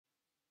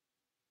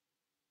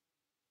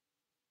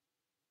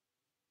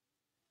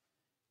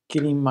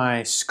Getting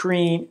my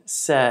screen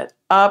set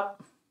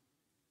up.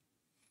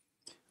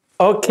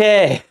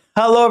 Okay,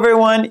 hello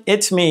everyone,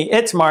 it's me,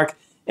 it's Mark,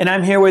 and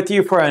I'm here with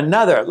you for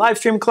another live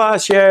stream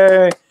class.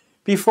 Yay!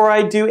 Before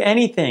I do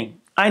anything,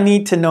 I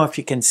need to know if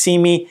you can see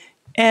me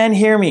and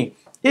hear me.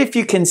 If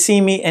you can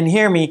see me and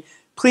hear me,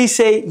 please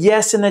say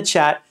yes in the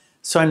chat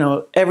so I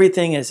know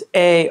everything is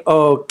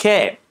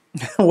A-OK.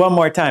 One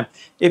more time.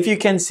 If you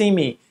can see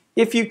me,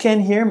 if you can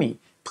hear me,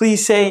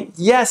 please say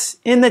yes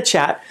in the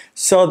chat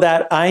so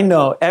that I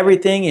know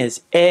everything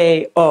is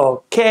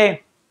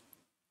A-OK.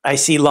 I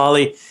see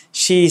Lolly.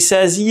 She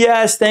says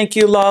yes. Thank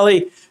you,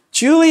 Lolly.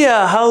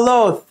 Julia,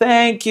 hello.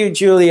 Thank you,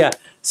 Julia.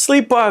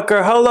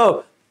 Sleepwalker,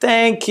 hello.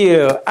 Thank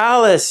you.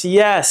 Alice,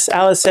 yes.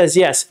 Alice says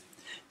yes.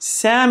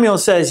 Samuel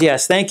says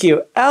yes. Thank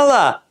you.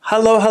 Ella,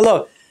 hello,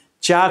 hello.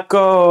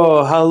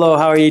 Jaco, hello.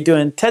 How are you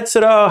doing?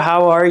 Tetsuro,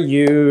 how are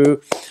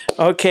you?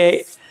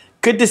 Okay.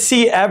 Good to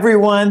see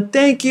everyone.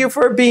 Thank you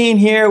for being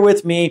here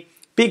with me,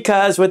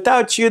 because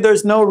without you,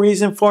 there's no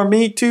reason for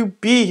me to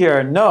be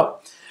here. No.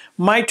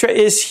 Maitra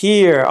is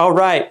here. All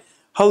right.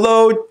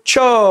 Hello,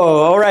 Cho.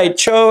 All right.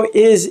 Cho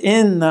is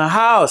in the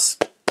house.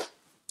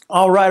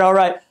 All right. All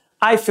right.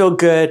 I feel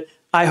good.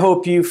 I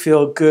hope you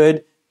feel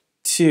good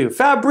too.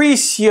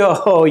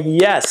 Fabricio.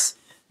 Yes.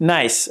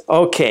 Nice.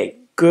 Okay.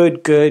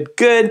 Good, good,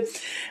 good.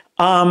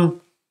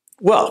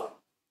 Well,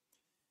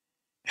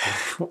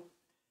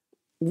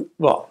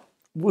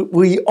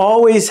 we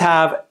always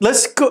have,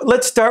 let's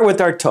start with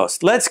our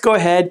toast. Let's go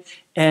ahead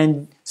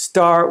and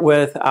start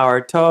with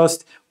our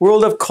toast.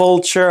 World of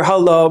Culture,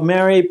 hello.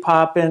 Mary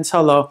Poppins,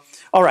 hello.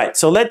 All right,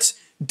 so let's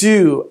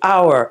do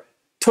our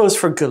toast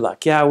for good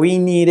luck. Yeah, we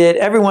need it.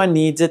 Everyone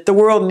needs it. The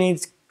world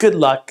needs good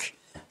luck.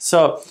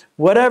 So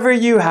whatever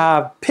you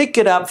have, pick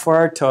it up for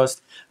our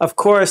toast. Of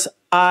course,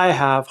 I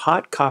have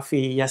hot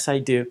coffee. Yes, I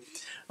do.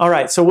 All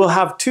right, so we'll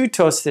have two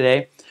toasts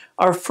today.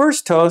 Our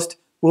first toast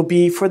will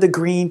be for the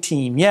green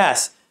team.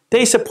 Yes,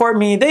 they support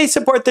me. They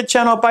support the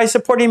channel by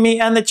supporting me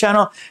and the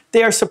channel.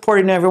 They are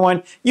supporting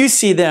everyone. You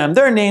see them.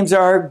 Their names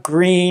are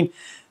green.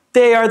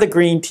 They are the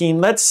green team.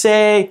 Let's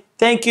say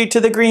thank you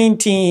to the green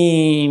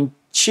team.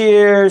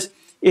 Cheers.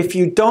 If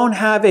you don't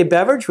have a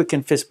beverage, we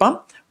can fist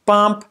bump.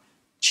 Bump.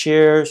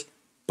 Cheers.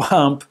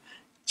 Bump.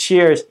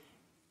 Cheers.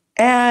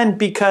 And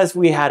because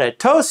we had a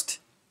toast,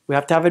 we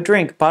have to have a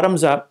drink.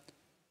 Bottoms up.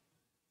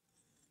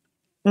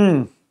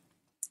 All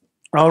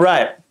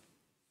right.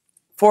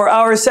 For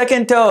our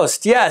second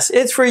toast, yes,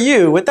 it's for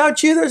you.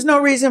 Without you, there's no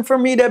reason for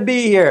me to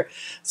be here.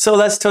 So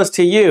let's toast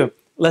to you.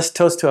 Let's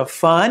toast to a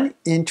fun,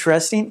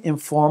 interesting,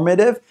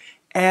 informative,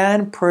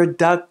 and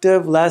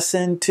productive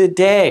lesson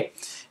today.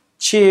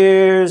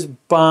 Cheers,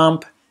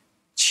 bump,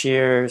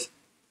 cheers,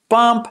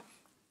 bump.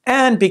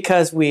 And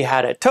because we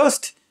had a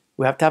toast,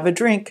 we have to have a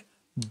drink.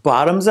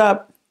 Bottoms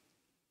up.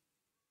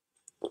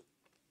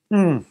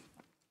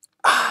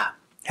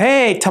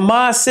 Hey,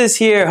 Tomas is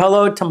here.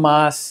 Hello,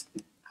 Tomas.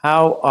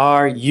 How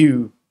are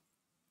you?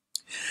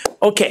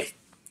 Okay,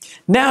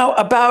 now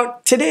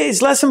about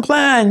today's lesson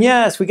plan.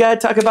 Yes, we got to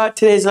talk about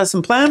today's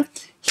lesson plan.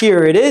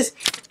 Here it is.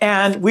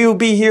 And we will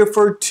be here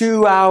for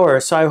 2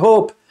 hours. So I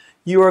hope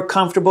you are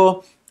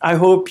comfortable. I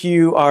hope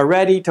you are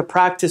ready to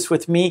practice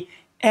with me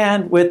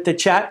and with the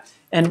chat.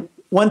 And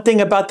one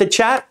thing about the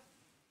chat,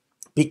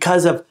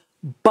 because of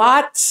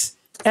bots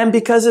and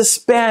because of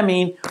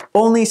spamming,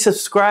 only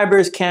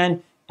subscribers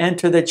can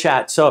enter the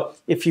chat. So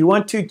if you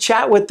want to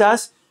chat with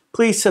us,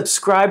 please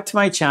subscribe to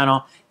my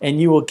channel and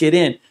you will get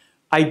in.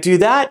 I do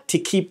that to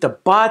keep the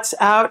bots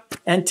out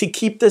and to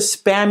keep the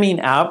spamming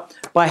out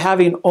by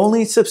having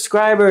only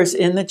subscribers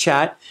in the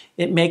chat.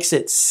 It makes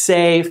it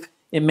safe.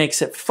 It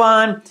makes it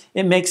fun.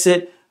 It makes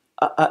it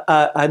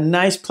a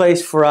nice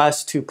place for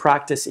us to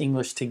practice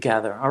English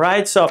together. All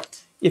right. So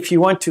if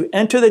you want to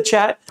enter the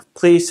chat,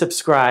 please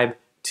subscribe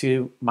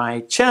to my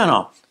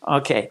channel.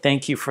 Okay,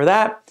 thank you for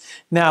that.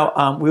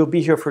 Now, we'll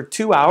be here for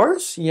 2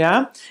 hours,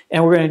 yeah?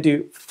 And we're going to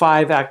do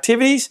 5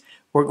 activities.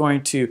 We're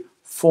going to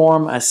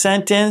form a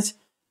sentence.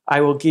 I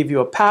will give you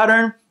a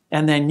pattern,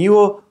 and then you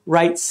will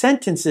write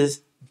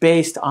sentences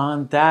based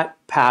on that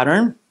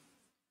pattern.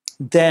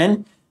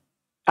 Then,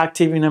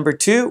 activity number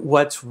 2,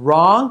 what's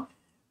wrong?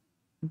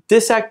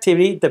 This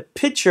activity, the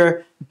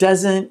picture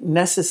doesn't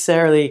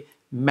necessarily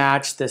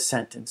match the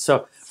sentence.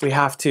 So we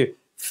have to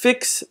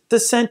fix the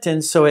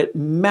sentence so it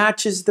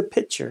matches the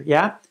picture,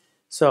 yeah?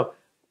 So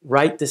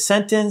write the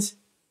sentence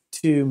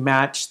to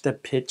match the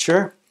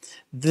picture.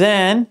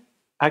 Then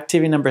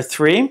activity number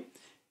 3,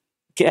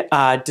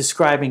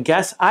 describe and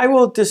guess. I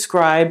will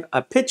describe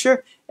a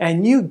picture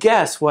and you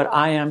guess what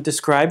I am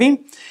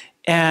describing.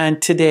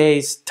 And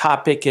today's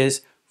topic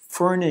is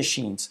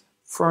furnishings.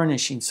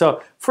 Furnishings.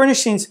 So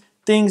furnishings,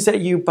 things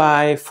that you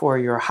buy for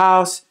your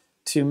house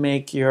to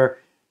make your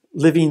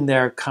living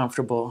there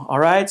comfortable, all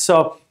right?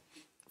 So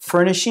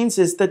furnishings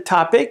is the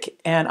topic,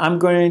 and I'm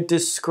going to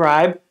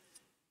describe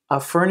a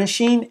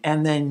furnishing,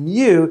 and then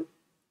you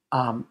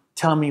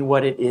tell me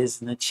what it is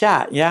in the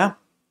chat, yeah?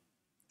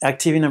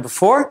 Activity number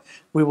 4,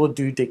 we will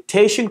do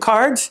dictation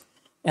cards,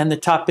 and the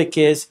topic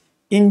is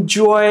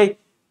enjoy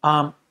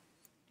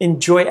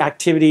enjoy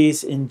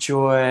activities,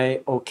 enjoy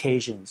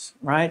occasions,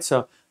 right?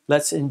 So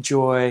let's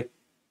enjoy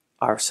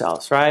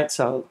ourselves, right?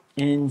 So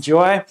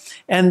enjoy.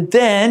 And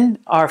then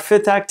our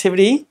fifth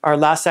activity, our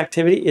last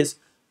activity, is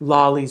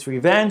Lolly's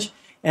Revenge.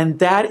 And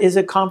that is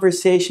a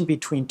conversation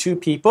between two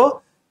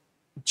people,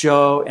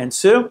 Joe and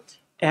Sue.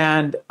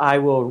 And I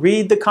will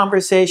read the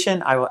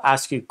conversation. I will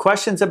ask you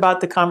questions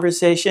about the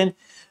conversation.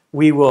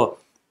 We will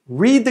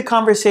read the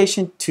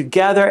conversation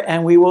together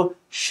and we will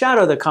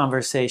shadow the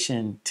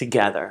conversation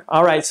together.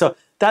 All right, so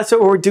that's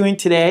what we're doing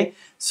today.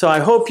 So I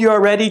hope you are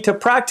ready to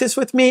practice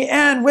with me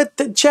and with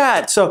the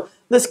chat. So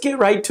let's get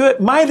right to it.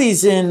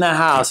 Miley's in the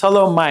house.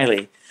 Hello,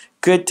 Miley.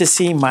 Good to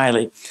see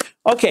Miley.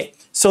 Okay,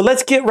 so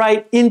let's get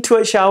right into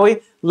it, shall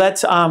we?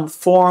 Let's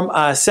form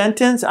a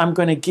sentence. I'm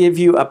going to give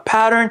you a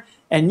pattern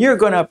and you're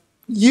going to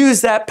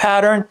use that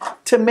pattern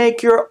to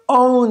make your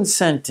own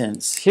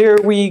sentence. Here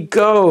we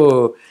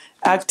go.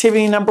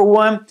 Activity number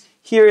 1.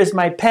 Here is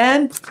my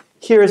pen.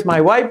 Here is my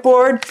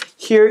whiteboard.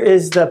 Here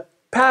is the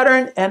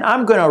pattern, and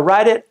I'm going to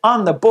write it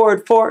on the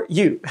board for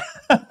you.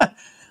 Oh,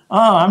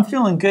 I'm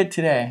feeling good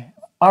today.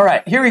 All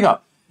right, here we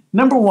go.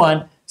 Number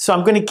 1. So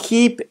I'm going to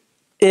keep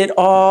it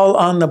all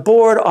on the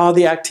board, all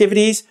the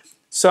activities.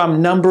 So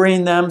I'm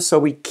numbering them so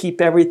we keep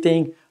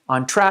everything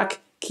on track,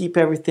 keep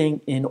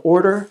everything in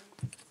order.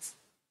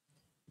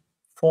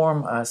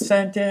 Form a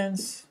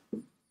sentence.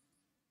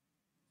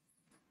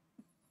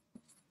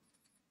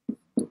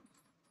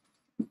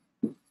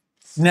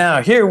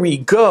 Now, here we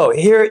go.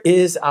 Here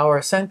is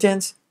our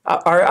sentence.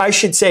 Or I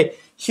should say,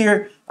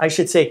 here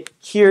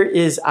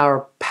is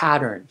our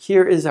pattern.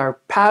 Here is our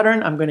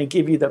pattern. I'm going to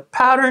give you the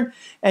pattern,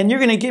 and you're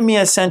going to give me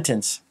a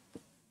sentence.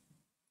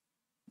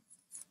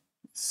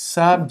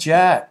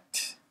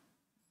 Subject.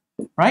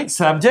 Right?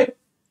 Subject.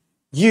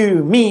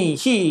 You, me,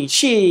 he,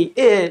 she,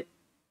 it,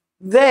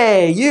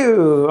 they,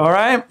 you, all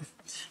right?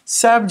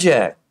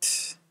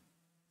 Subject.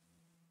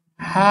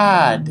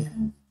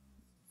 Had.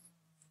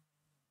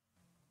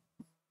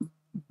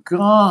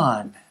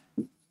 Gone.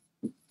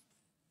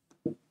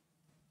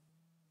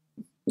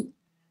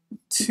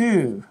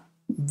 To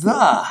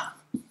the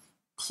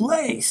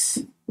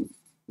place.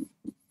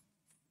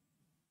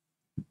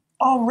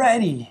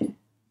 Already.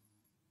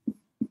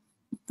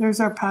 There's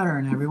our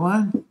pattern,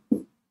 everyone.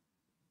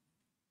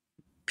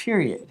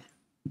 Period.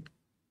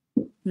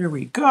 There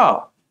we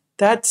go.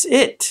 That's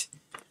it.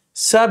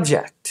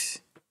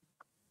 Subject.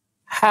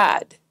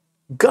 Had.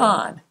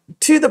 Gone.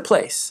 To the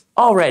place.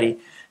 Already.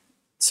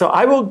 So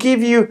I will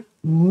give you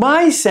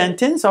my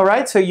sentence, all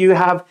right? So you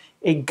have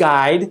a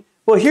guide.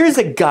 Well, here's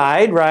a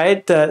guide,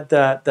 right?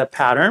 The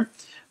pattern.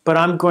 But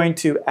I'm going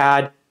to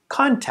add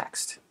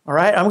context, all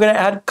right? I'm going to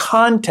add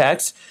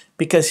context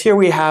because here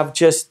we have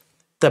just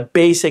the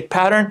basic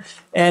pattern.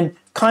 And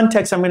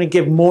context, I'm going to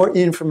give more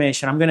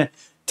information. I'm going to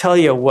tell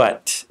you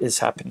what is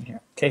happening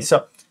here. Okay,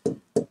 so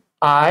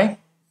I,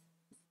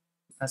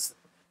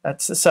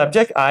 that's the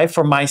subject, I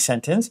for my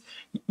sentence.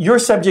 Your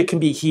subject can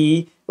be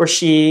he or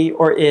she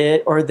or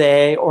it or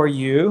they or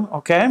you,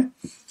 okay?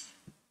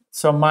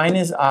 So mine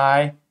is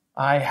I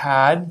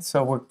had,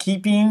 so we're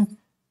keeping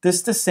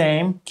this the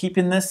same,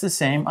 keeping this the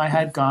same. I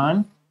had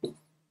gone,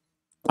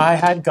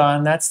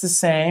 that's the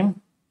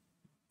same.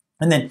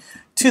 And then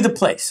to the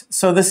place.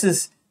 So this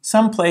is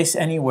someplace,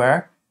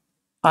 anywhere.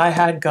 I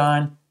had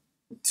gone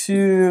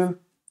to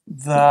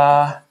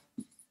the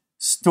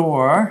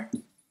store.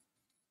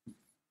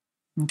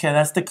 Okay,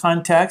 that's the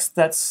context.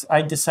 That's,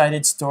 I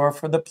decided store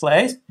for the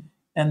place.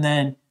 And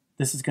then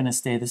this is going to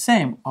stay the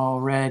same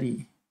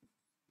already.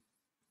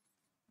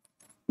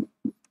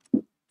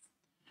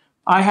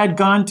 I had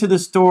gone to the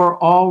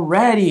store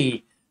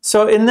already.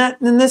 So in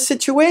this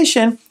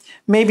situation,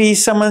 maybe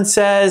someone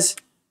says,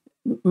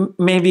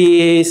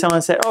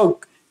 oh,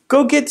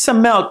 go get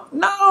some milk.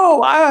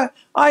 No, I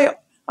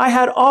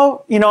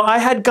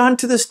had gone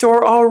to the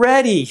store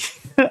already.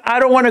 I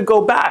don't want to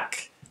go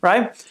back,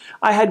 right?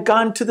 I had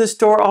gone to the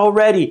store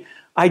already.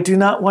 I do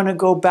not want to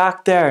go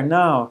back there.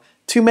 No,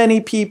 too many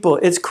people.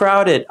 It's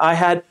crowded. I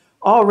had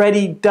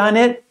already done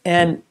it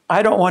and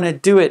I don't want to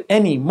do it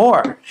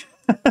anymore.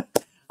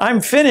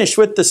 I'm finished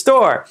with the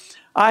store.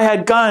 I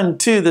had gone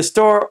to the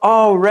store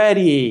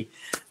already.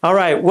 All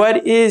right,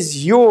 what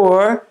is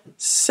your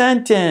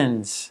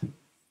sentence?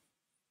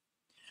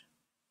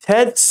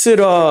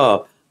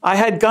 Tetsuro. I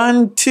had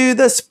gone to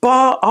the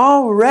spa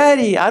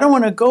already. I don't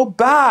want to go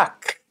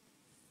back.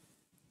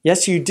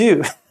 Yes, you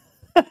do.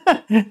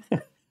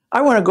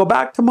 I want to go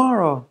back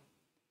tomorrow.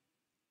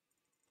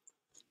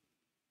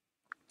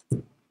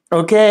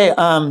 Okay,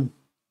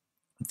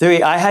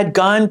 3. I had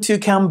gone to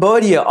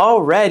Cambodia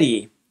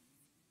already.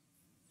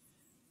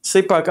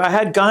 Sleepwalk. I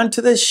had gone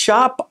to the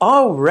shop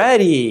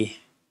already.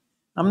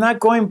 I'm not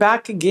going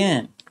back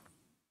again.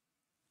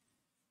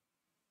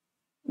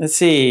 Let's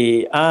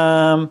see.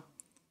 Lolly.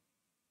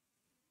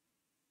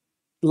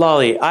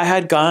 I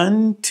had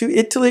gone to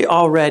Italy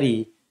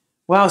already.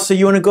 Wow, so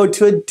you want to go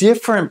to a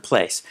different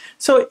place.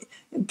 So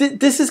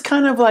this is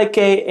kind of like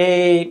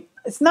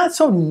it's not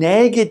so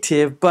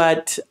negative,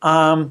 but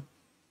so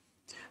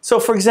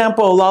for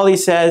example, Lolly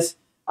says,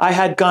 I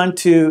had gone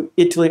to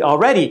Italy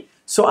already,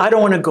 so I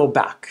don't want to go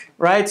back,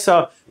 right?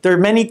 So there are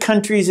many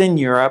countries in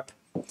Europe.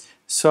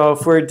 So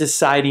if we're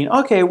deciding,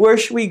 okay, where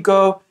should we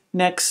go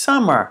next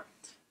summer?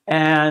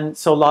 And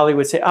so Lolly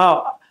would say,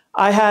 oh,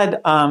 I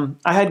had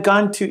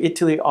gone to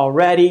Italy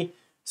already,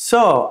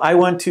 so I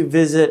want to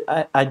visit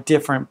a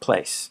different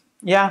place.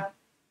 Yeah.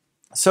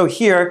 So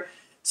here,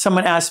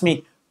 someone asked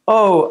me,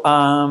 oh,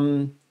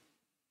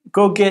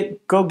 go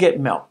get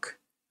milk.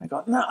 I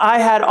go, no, I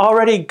had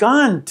already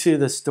gone to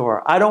the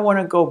store. I don't want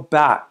to go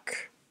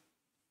back.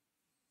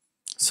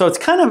 So it's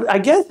kind of, I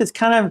guess it's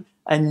kind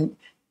of,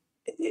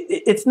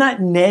 it's not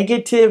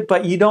negative,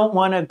 but you don't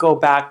want to go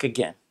back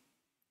again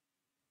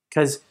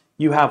because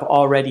you have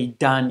already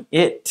done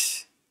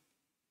it.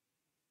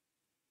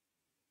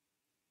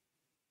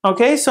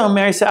 Okay, so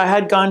Mary said, I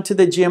had gone to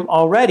the gym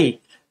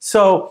already.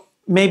 So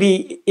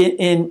maybe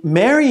in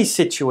Mary's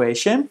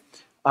situation,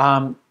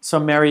 so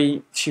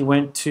Mary, she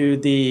went to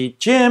the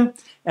gym,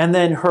 and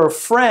then her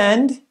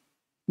friend,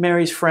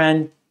 Mary's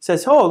friend,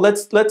 says, "Oh,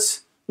 let's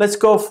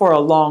go for a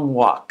long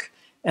walk."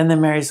 And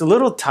then Mary's a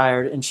little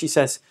tired, and she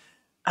says,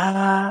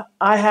 "I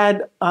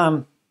had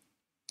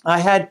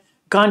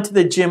gone to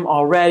the gym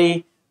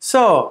already,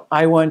 so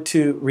I want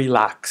to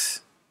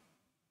relax."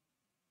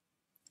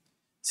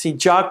 See,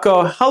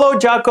 Jocko. Hello,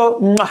 Jocko.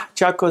 Mwah.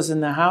 Jocko's in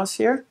the house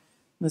here.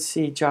 Let's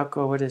see,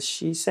 Jocko, what does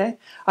she say?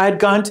 I had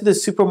gone to the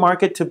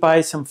supermarket to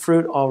buy some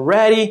fruit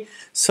already,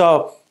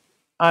 so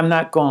I'm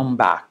not going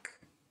back.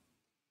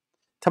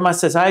 Tomas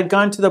says, I had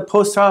gone to the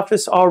post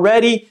office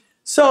already,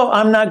 so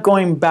I'm not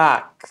going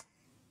back.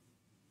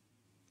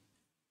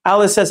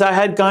 Alice says, I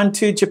had gone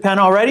to Japan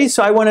already,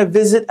 so I want to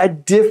visit a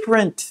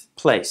different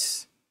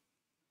place.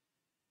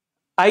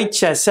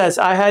 Aicha says,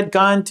 I had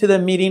gone to the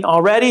meeting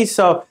already,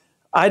 so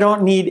I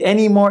don't need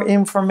any more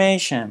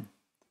information.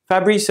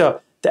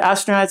 Fabrizio, the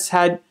astronauts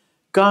had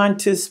gone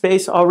to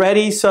space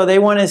already, so they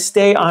want to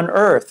stay on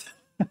Earth.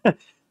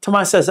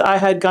 Tomas says, I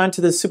had gone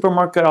to the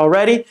supermarket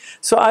already,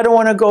 so I don't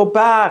want to go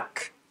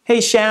back.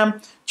 Hey,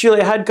 Sham,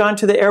 Julia had gone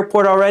to the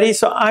airport already,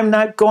 so I'm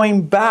not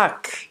going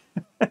back.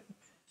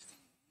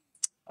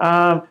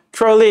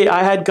 Trolley,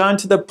 I had gone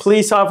to the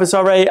police office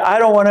already. I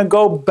don't want to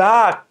go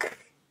back.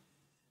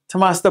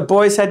 Tomas, the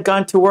boys had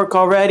gone to work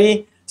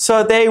already,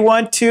 so they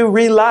want to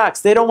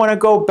relax. They don't want to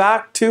go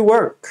back to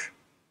work.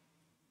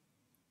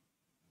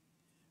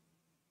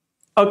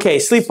 Okay,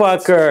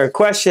 Sleepwalker,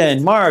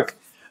 question, Mark,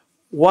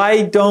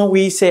 why don't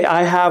we say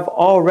I have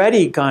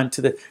already gone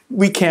to the,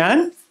 we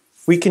can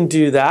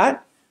do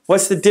that.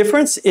 What's the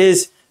difference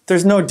is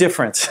there's no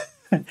difference.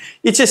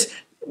 It's just,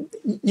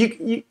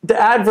 the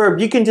adverb,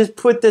 you can just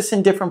put this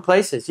in different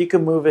places. You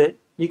can move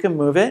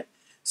it.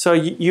 So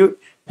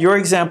your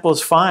example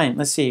is fine.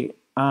 Let's see,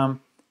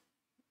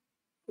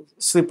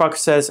 Sleepwalker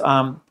says,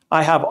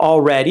 I have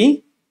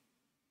already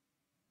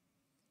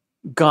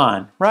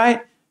gone,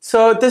 right?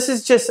 So this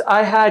is just,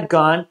 I had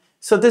gone.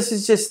 So this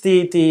is just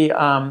the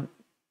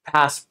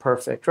past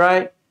perfect,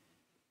 right?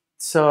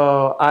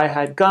 So I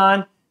had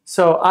gone.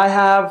 So I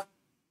have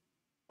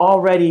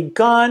already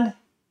gone.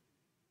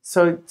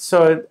 So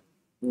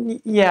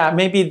yeah,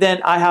 maybe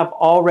then I have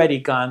already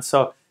gone.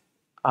 So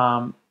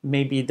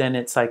maybe then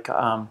it's like,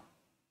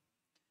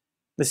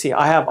 let's see,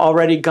 I have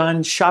already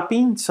gone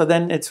shopping. So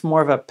then it's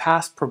more of a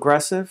past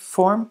progressive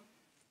form,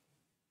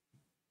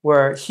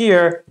 where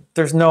here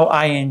there's no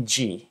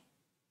ing.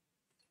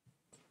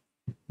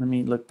 Let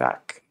me look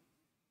back.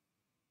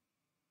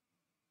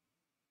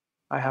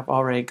 I have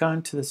already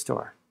gone to the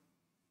store.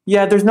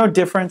 Yeah, there's no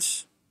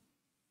difference.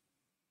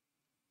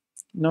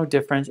 No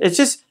difference. It's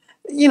just,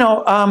 you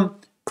know,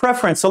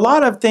 preference. A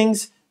lot of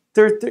things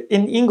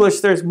in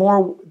English. There's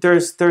more.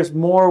 There's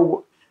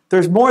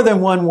more than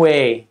one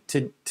way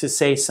to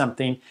say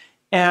something,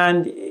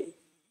 and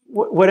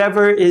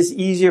whatever is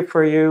easier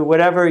for you,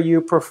 whatever you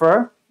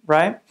prefer,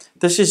 right?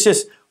 This is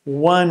just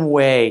one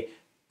way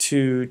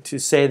to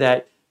say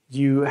that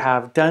you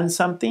have done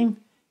something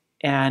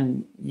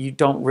and you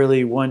don't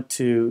really want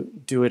to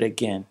do it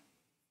again.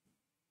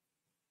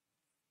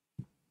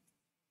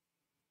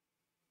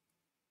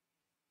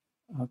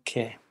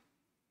 Okay.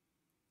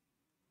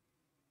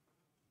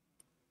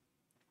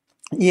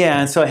 Yeah,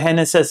 and so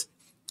Hannah says,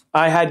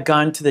 I had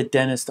gone to the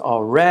dentist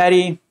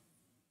already.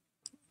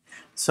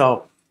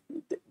 So,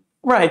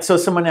 right, so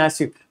someone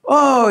asks you,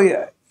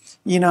 oh,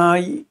 you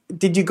know,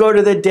 did you go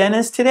to the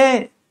dentist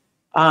today?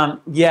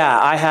 Yeah,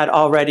 I had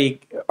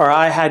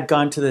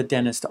gone to the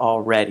dentist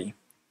already.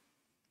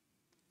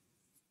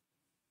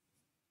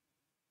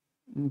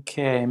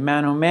 Okay,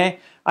 Manome,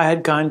 I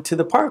had gone to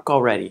the park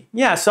already.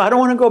 Yeah, so I don't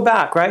want to go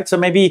back, right? So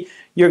maybe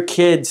your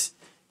kids,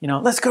 you know,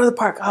 let's go to the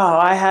park. Oh,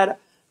 I had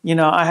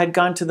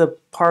gone to the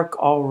park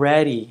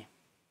already.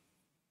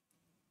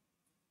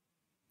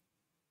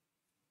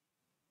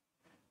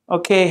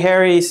 Okay,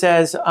 Harry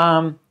says,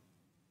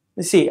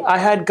 let's see, I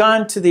had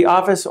gone to the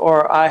office,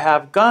 or I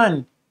have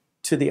gone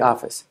to the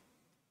office.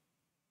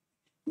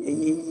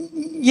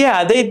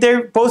 Yeah,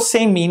 they're both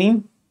same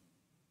meaning.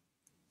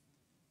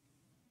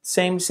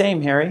 Same,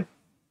 Harry.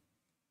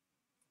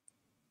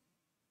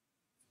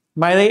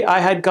 Miley, I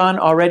had gone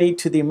already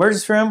to the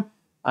emergency room.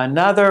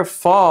 Another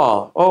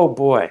fall. Oh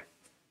boy.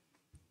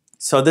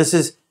 So this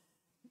is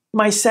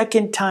my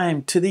second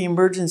time to the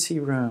emergency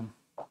room.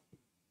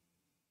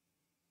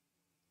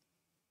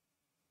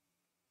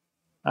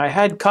 I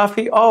had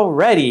coffee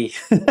already.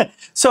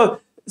 so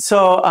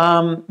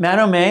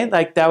Manome,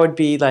 like that would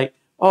be like,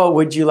 oh,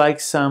 would you like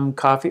some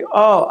coffee?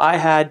 Oh, I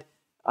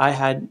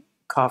had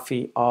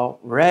coffee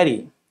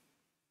already.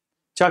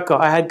 Chaco,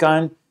 I had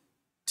gone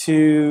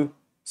to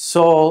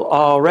Seoul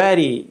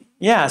already.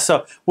 Yeah,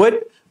 so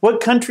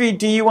what country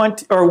do you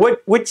want, or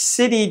which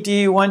city do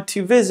you want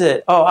to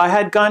visit? Oh, I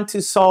had gone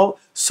to Seoul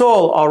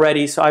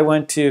already, so I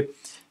went to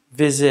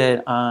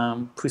visit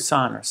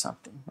Busan or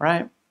something,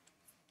 right?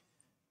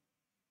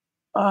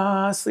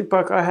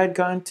 Sleepwalker, I had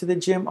gone to the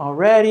gym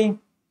already.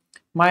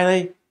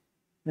 Miley,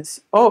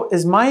 oh,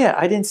 is Maya?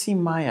 I didn't see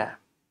Maya.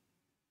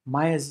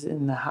 Maya's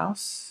in the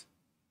house.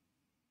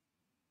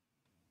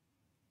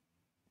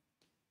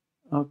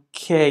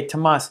 Okay,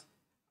 Tomas.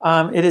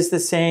 It is the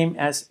same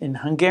as in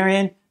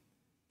Hungarian.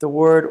 The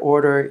word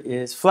order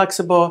is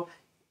flexible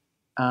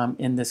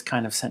in this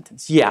kind of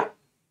sentence. Yeah,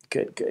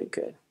 good, good,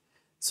 good.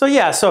 So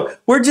yeah, so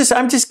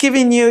I'm just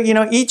giving you,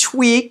 each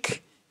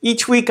week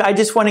I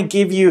just want to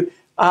give you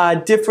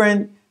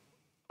different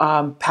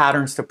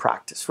patterns to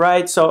practice,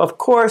 right? So of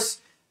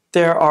course,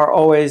 there are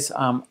always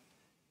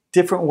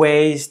different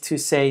ways to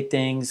say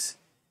things.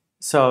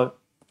 So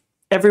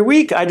every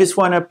week, I just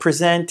want to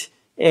present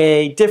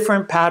a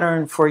different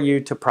pattern for you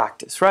to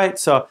practice, right?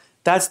 So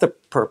that's the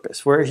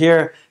purpose. We're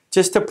here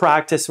just to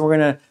practice. We're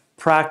going to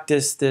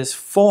practice this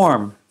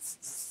form.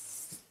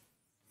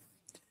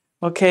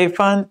 Okay,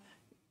 fun.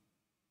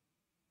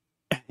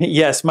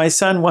 Yes, my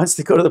son wants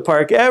to go to the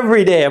park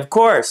every day, of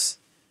course.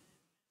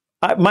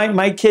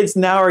 My kids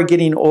now are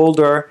getting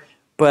older,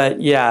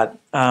 but yeah,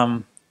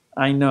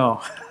 I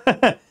know.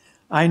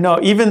 I know.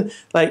 Even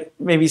like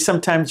maybe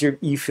sometimes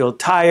you feel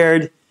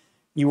tired,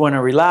 you want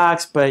to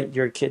relax, but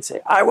your kids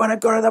say, I want to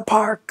go to the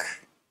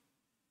park.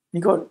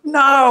 You go,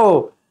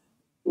 no,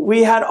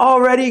 we had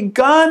already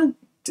gone,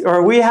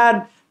 or we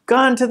had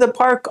gone to the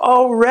park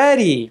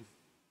already.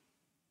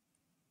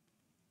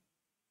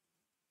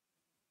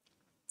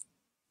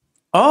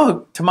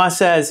 Oh, Tomas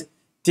says,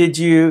 did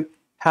you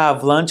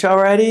have lunch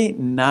already?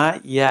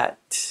 Not yet,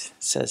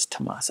 says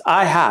Tomas.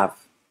 I have.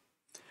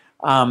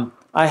 I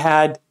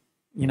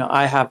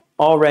have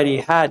already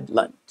had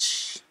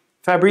lunch.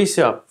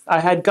 Fabricio, I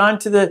had gone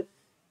to the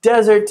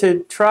desert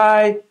to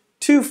try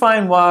to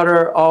find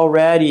water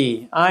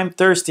already. I'm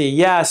thirsty.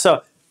 Yeah,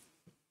 so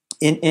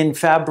in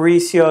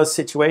Fabricio's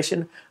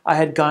situation, I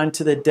had gone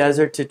to the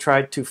desert to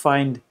try to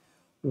find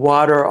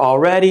water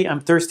already.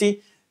 I'm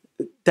thirsty.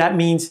 That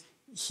means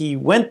he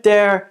went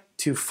there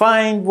to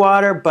find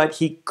water, but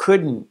he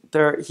couldn't.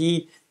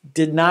 He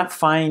did not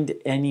find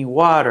any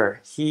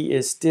water. He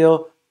is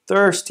still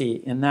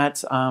thirsty, and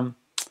that's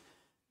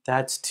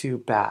too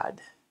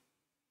bad.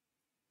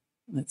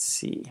 Let's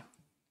see.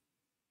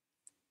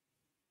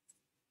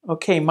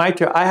 Okay,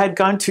 Maitra, I had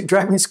gone to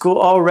driving school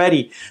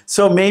already.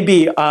 So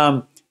maybe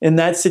in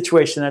that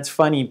situation, that's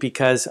funny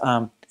because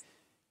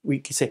we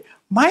could say,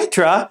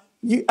 Maitra,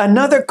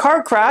 another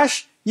car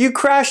crash. You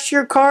crashed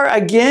your car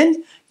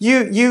again?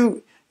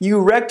 You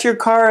wrecked your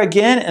car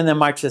again? And then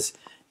Maitra says,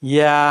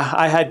 yeah,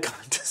 I had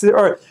gone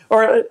to,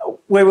 or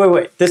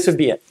wait, this would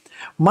be it.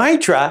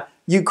 Maitra,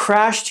 you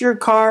crashed your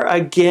car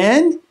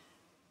again?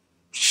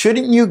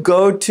 Shouldn't you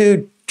go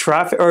to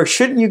traffic, or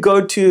shouldn't you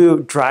go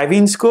to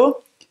driving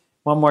school?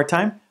 One more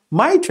time.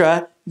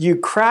 Maitra, you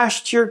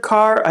crashed your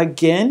car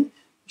again?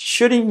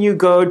 Shouldn't you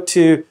go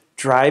to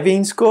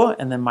driving school?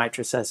 And then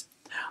Maitra says,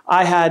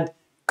 I had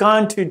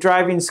gone to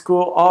driving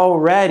school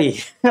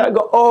already. I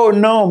go, oh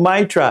no,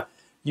 Maitra,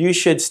 you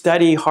should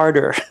study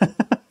harder.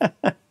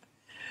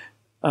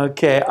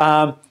 Okay,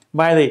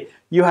 Miley,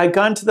 you had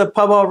gone to the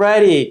pub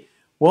already.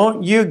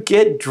 Won't you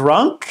get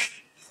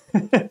drunk?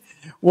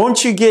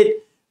 Won't you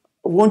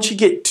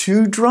get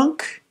too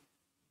drunk?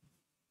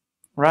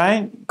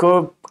 Right?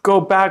 Go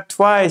back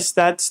twice.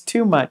 That's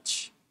too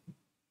much.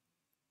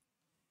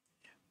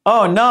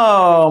 Oh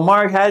no,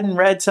 Mark hadn't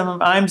read some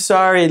of, I'm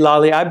sorry,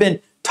 Lolly. I've been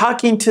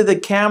talking to the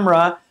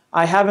camera.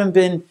 I haven't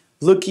been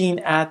looking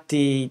at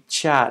the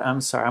chat.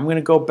 I'm sorry. I'm going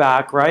to go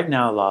back right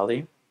now,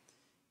 Lolly,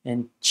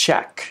 and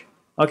check.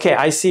 Okay,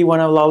 I see one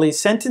of Lolly's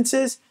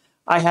sentences.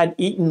 I had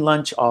eaten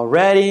lunch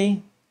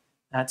already.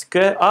 That's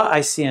good. Oh,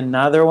 I see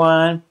another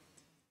one.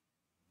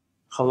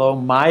 Hello,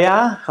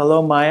 Maya.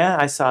 Hello, Maya.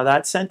 I saw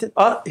that sentence.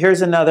 Oh,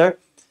 here's another.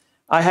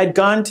 I had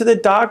gone to the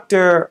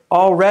doctor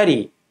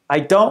already. I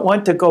don't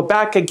want to go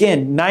back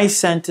again. Nice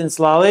sentence,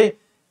 Lolly.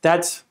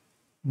 That's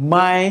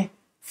my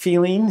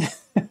feeling.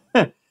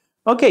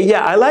 Okay,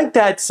 yeah, I like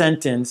that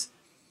sentence.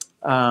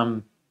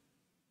 I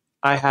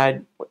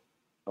had,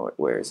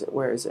 where is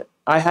it?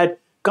 I had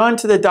gone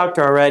to the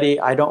doctor already.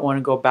 I don't want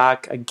to go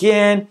back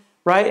again,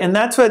 right? And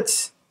that's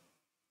what's,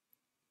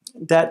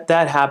 that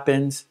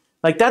happens.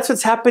 Like that's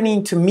what's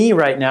happening to me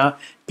right now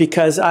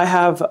because I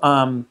have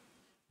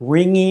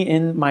ringing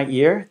in my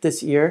ear,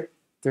 this ear,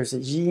 there's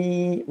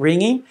a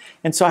ringing,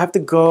 and so I have to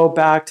go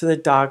back to the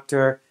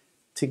doctor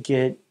to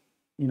get,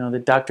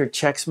 the doctor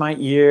checks my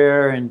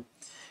ear and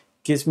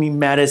gives me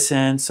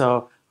medicine.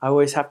 So I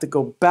always have to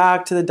go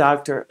back to the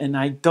doctor, and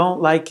I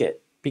don't like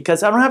it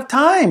because I don't have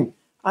time.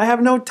 I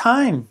have no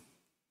time.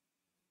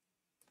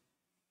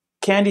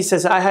 Candy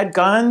says, I had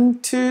gone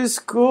to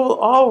school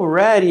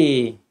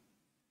already.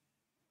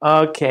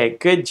 Okay,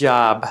 good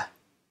job.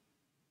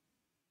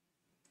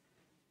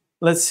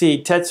 Let's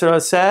see,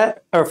 Tetsuro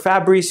said, or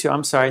Fabricio,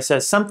 I'm sorry,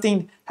 says,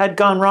 something had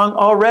gone wrong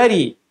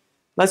already.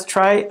 Let's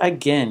try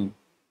again.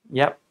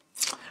 Yep.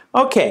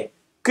 Okay,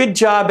 good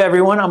job,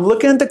 everyone. I'm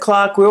looking at the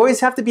clock. We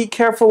always have to be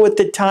careful with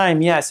the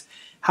time, yes.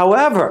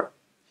 However,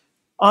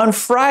 on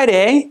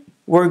Friday,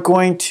 we're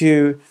going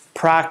to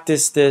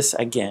practice this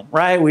again,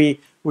 right? We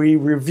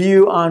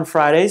review on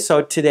Friday.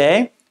 So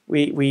today,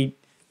 we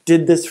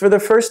did this for the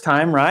first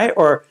time, right?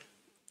 Or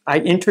I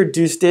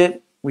introduced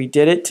it. We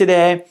did it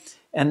today.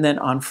 And then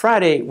on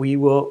Friday, we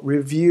will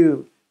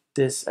review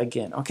this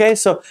again. Okay,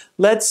 so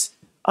let's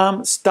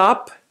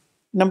stop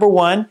number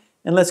 1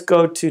 and let's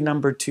go to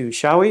number 2,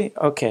 shall we?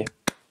 Okay.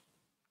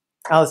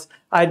 Alice,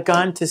 I'd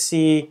gone to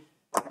see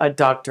a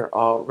doctor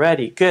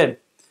already. Good.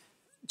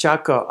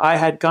 Jaco, I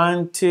had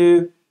gone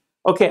to,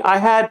 okay, I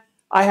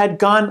had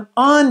gone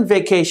on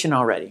vacation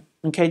already.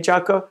 Okay,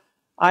 Jaco,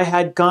 I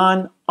had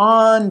gone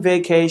on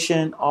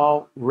vacation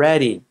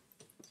already.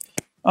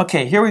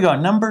 Okay, here we go.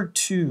 Number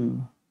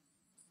 2.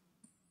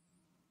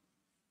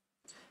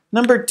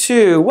 Number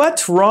 2,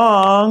 what's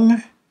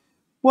wrong?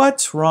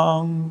 What's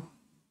wrong?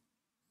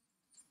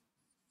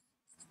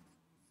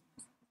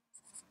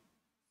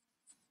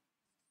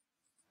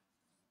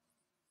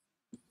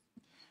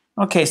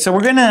 Okay, so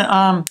we're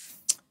gonna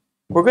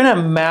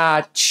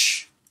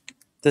match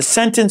the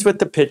sentence with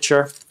the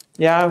picture.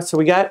 Yeah, so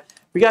we got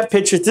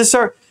pictures. This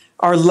are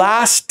our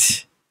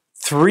last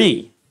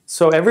 3.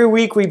 So every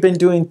week we've been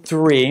doing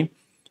 3,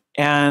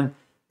 and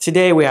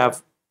today we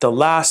have the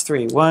last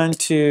 3. 1,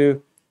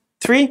 2,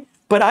 3.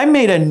 But I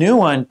made a new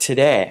one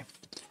today.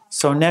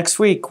 So next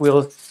week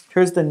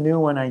here's the new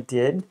one I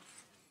did,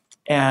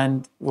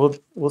 and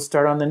we'll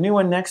start on the new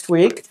one next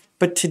week.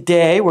 But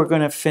today we're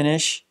going to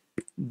finish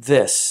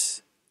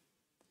this.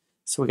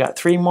 So we got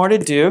 3 more to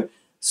do.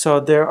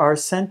 So there are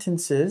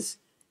sentences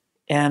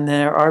and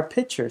there are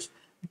pictures.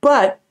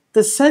 But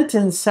the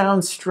sentence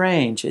sounds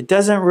strange. It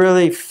doesn't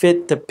really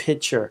fit the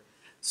picture.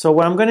 So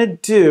what I'm going to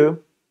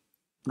do,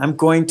 I'm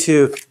going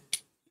to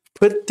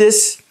put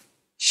this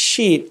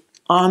sheet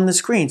on the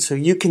screen so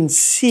you can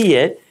see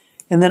it.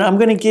 And then I'm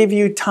going to give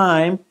you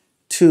time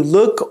to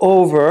look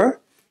over.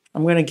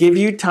 I'm going to give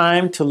you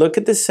time to look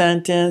at the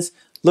sentence,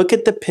 look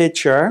at the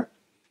picture.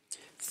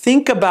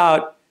 Think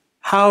about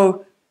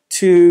how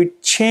to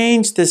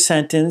change the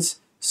sentence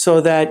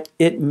so that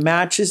it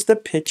matches the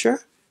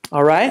picture.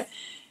 All right?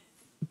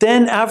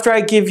 Then after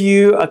I give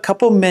you a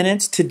couple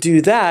minutes to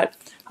do that,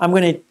 I'm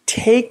going to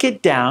take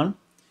it down.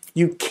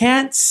 You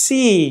can't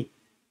see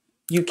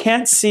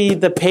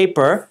the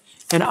paper,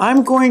 and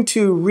I'm going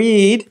to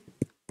read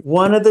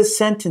one of the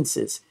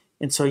sentences.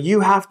 And so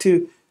you have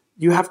to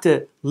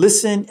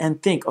listen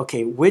and think,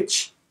 okay,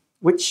 which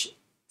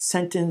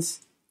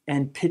sentence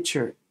and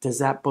picture does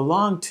that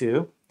belong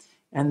to?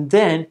 And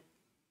then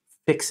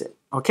fix it,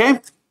 okay?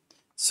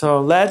 So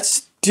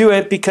let's do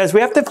it because we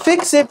have to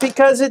fix it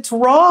because it's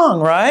wrong,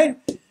 right?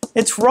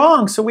 It's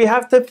wrong, so we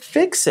have to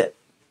fix it.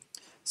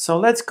 So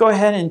let's go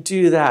ahead and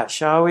do that,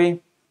 shall we?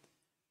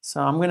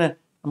 So I'm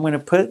gonna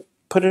put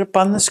it up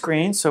on the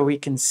screen so we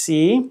can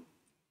see.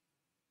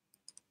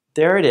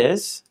 There it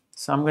is.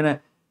 So I'm gonna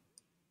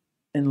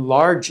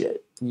enlarge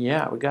it.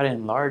 Yeah, we gotta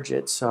enlarge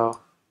it so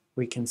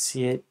we can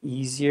see it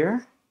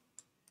easier.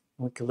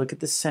 We can look at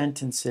the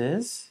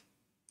sentences.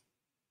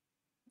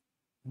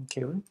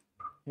 Okay,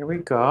 here we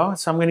go.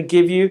 So I'm going to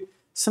give you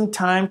some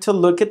time to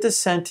look at the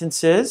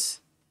sentences.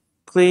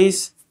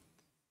 Please,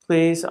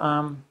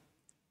 I'm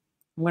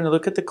going to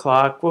look at the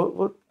clock.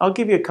 I'll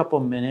give you a couple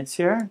minutes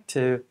here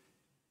to,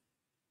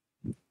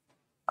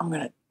 I'm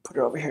going to put it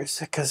over here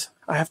because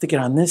I have to get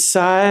on this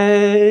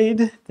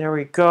side. There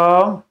we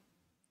go.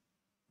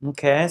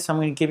 Okay, so I'm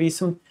going to give you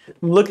some,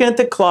 I'm looking at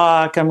the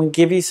clock. I'm going to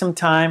give you some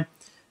time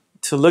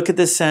to look at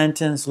the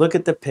sentence, look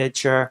at the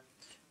picture.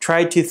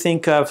 Try to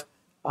think of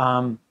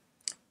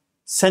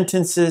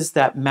sentences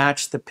that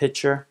match the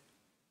picture.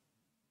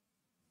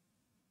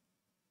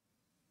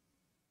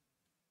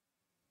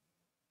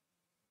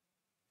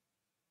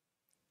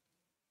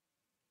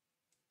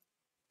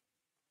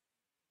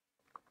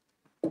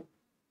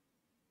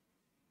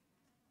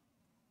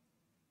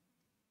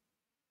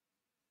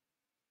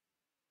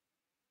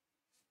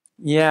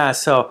 Yeah,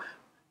 so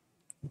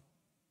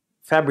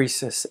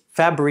Fabricio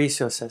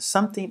says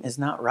something is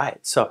not right.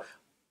 So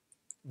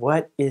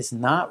what is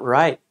not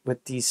right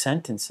with these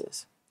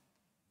sentences?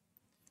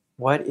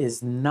 What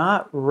is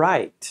not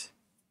right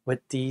with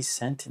these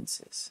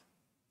sentences?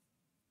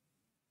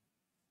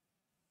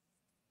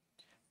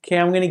 Okay,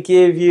 I'm going to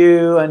give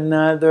you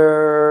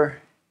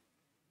another,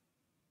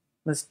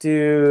 let's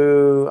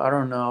do, I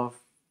don't know,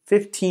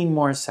 15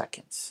 more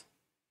seconds.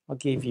 I'll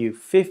give you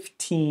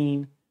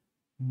 15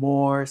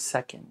 more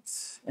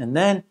seconds. And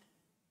then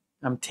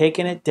I'm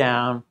taking it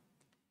down,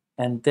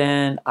 and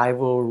then I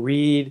will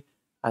read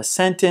a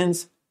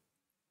sentence,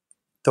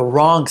 the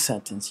wrong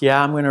sentence.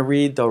 Yeah, I'm going to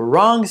read the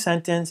wrong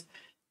sentence,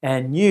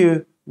 and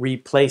you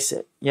replace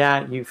it.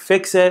 Yeah, you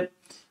fix it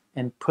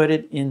and put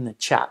it in the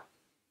chat.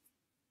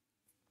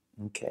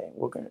 Okay,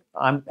 we're going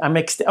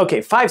to,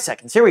 okay, 5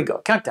 seconds. Here we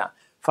go. Countdown.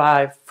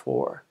 5,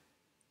 4,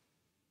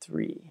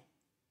 3,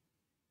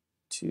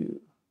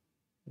 2,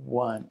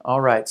 1.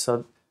 All right,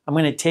 so I'm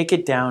going to take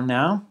it down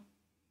now.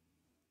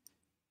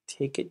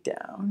 Take it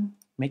down,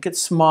 make it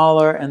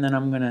smaller, and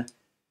then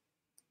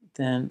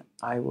then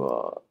I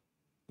will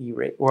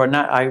erase, or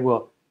not, I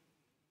will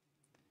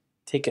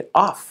take it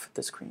off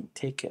the screen.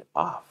 Take it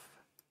off.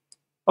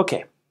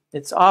 Okay,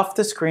 it's off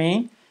the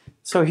screen.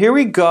 So here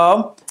we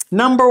go.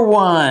 Number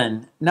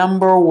one,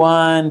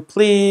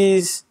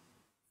 please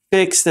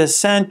fix the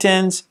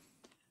sentence.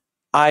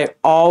 I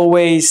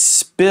always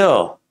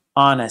spill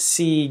on a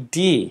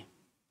CD.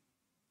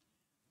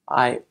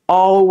 I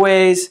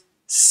always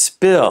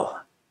spill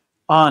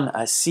on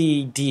a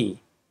CD.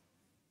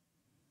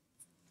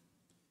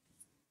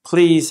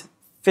 Please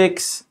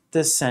fix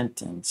the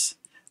sentence.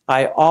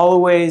 I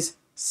always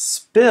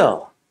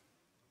spill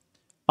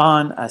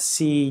on a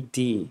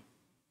CD.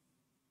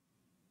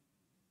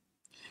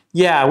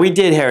 Yeah, we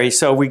did, Harry.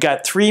 So we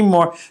got 3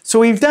 more. So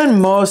we've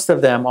done most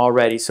of them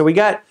already. So we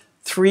got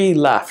 3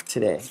 left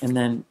today, and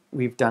then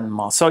we've done them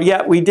all. So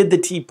yeah, we did the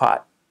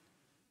teapot.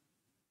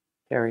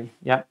 Harry,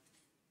 yeah.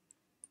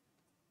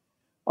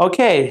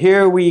 Okay,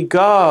 here we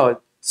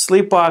go.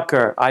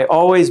 Sleepwalker, I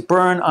always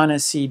burn on a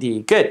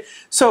CD. Good.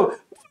 So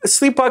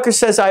Sleepwalker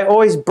says, I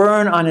always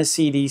burn on a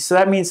CD. So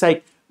that means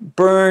like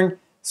burn.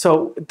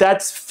 So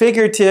that's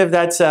figurative.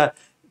 That's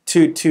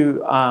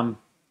to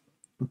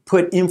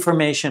put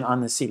information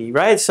on the CD,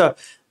 right? So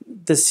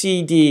the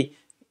CD,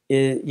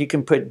 you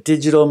can put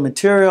digital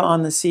material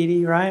on the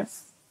CD, right?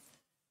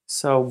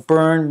 So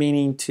burn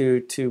meaning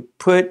to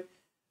put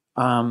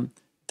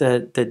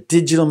the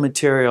digital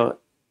material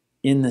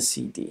in the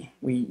CD.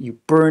 You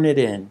burn it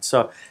in.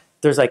 So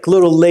there's like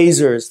little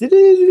lasers,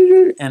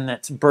 and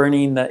that's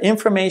burning the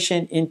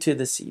information into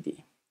the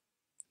CD.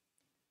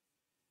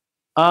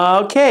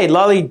 Okay,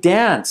 Lolly,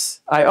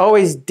 dance. I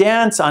always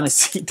dance on a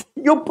CD.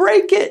 You'll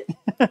break it.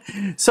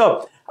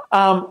 So,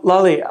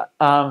 Lolly,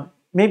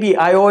 maybe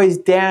I always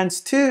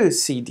dance to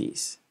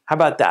CDs. How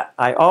about that?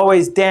 I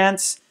always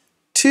dance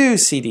to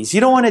CDs.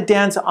 You don't want to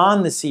dance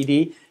on the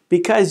CD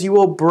because you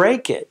will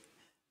break it.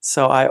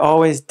 So I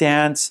always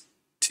dance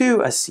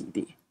to a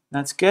CD.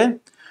 That's good.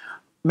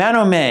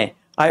 Manome,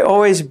 I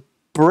always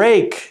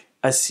break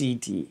a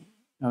CD.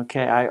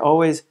 Okay, I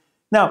always.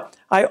 Now,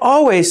 I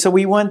always. So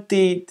we want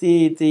the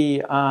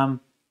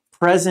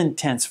present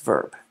tense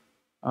verb.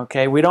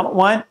 Okay, we don't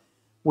want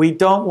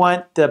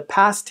the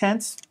past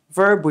tense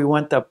verb. We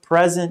want the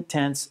present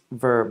tense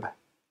verb.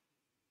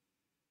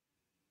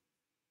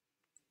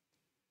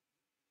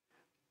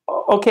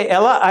 Okay,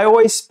 Ella, I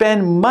always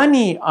spend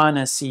money on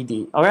a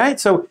CD. All right,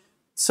 so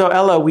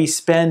Ella, we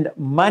spend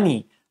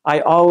money. I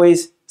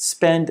always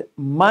spend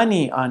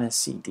money on a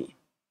CD.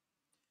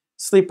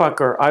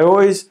 Sleepwalker, I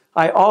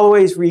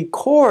always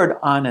record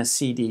on a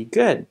CD.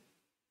 Good.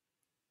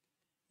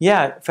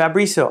 Yeah,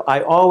 Fabrizio,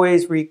 I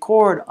always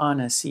record on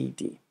a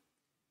CD.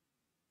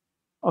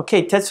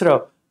 Okay,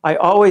 Tetsuro, I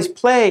always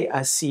play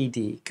a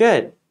CD.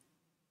 Good.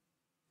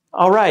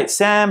 All right,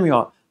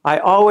 Samuel, I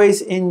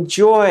always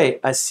enjoy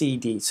a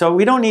CD. So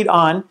we don't need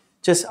on,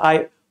 just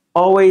I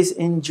always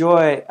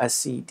enjoy a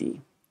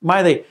CD.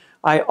 Miley,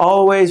 I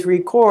always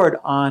record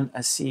on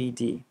a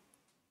CD.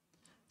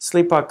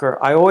 Sleepwalker,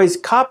 I always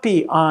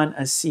copy on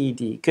a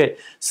CD. Good.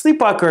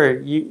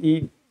 Sleepwalker,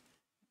 you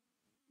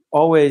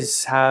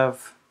always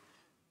have,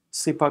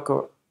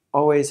 Sleepwalker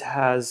always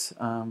has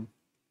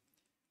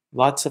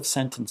lots of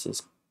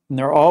sentences, and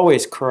they're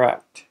always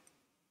correct.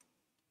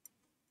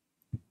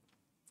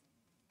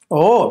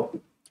 Oh,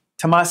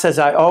 Tomas says,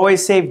 I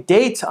always save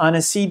dates on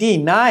a CD.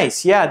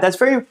 Nice. Yeah,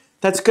 that's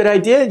a good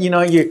idea. You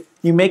know, you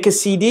make a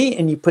CD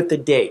and you put the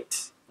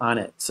date on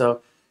it.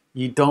 So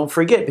you don't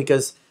forget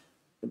because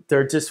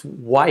they're just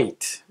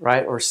white,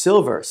 right? Or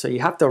silver. So you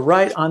have to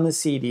write on the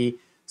CD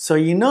so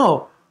you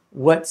know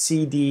what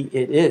CD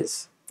it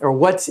is or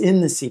what's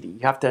in the CD.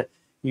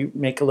 You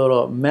make a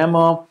little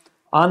memo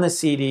on the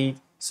CD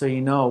so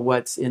you know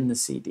what's in the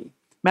CD.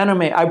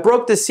 Manome, I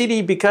broke the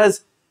CD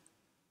because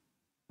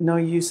no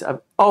use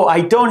of, oh,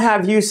 I don't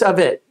have use of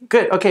it.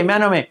 Good, okay,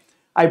 Manome,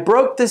 I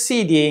broke the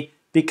CD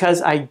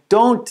because I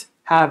don't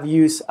have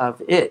use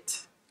of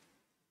it.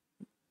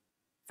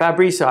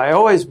 Fabrizio, I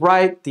always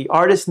write the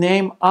artist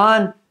name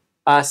on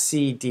a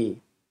CD.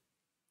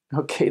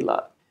 Okay,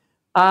 love.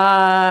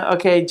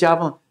 Okay,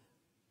 Javelin,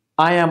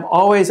 I am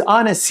always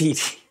on a CD.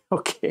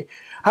 Okay,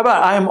 how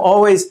about I am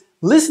always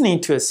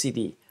listening to a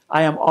CD?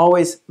 I am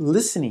always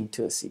listening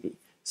to a CD.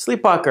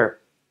 Sleepwalker,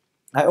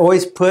 I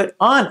always put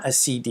on a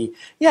CD.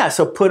 Yeah,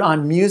 so put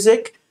on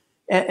music.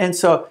 And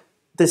so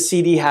the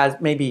CD has,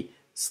 maybe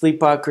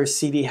Sleepwalker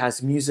CD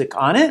has music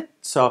on it.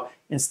 So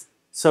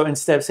So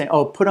instead of saying,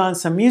 oh, put on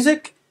some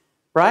music,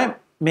 right?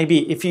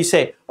 Maybe if you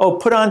say, oh,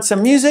 put on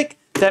some music,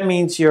 that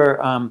means you're,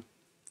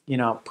 you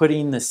know,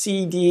 putting the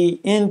CD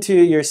into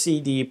your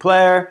CD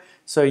player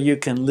so you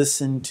can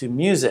listen to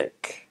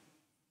music.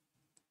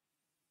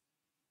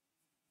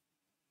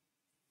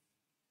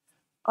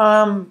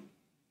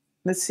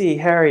 Let's see,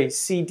 Harry,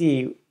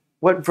 CD,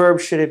 what verb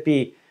should it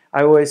be?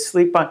 I always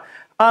sleep on.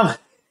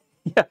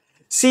 Yeah,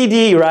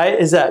 CD, right,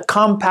 is a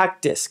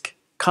compact disc.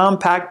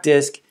 Compact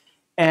disc,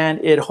 and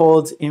it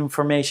holds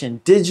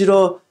information,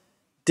 digital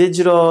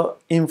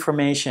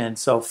information,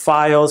 so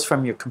files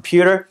from your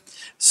computer.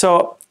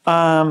 So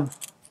I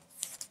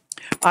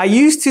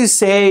used to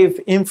save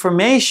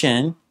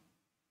information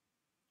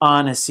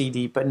on a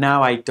CD, but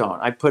now I don't.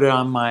 I put it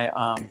on my,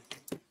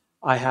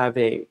 I have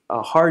a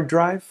hard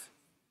drive,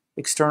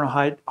 external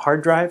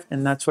hard drive,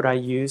 and that's what I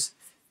use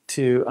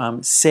to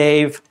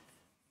save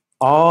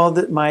all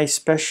my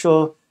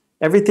special,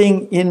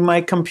 everything in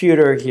my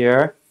computer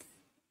here,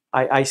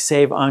 I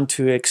save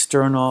onto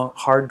external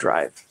hard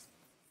drive.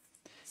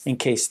 In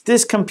case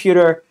this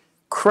computer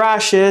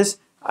crashes,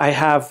 I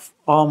have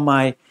all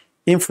my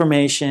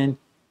information,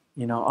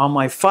 you know, all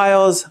my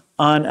files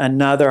on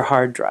another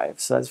hard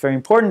drive. So that's very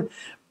important.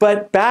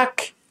 But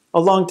back a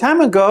long time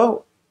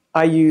ago,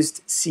 I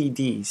used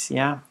CDs,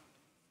 yeah?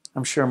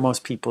 I'm sure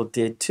most people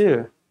did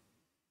too.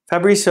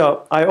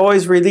 Fabrizio, I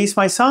always release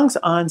my songs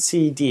on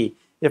CD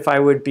if I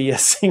would be a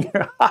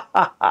singer.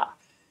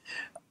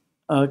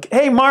 Okay.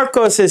 Hey,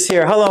 Marcos is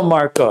here. Hello,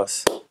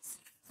 Marcos.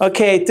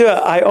 Okay,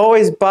 I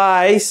always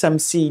buy some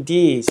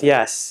CDs.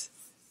 Yes.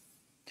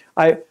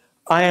 I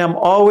am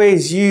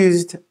always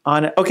used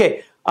on it.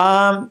 Okay,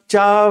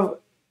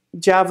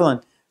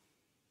 Javelin.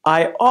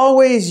 I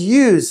always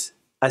use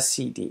a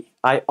CD.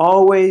 I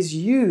always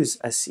use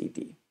a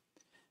CD.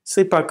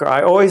 Sleepwalker,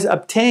 I always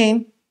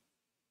obtain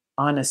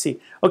on a CD.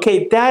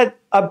 Okay, that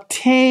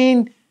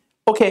obtain,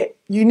 okay,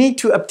 you need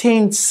to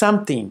obtain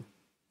something.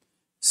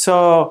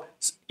 So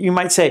you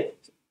might say,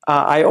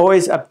 I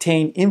always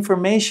obtain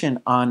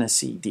information on a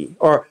CD,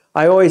 or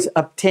I always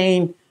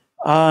obtain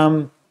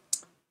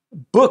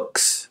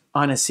books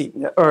on a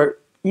CD, or,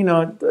 you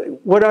know,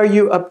 what are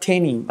you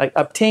obtaining? Like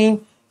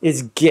obtain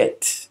is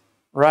get,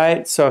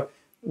 right? So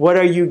what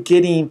are you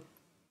getting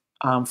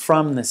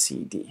from the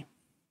CD?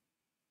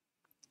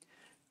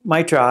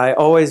 Maitra, I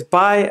always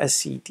buy a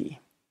CD.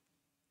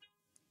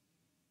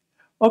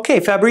 Okay,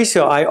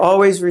 Fabrizio, I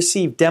always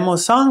receive demo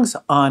songs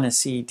on a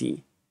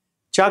CD.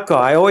 Chaco,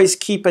 I always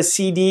keep a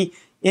CD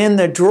in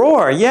the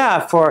drawer.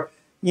 Yeah, for,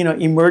 you know,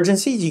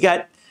 emergencies. You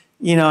got,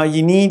 you know,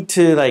 you need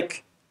to,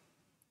 like,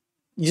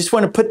 you just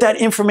want to put that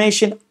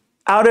information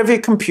out of your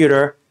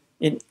computer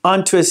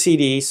onto a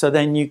CD, so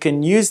then you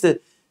can use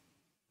the,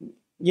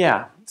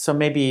 yeah, so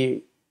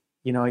maybe,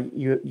 you know,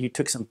 you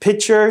took some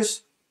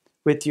pictures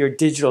with your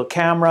digital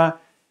camera,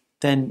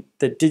 then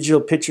the digital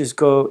pictures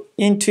go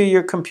into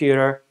your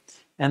computer,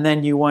 and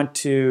then you want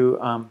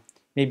to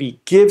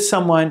maybe give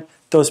someone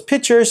those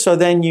pictures, so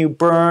then you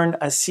burn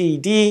a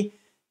CD,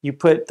 you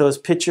put those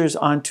pictures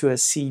onto a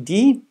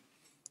CD,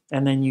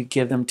 and then you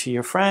give them to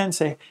your friend,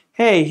 say,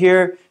 hey,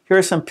 here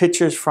are some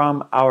pictures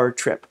from our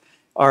trip,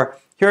 or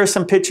here are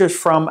some pictures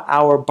from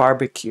our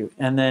barbecue,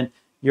 and then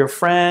your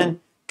friend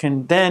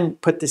can then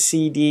put the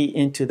CD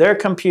into their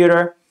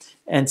computer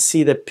and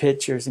see the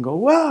pictures and go,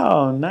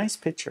 wow, nice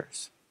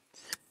pictures.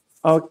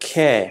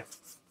 Okay.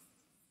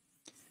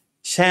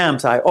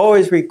 Shams, I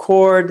always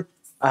record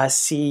a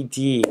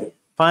CD.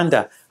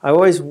 Panda, I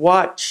always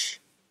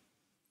watch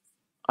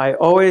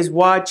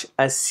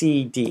a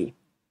CD.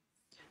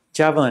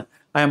 Javelin,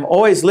 I am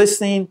always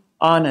listening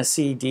on a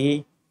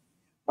CD.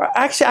 Or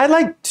actually, I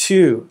like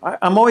two.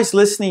 I'm always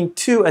listening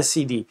to a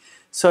CD.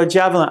 So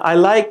Javelin,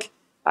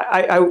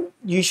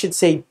 you should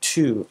say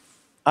two.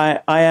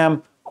 I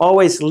am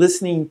always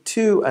listening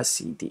to a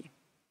CD.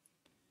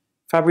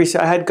 Fabrizio,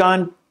 I had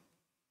gone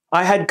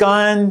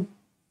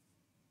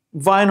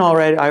vinyl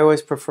already. I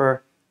always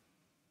prefer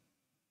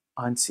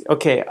on CD.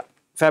 Okay,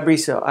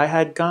 Fabrizio, I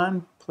had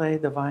gone play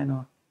the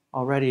vinyl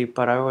already,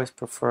 but I always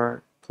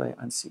prefer play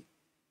on CD.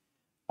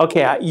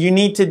 Okay, you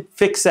need to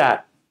fix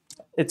that.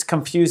 It's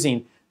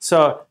confusing.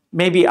 So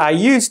maybe I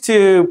used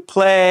to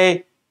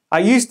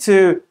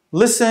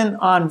listen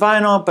on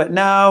vinyl, but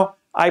now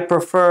I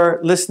prefer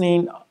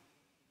listening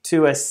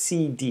to a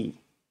CD.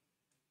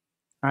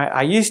 All right,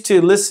 I used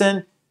to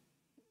listen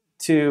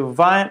to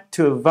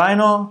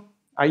vinyl.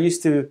 I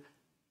used to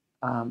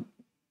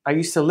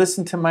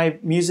listen to my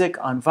music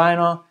on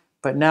vinyl,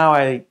 but now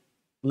I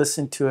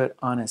listen to it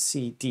on a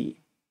CD.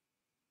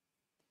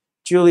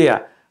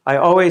 Julia, I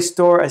always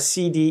store a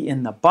CD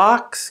in the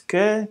box.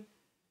 Good.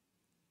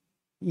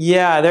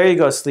 Yeah, there you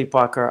go,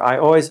 Sleepwalker. I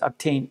always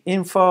obtain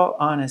info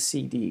on a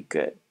CD.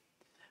 Good.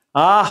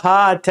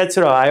 Aha,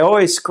 Tetsuro, I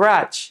always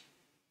scratch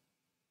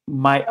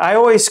my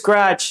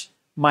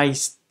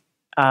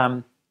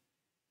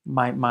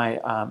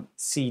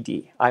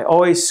CD. I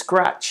always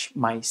scratch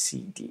my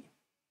CD.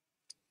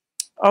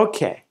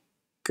 Okay,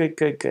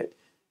 good.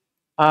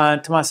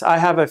 Tomas, I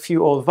have a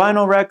few old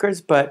vinyl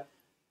records, but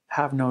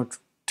have no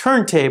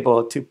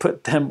turntable to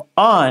put them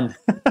on.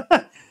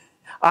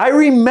 I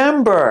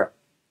remember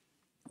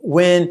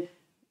when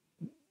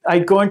I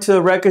go into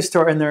the record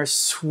store and they're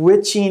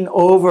switching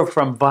over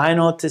from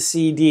vinyl to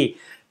CD,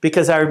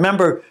 because I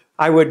remember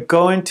I would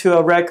go into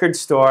a record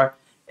store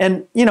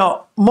and, you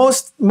know,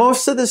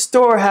 most of the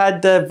store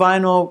had the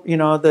vinyl, you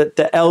know,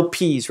 the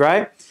LPs,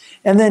 right?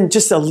 And then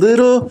just a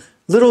little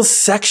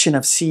section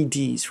of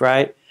CDs,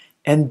 right?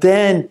 And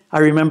then I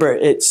remember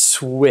it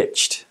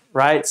switched,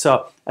 right?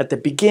 So at the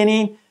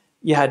beginning,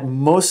 you had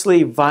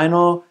mostly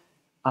vinyl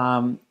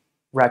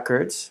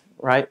records,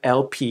 right?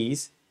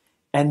 LPs,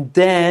 and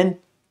then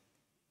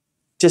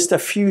just a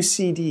few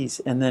CDs.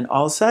 And then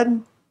all of a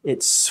sudden,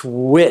 it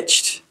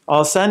switched.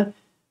 All of a sudden,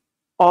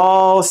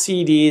 all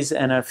CDs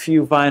and a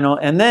few vinyl,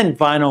 and then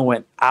vinyl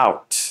went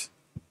out.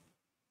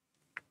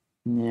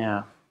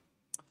 Yeah.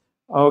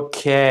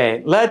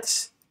 Okay,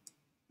 let's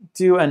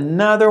do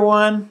another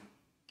one.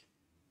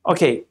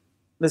 Okay,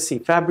 let's see.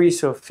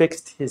 Fabrizio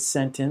fixed his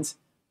sentence.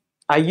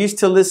 I used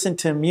to listen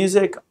to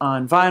music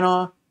on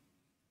vinyl,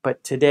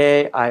 but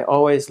today I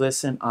always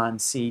listen on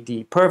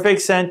CD.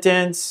 Perfect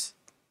sentence.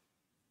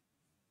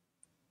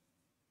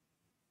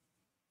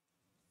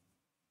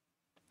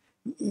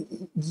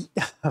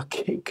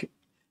 Okay, good.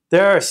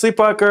 There,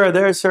 Sleepwalker,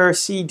 there's her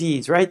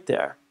CDs right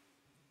there.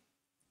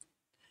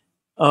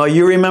 Oh,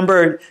 you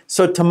remember,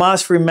 so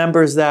Tomas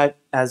remembers that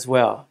as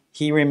well.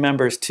 He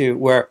remembers too,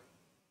 where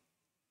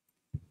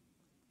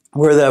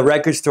the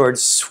record store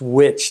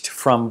switched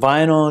from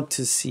vinyl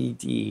to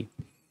CD.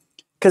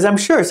 Because I'm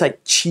sure it's like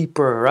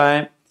cheaper,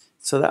 right?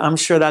 So I'm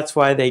sure that's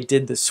why they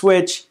did the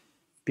switch,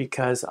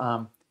 because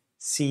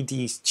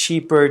CD's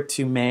cheaper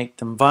to make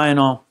than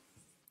vinyl.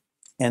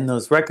 And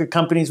those record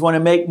companies want to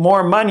make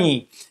more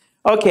money.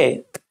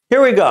 Okay,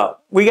 here we go.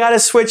 We got to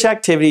switch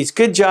activities.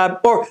 Good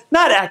job. Or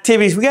not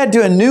activities. We got to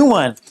do a new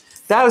one.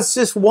 That was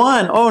just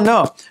one. Oh,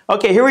 no.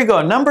 Okay, here we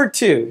go. Number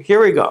 2.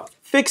 Here we go.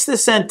 Fix the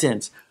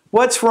sentence.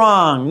 What's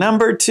wrong?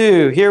 Number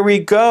 2. Here we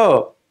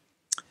go.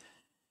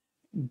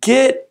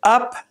 Get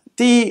up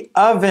the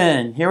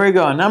oven. Here we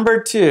go. Number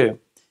 2.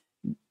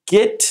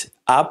 Get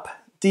up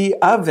the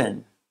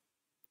oven.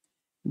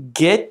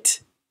 Get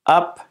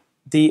up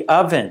the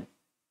oven.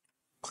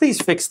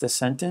 Please fix the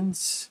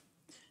sentence.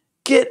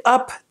 Get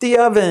up the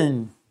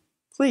oven.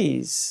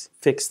 Please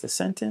fix the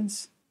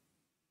sentence.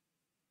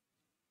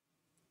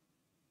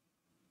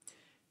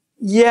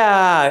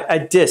 Yeah, a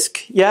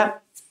disc. Yeah.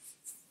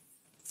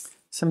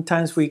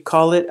 Sometimes we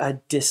call it a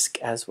disc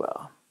as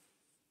well.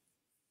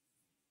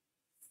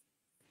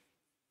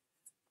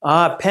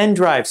 Pen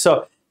drive.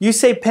 So you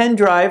say pen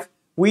drive.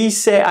 I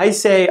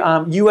say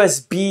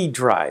USB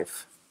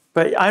drive.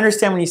 But I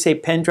understand when you say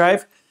pen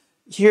drive.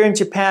 Here in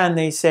Japan,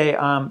 they say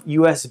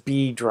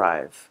USB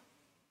drive.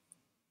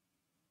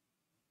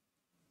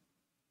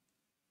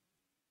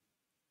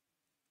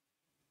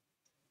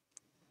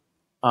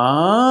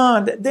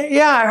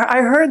 Yeah,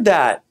 I heard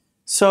that.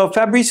 So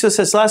Fabrizio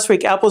says last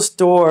week Apple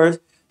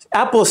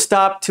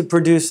stopped to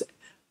produce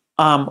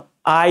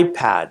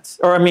iPads,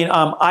 or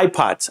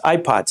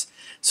iPods.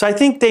 So I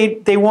think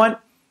they want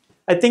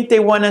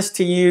us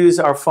to use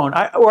our phone.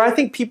 I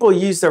think people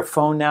use their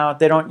phone now.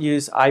 They don't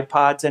use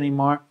iPods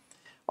anymore.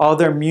 All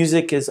their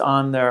music is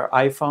on their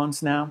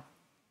iPhones now.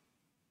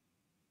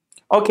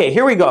 Okay,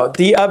 here we go.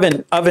 The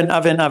oven.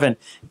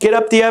 Get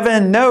up the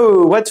oven.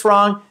 No, what's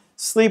wrong?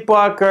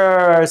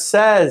 Sleepwalker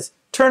says,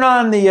 turn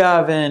on the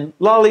oven.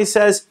 Lolly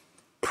says,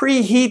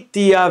 preheat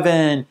the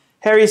oven.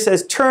 Harry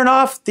says, turn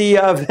off the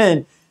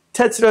oven.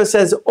 Tetsuro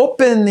says,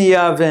 open the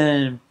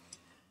oven.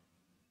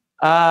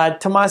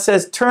 Tomas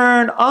says,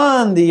 turn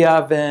on the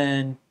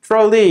oven.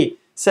 Trolley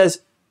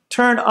says,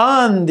 turn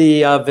on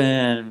the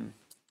oven.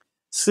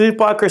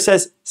 Sleepwalker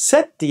says,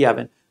 set the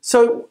oven.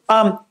 So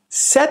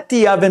set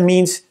the oven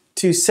means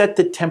to set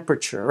the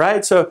temperature,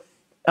 right? So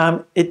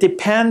it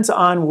depends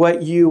on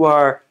what you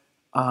are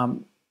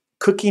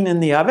cooking in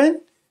the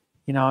oven.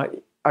 You know,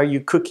 are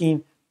you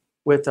cooking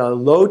with a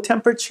low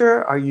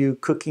temperature? Are you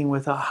cooking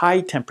with a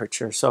high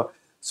temperature? So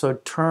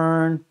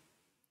turn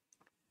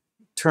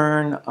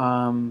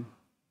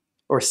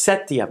or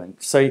set the oven.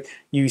 So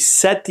you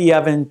set the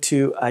oven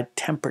to a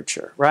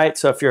temperature, right?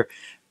 So if you're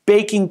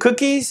baking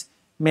cookies,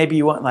 maybe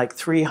you want like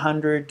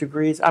 300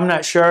 degrees. I'm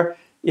not sure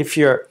if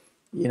you're,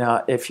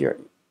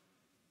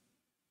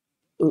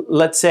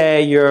 let's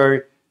say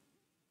you're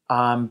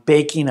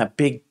baking a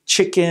big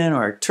chicken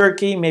or a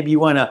turkey, maybe you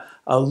want a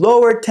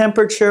lower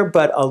temperature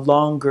but a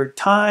longer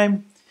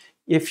time.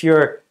 If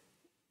you're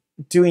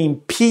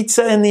doing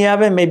pizza in the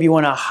oven, maybe you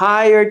want a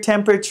higher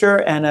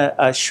temperature and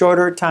a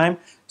shorter time.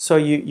 So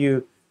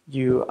you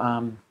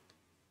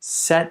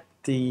set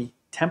the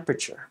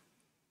temperature.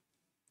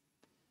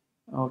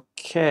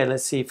 Okay,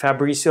 let's see.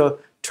 Fabrizio,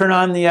 turn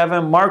on the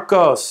oven.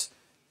 Marcos,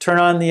 turn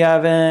on the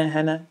oven.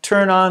 Hannah,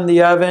 turn on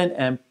the oven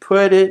and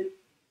put it.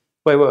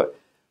 Wait.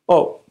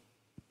 Oh,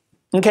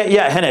 okay,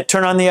 yeah, Hannah,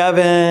 turn on the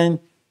oven,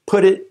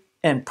 put it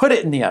in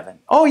the oven.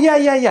 Oh,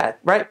 yeah.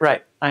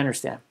 Right. I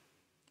understand.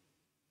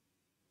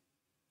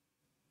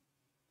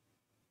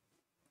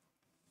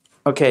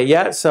 Okay,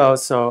 yeah, so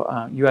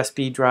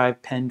USB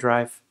drive, pen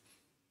drive.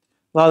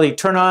 Lolly,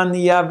 turn on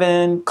the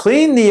oven,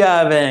 clean the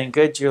oven.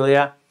 Good,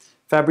 Julia.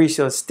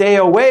 Fabricio, stay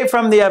away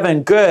from the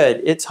oven.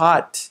 Good, it's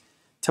hot.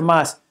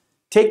 Tomas,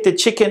 take the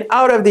chicken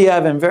out of the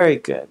oven. Very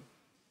good.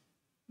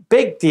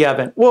 Bake the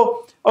oven.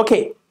 Well,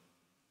 okay.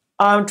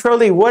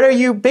 Trolley, what are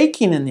you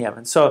baking in the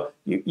oven? So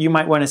you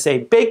might want to say,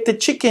 bake the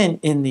chicken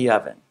in the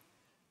oven.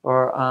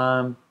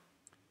 Or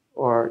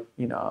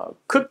you know,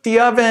 cook the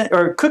oven,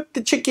 or cook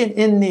the chicken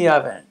in the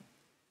oven.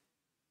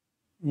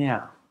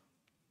 Yeah.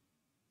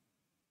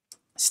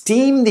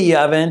 Steam the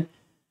oven.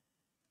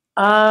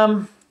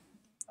 I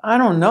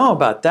don't know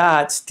about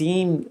that.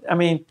 Steam, I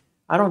mean,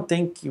 I don't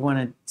think you want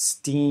to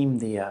steam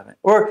the oven.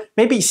 Or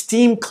maybe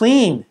steam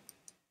clean.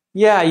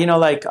 Yeah, you know,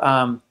 like,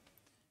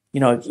 you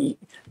know,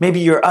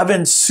 maybe your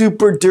oven's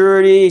super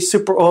dirty,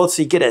 super old,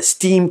 so you get a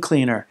steam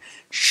cleaner.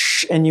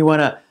 And you want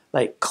to,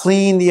 like,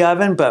 clean the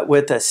oven, but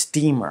with a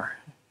steamer.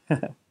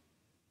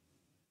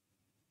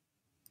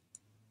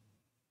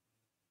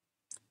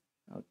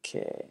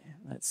 Okay,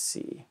 let's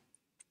see.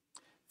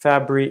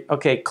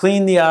 Okay,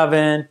 clean the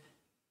oven.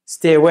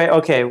 Stay away.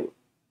 Okay,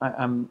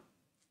 I'm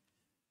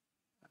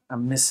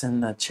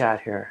missing the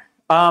chat here.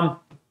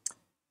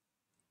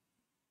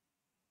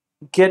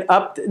 Get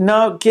up.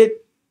 No,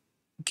 get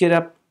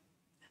up.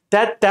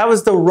 That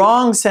was the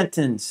wrong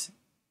sentence,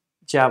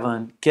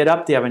 Javelin. Get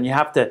up the oven. You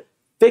have to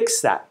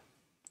fix that.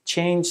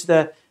 Change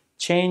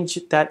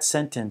that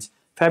sentence.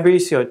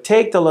 Fabricio,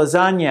 take the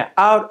lasagna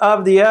out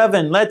of the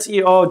oven. Let's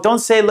eat. Oh, don't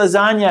say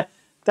lasagna.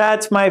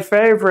 That's my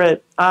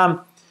favorite.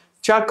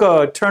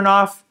 Chaco, turn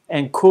off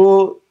and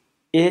cool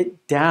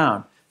it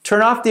down.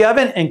 Turn off the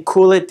oven and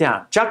cool it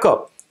down.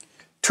 Chaco,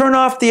 turn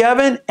off the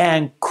oven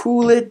and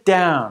cool it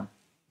down.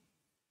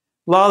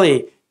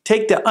 Lolly,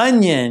 take the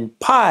onion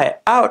pie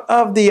out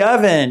of the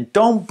oven.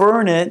 Don't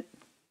burn it.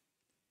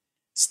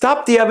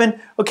 Stop the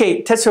oven.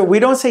 Okay, Tetsuo, we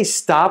don't say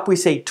stop. We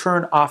say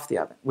turn off the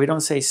oven. We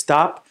don't say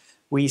stop.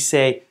 We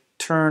say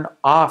turn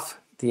off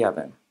the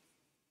oven.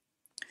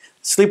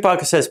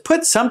 Sleepwalker says,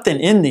 put something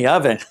in the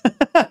oven.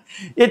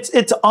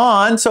 It's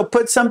on, so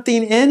put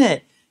something in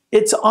it.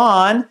 It's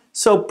on,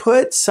 so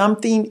put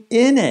something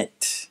in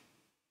it.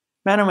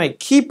 Manome,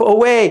 keep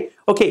away.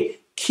 Okay,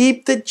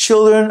 keep the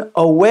children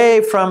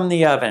away from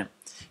the oven.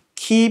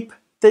 Keep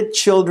the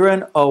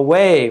children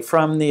away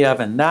from the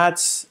oven.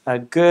 That's a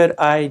good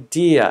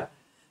idea.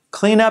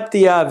 Clean up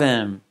the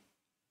oven.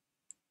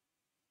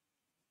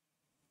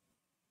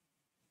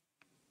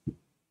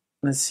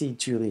 Let's see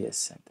Julia's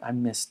sentence. I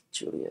missed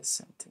Julia's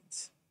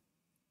sentence.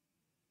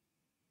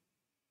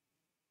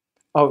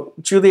 Oh,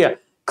 Julia,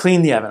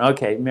 clean the oven.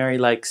 Okay, Mary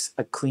likes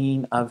a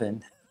clean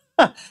oven.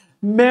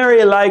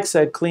 Mary likes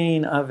a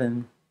clean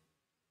oven.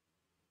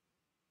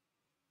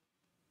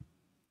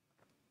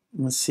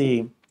 Let's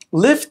see.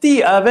 Lift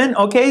the oven.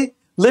 Okay,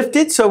 lift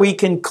it so we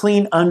can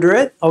clean under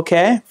it.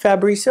 Okay,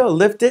 Fabricio,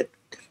 lift it.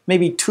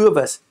 Maybe two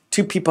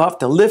people have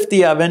to lift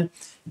the oven,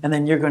 and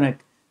then you're going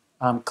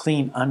to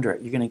clean under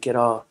it. You're going to get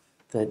all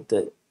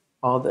the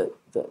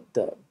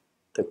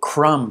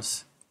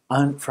crumbs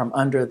from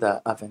under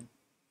the oven.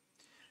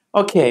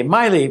 Okay,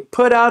 Miley,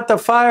 put out the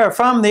fire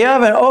from the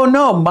oven. Oh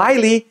no,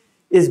 Miley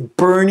is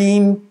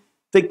burning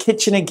the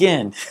kitchen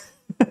again.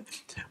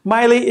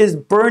 Miley is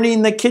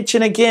burning the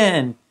kitchen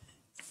again.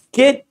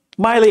 Get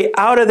Miley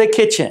out of the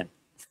kitchen.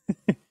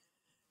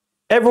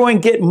 Everyone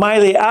get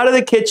Miley out of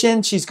the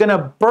kitchen. She's going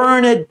to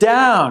burn it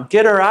down.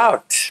 Get her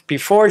out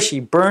before she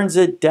burns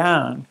it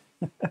down.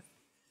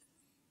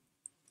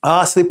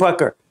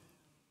 Sleepwalker.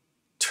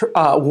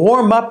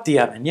 Warm up the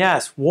oven.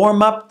 Yes,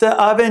 warm up the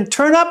oven.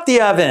 Turn up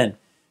the oven.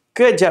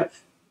 Good,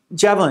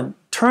 Javelin.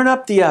 Turn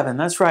up the oven.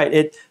 That's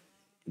right.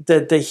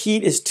 The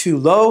heat is too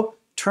low.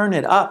 Turn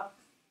it up.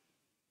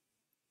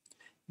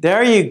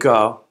 There you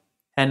go.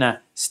 And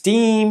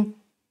steam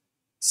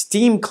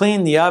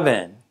clean the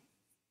oven.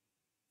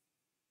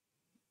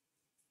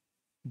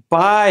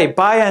 Buy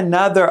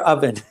another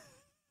oven.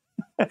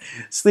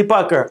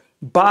 Sleepwalker,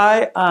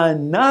 buy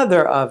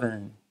another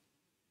oven.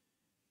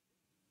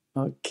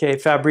 Okay,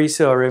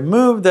 Fabricio,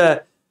 remove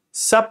the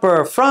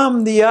supper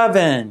from the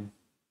oven.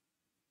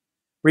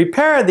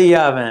 Repair the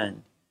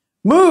oven.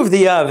 Move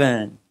the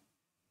oven.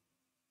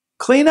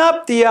 Clean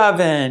up the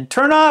oven.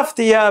 Turn off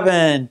the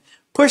oven.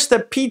 Push the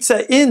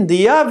pizza in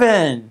the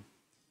oven.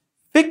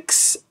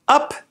 Fix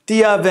up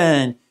the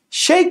oven.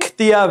 Shake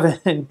the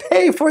oven.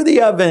 Pay for the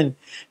oven.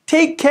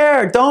 Take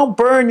care. Don't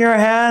burn your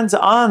hands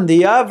on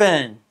the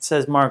oven,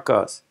 says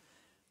Marcos.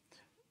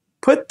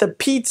 Put the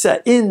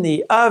pizza in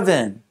the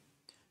oven.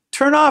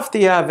 Turn off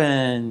the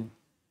oven.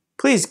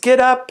 Please get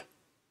up.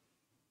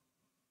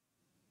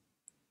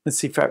 Let's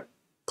see.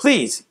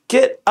 Please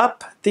get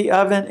up the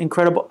oven.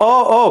 Incredible.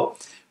 Oh,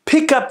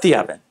 pick up the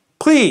oven.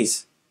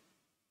 Please.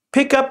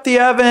 Pick up the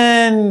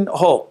oven,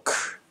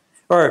 Hulk.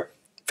 Or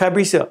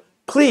Fabricio,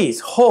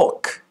 please,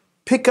 Hulk,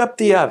 pick up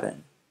the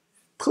oven.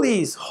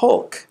 Please,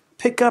 Hulk,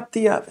 pick up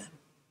the oven.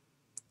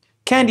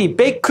 Candy,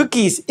 bake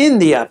cookies in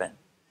the oven.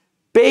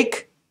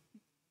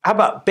 How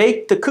about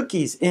bake the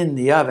cookies in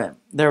the oven?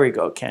 There we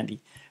go, Candy.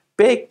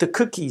 bake the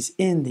cookies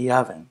in the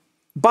oven.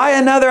 Buy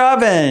another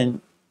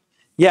oven.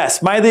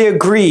 Yes, Miley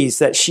agrees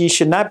that she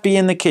should not be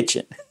in the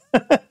kitchen.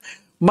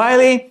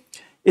 Miley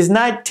is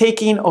not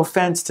taking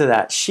offense to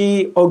that.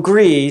 She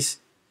agrees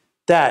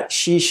that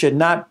she should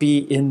not be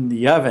in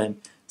the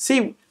oven.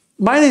 See,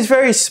 Miley's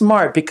very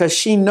smart because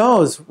she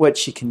knows what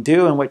she can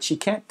do and what she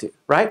can't do,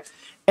 right?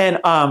 And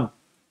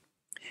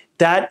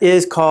that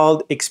is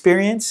called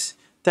experience.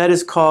 That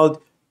is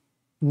called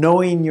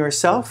knowing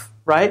yourself,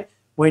 right?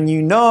 When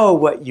you know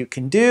what you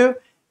can do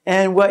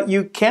and what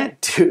you can't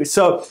do.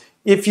 So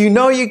if you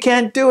know you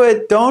can't do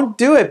it, don't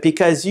do it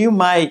because you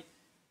might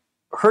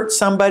hurt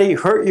somebody,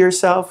 hurt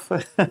yourself.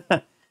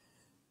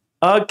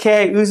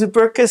 Okay,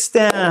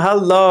 Uzbekistan,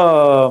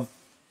 hello.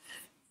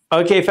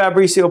 Okay,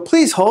 Fabricio,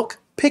 please, Hulk,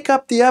 pick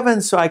up the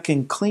oven so I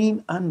can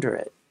clean under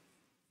it.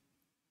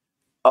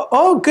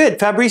 Oh, good,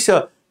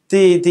 Fabricio.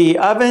 The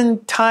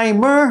oven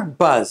timer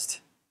buzzed.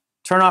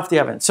 Turn off the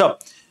oven. So,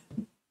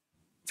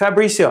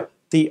 Fabricio,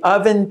 the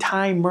oven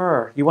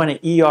timer. You want an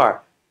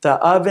ER. The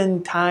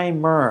oven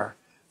timer.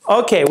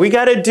 Okay, we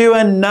got to do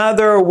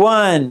another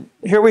one.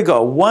 Here we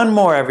go. One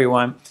more,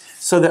 everyone.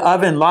 So the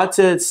oven, lots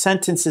of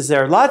sentences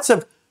there. Lots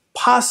of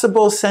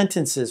possible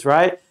sentences,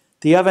 right?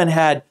 The oven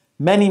had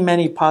many,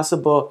 many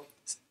possible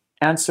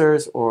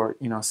answers or,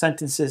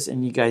 sentences,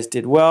 and you guys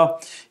did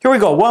well. Here we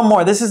go. One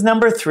more. This is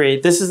number 3.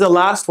 This is the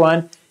last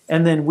one,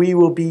 and then we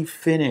will be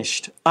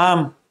finished.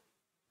 And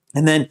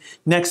then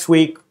next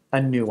week,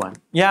 a new one.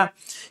 Yeah?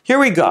 Here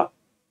we go.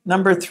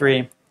 Number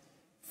 3.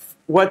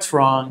 What's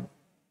wrong?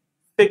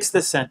 Fix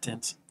the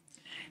sentence.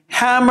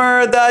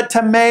 Hammer the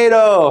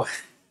tomato.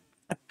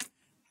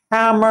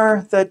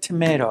 Hammer the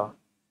tomato.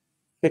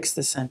 Fix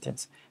the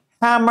sentence.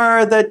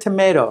 Hammer the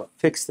tomato.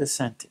 Fix the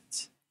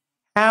sentence.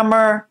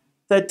 Hammer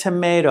the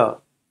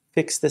tomato.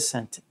 Fix the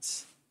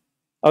sentence.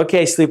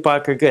 Okay,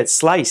 Sleepwalker, good.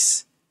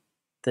 Slice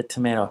the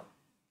tomato.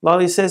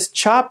 Lolly says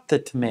chop the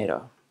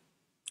tomato.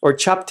 Or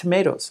chop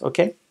tomatoes,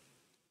 okay?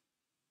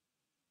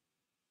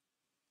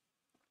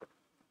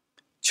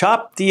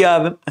 Chop the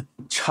oven.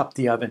 Chop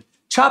the oven.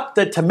 Chop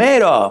the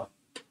tomato.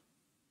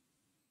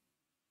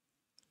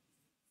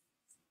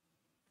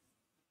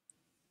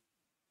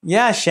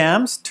 Yeah,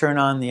 Shams, turn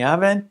on the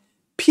oven.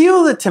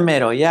 Peel the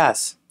tomato,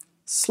 yes.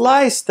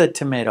 Slice the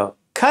tomato.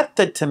 Cut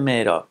the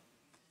tomato.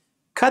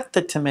 Cut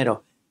the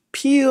tomato.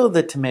 Peel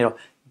the tomato.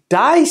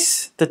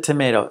 Dice the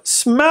tomato.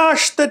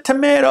 Smash the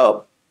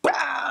tomato.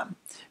 Bam!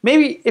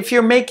 Maybe if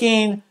you're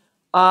making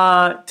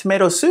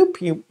tomato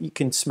soup, you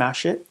can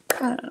smash it.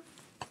 Bam.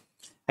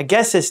 I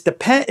guess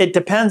it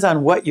depends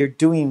on what you're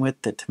doing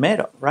with the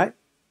tomato, right?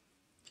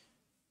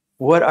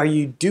 What are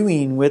you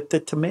doing with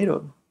the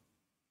tomato?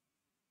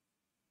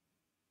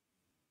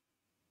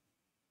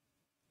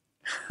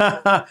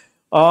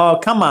 Oh,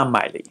 come on,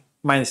 Miley.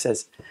 Miley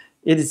says,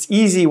 it is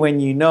easy when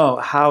you know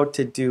how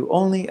to do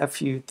only a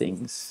few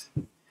things.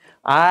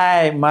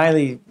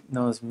 Miley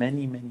knows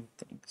many, many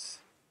things.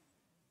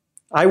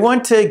 I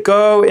want to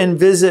go and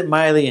visit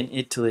Miley in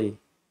Italy.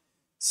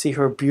 See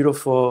her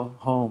beautiful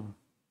home.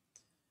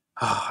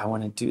 Oh, I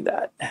want to do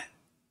that.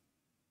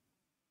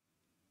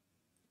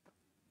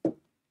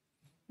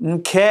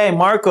 Okay,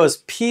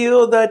 Marcos,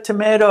 peel the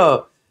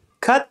tomato.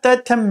 Cut the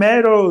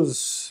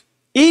tomatoes.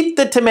 Eat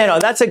the tomato.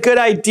 That's a good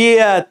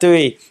idea,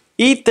 Tui.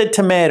 Eat the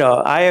tomato.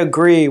 I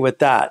agree with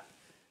that.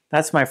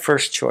 That's my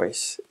first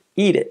choice.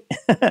 Eat it.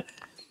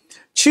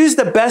 Choose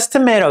the best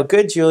tomato.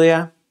 Good,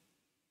 Julia.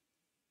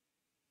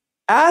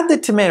 Add the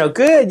tomato.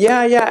 Good.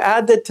 Yeah.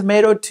 Add the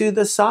tomato to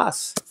the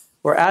sauce.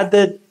 Or add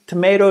the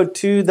tomato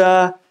to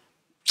the,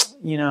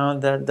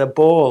 the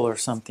bowl or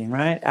something,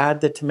 right?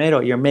 Add the tomato.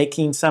 You're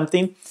making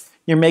something.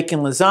 You're making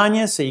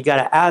lasagna, so you got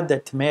to add the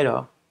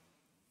tomato.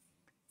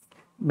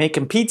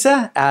 Making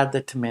pizza, add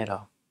the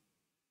tomato.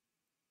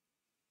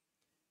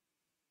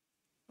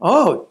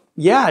 Oh,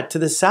 yeah, to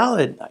the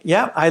salad.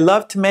 Yeah, I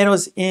love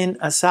tomatoes in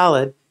a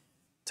salad.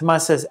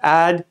 Tomas says,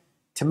 add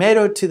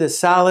tomato to the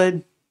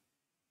salad.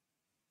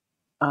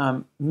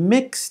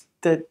 Mix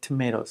the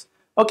tomatoes.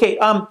 Okay,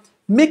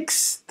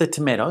 mix the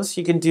tomatoes.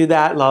 You can do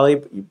that, Lolly,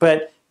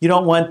 but you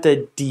don't want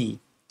the D.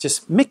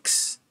 Just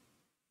mix.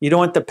 You don't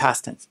want the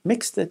past tense.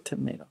 Mix the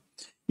tomato.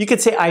 You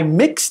could say, I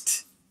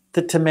mixed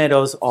the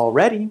tomatoes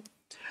already.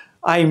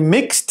 I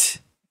mixed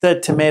the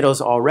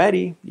tomatoes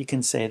already. You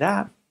can say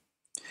that.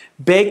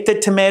 Bake the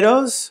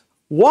tomatoes.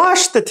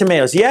 Wash the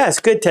tomatoes.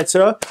 Yes, good,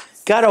 Tetsuro.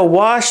 Got to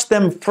wash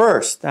them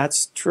first.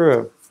 That's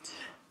true.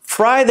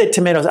 Fry the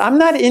tomatoes. I'm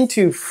not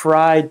into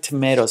fried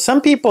tomatoes.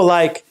 Some people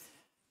like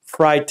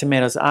fried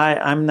tomatoes.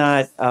 I'm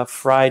not a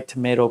fried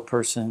tomato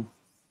person.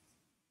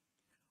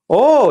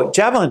 Oh,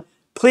 Javelin,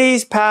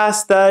 please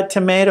pass the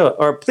tomato,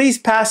 or please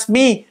pass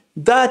me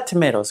the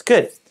tomatoes.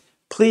 Good.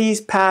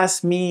 Please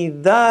pass me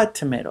the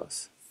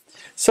tomatoes.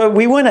 So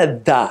we want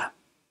a the.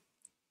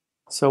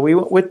 So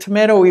with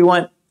tomato, we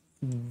want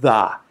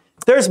the.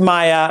 There's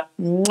Maya.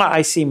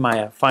 I see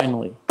Maya,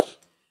 finally.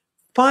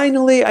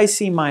 Finally, I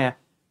see Maya.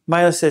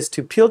 Maya says,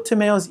 to peel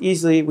tomatoes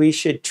easily, we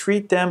should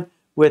treat them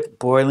with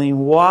boiling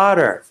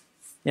water.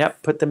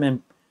 Yep, put them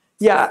in.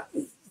 Yeah,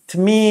 to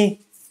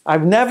me,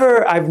 I've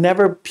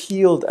never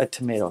peeled a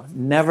tomato.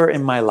 Never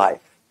in my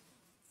life.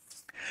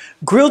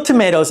 Grilled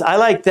tomatoes, I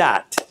like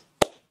that.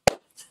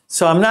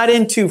 So I'm not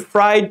into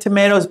fried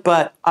tomatoes,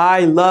 but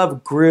I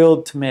love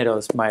grilled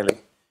tomatoes, Miley.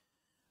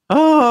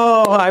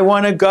 Oh, I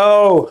want to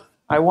go.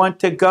 I want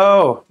to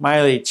go.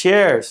 Miley,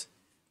 cheers.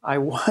 I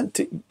want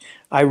to.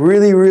 I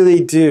really,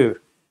 really do.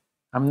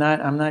 I'm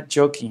not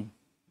joking.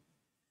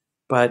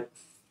 But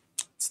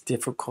it's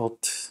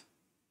difficult.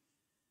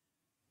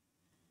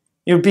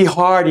 It would be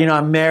hard, you know,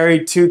 I'm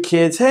married, 2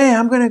 kids. Hey,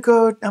 I'm gonna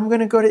go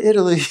to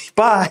Italy.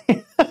 Bye.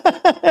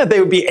 They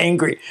would be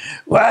angry.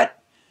 What?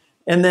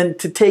 And then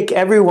to take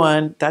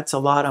everyone, that's a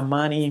lot of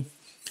money.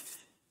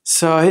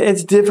 So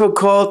it's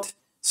difficult.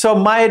 So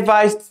my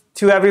advice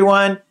to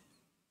everyone,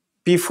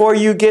 before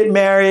you get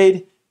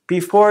married,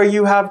 before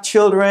you have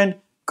children,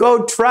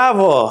 go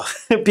travel.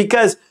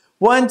 Because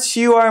once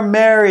you are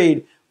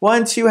married,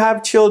 once you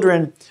have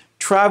children,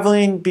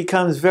 traveling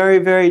becomes very,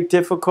 very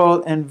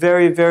difficult and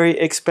very, very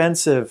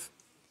expensive.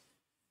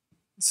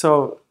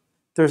 So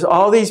there's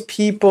all these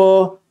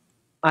people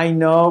I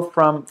know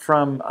from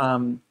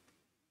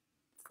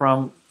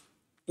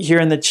here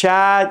in the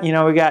chat. You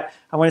know,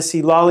 I want to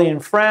see Lolly in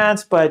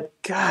France, but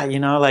God, you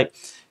know, like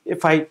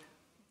if I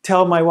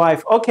tell my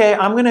wife, okay,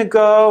 I'm going to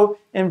go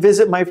and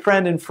visit my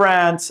friend in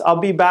France, I'll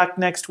be back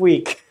next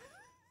week.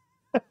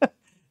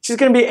 She's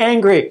going to be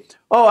angry.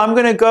 Oh, I'm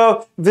going to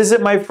go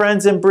visit my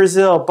friends in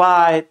Brazil.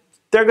 Bye.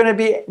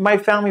 My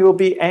family will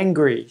be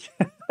angry.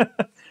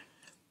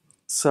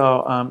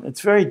 So it's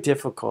very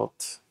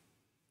difficult.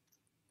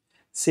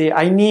 See,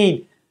 I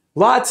need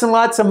lots and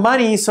lots of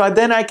money so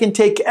then I can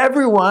take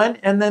everyone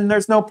and then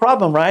there's no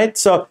problem, right?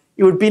 So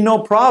it would be no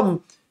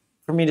problem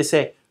for me to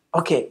say,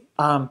 okay,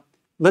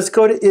 let's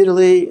go to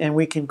Italy and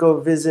we can go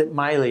visit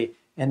Miley.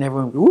 And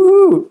everyone,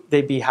 woo,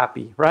 they'd be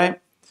happy, right?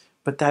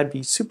 But that'd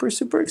be super,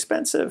 super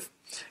expensive.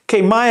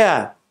 Okay,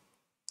 Maya.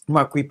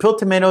 Mark, we peel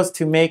tomatoes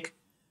to make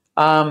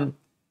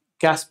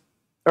gazpacho.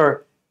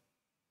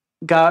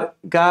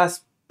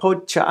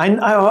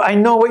 I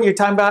know what you're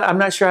talking about. I'm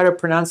not sure how to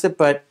pronounce it,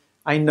 but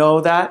I know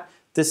that.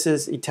 This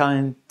is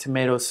Italian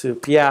tomato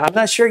soup. Yeah, I'm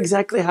not sure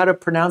exactly how to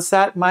pronounce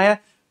that, Maya,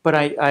 but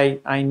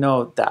I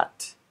know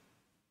that.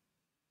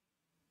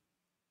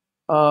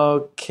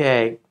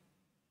 Okay.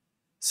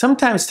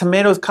 Sometimes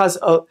tomatoes cause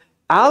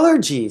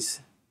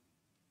allergies.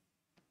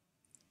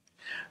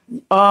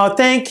 Oh,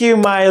 thank you,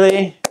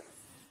 Miley.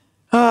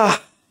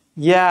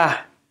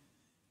 Yeah.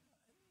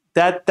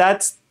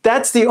 That's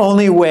the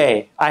only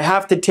way. I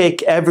have to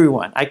take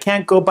everyone. I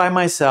can't go by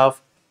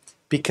myself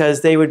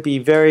because they would be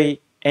very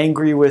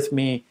angry with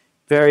me,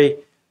 very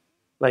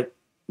like,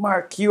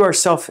 Mark, you are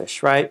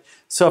selfish, right?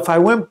 So if I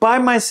went by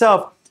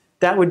myself,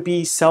 that would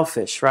be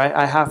selfish, right?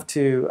 I have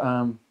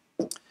to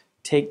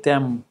take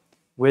them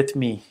with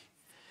me.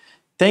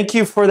 Thank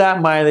you for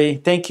that, Miley.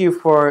 Thank you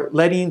for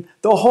letting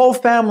the whole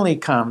family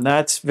come.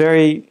 That's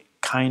very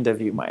kind of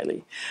you,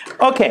 Miley.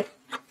 Okay,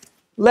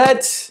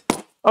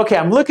 okay,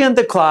 I'm looking at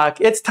the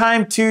clock. It's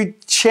time to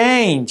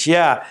change,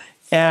 yeah.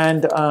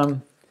 And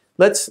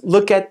let's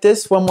look at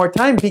this one more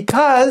time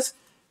because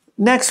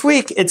next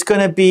week it's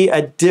gonna be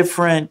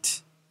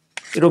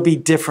it'll be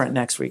different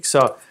next week.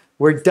 So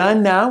we're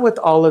done now with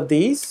all of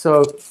these.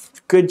 So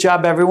good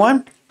job,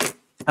 everyone.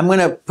 I'm going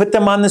to put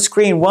them on the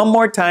screen one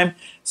more time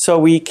so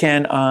we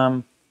can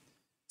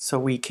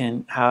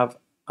have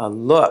a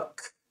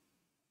look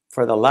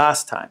for the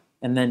last time.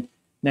 And then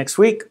next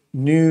week,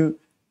 new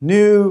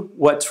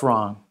what's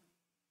wrong.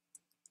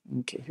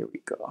 Okay, here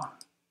we go.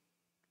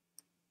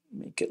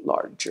 Make it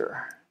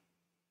larger.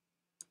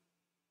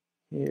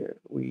 Here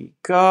we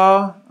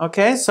go.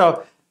 Okay,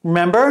 so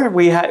remember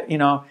we had,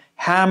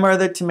 hammer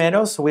the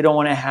tomato. So we don't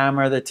want to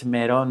hammer the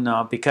tomato,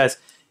 no, because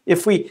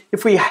if we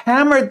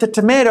hammered the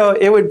tomato,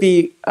 it would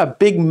be a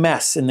big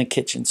mess in the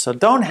kitchen. So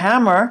don't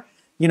hammer.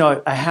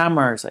 A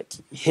hammer is like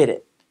hit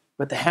it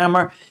with the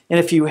hammer. And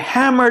if you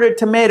hammered a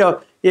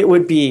tomato, it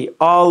would be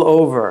all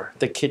over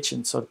the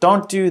kitchen. So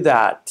don't do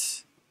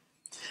that.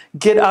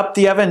 Get up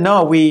the oven.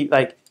 No,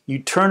 you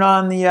turn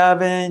on the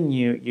oven,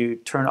 you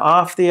turn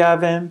off the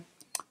oven.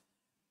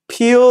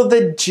 Peel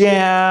the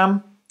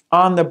jam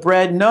on the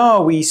bread.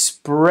 No, we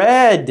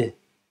spread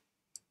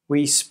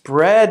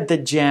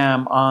the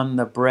jam on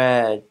the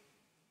bread.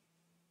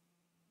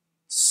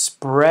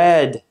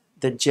 Spread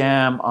the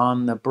jam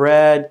on the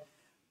bread.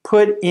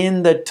 Put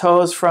in the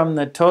toast from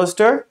the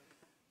toaster.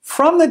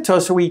 From the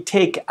toaster, we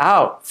take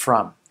out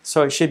from.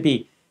 So it should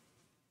be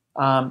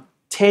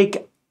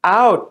take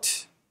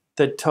out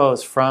the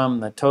toast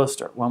from the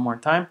toaster. One more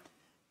time.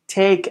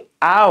 Take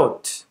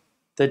out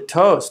the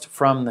toast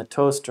from the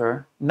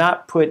toaster,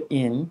 not put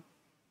in.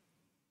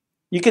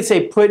 You could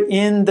say put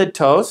in the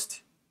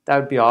toast. That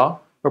would be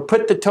all. Or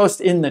put the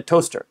toast in the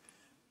toaster.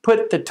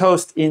 Put the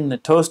toast in the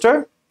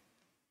toaster.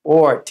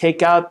 Or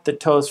take out the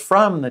toast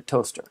from the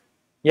toaster.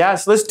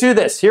 Yes, let's do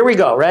this. Here we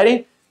go.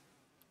 Ready?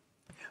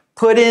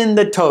 Put in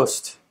the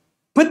toast.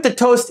 Put the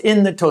toast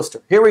in the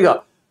toaster. Here we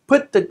go.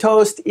 Put the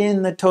toast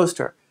in the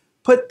toaster.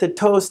 Put the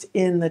toast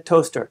in the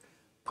toaster.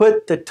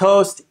 Put the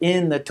toast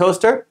in the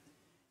toaster.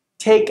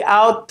 Take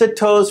out the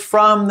toast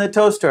from the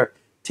toaster.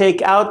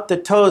 Take out the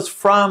toast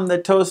from the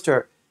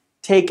toaster.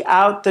 Take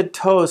out the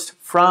toast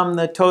from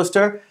the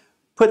toaster.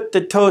 Put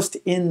the toast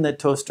in the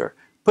toaster.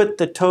 Put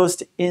the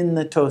toast in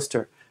the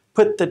toaster.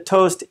 Put the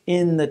toast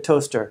in the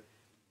toaster.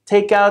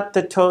 Take out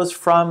the toast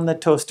from the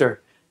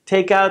toaster.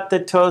 Take out the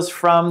toast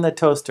from the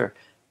toaster.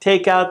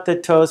 Take out the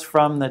toast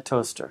from the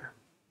toaster.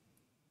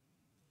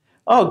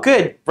 Oh,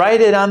 good.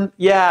 Write it on.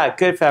 Yeah,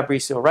 good,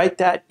 Fabrizio. Write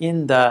that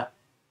in the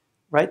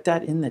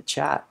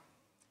chat.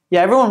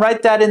 Yeah, everyone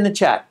write that in the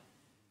chat.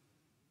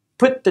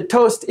 Put the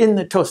toast in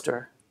the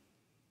toaster.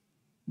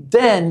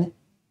 Then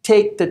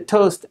take the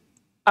toast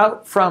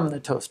out from the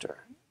toaster.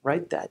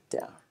 Write that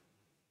down.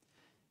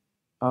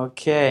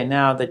 Okay,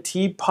 now the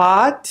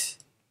teapot.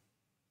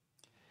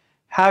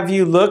 Have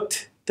you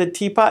looked the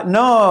teapot?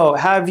 No.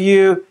 Have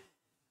you,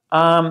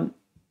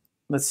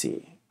 let's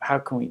see, how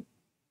can we,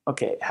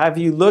 okay, have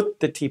you looked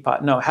the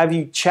teapot? No. Have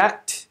you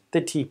checked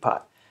the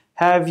teapot?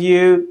 Have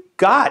you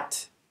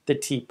got the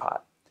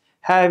teapot?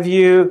 Have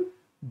you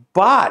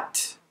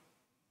bought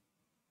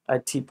a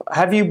teapot?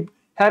 Have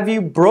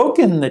you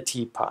broken the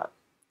teapot?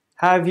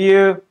 Have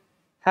you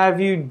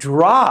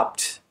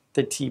dropped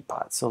the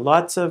teapot? So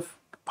lots of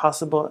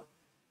possible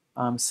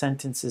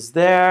sentences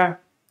there.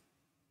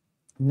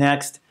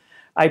 Next,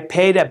 I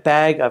paid a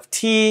bag of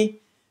tea.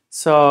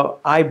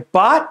 So I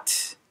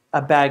bought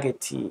a bag of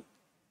tea.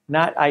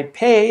 Not I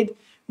paid.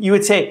 You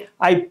would say,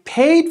 I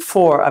paid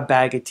for a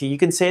bag of tea. You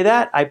can say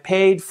that. I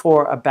paid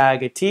for a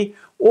bag of tea.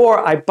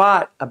 Or I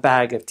bought a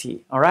bag of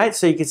tea. All right?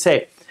 So you could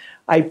say,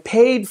 I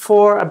paid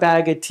for a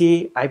bag of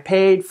tea. I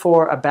paid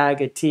for a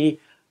bag of tea.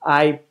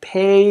 I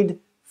paid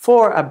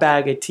for a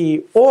bag of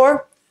tea.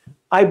 Or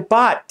I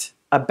bought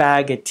a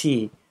bag of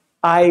tea.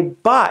 I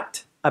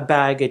bought a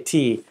bag of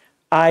tea.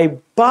 I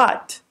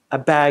bought a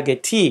bag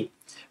of tea.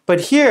 But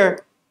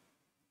here,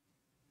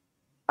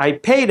 I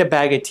paid a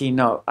bag of tea.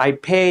 No, I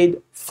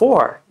paid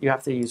for. You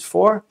have to use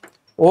for.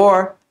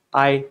 Or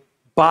I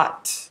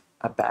bought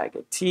a bag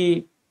of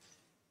tea.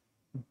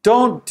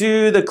 Don't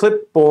do the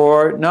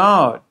clipboard.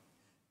 No,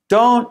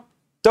 don't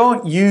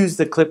use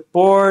the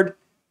clipboard.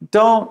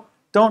 Don't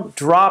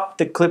drop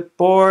the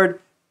clipboard.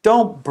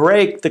 Don't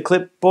break the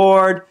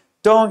clipboard.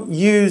 Don't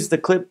use the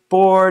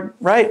clipboard,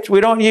 right?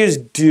 We don't use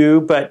do,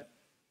 but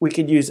we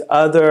could use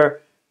other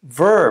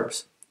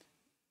verbs.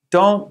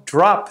 Don't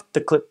drop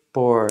the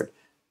clipboard.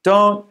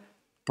 Don't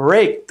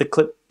break the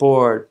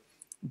clipboard.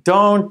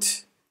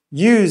 Don't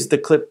use the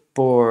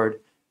clipboard.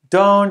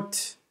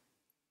 Don't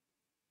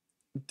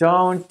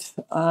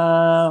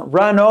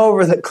run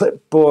over the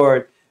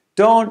clipboard.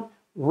 Don't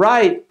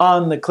write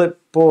on the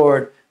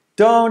clipboard.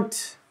 Don't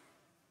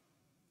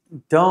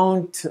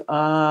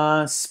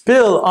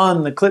spill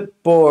on the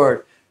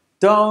clipboard.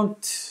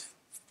 Don't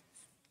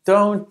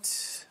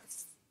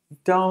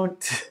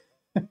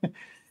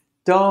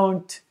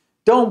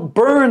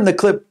burn the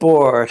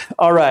clipboard.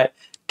 All right,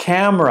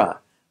 camera.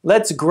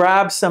 Let's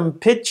grab some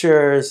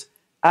pictures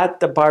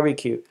at the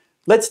barbecue.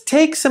 Let's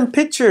take some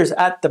pictures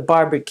at the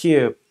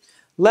barbecue.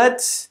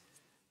 Let's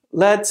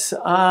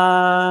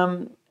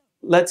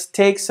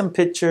take some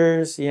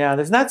pictures. Yeah,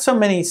 there's not so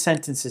many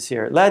sentences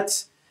here.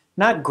 Let's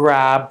not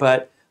grab,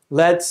 but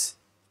let's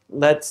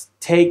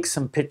take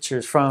some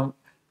pictures from.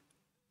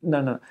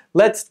 No.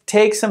 Let's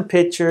take some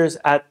pictures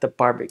at the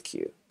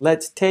barbecue.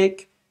 Let's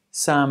take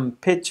some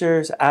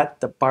pictures at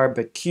the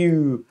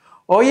barbecue.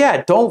 Oh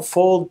yeah, don't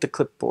fold the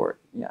clipboard.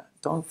 Yeah,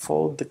 don't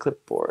fold the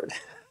clipboard.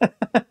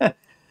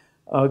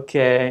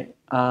 Okay.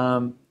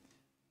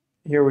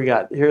 Here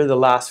are the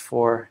last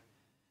four.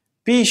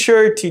 Be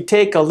sure to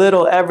take a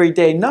little every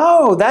day.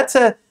 No, that's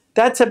a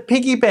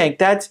piggy bank.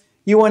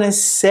 You want to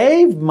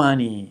save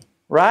money,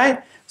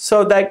 right?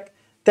 So that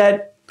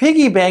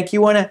piggy bank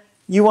you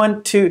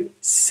want to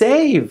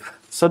save.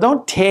 So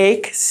don't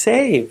take,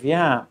 save.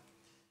 Yeah.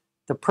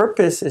 The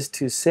purpose is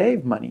to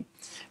save money.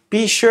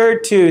 Be sure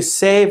to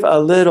save a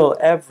little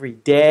every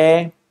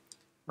day,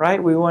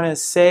 right? We want to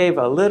save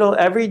a little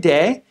every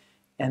day,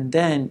 and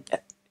then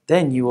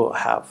you will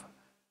have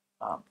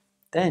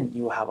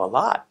a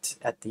lot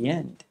at the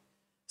end.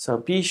 So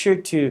be sure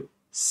to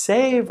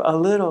save a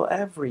little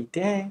every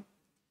day.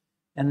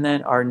 And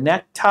then our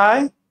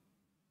necktie.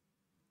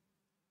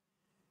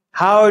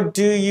 How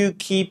do you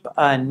keep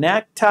a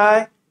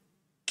necktie?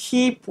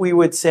 Keep, we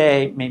would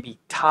say maybe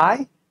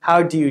tie.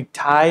 How do you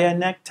tie a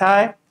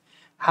necktie?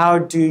 How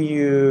do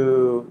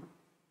you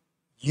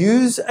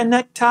use a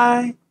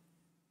necktie?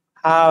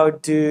 How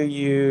do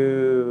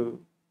you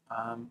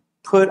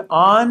put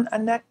on a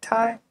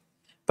necktie?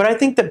 But I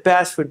think the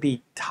best would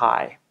be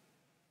tie.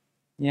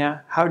 Yeah,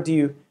 how do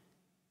you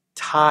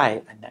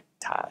tie a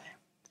necktie?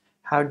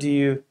 How do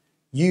you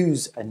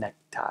use a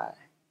necktie?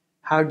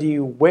 How do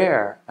you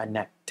wear a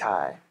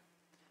necktie?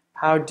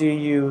 How do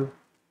you,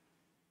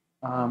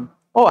 how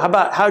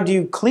about how do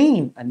you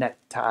clean a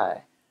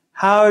necktie?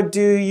 How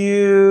do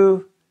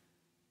you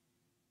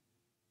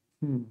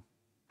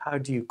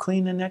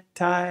clean a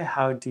necktie?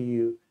 How do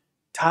you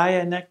tie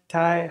a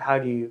necktie? How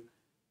do you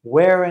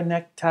wear a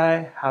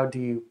necktie? How do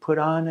you put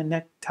on a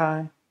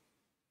necktie?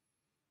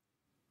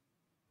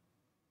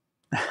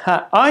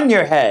 On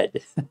your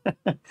head.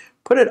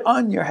 Put it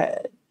on your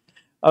head.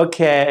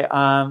 Okay,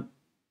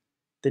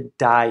 the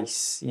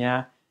dice,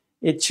 yeah.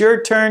 It's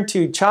your turn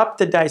to chop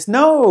the dice.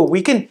 No,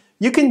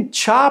 you can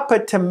chop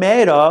a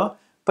tomato,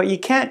 but you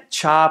can't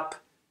chop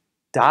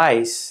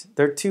dice.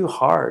 They're too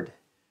hard.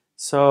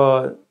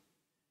 So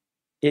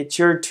it's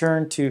your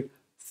turn to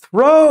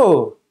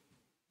throw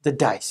the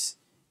dice.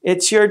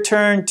 It's your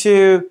turn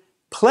to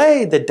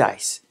play the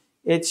dice.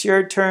 It's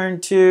your turn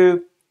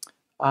to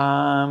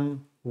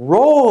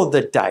roll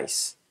the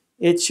dice.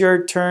 It's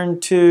your turn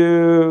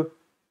to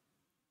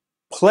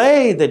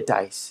play the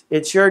dice.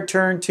 It's your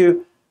turn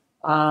to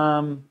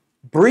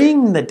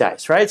bring the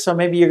dice, right? So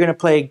maybe you're going to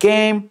play a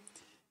game,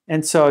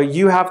 and so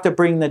you have to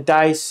bring the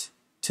dice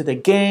to the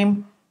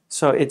game.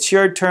 So it's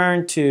your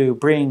turn to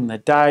bring the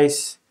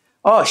dice.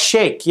 Oh,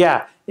 shake,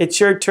 yeah. It's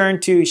your turn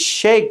to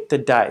shake the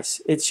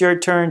dice. It's your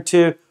turn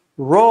to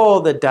roll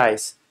the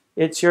dice.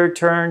 It's your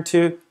turn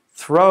to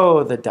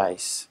throw the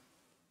dice.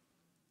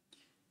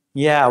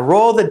 Yeah,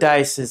 roll the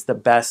dice is the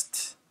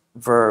best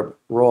verb,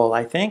 roll,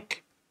 I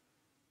think.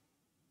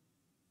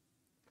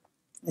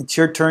 It's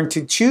your turn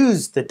to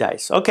choose the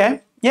dice.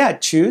 Okay, yeah,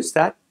 choose,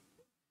 that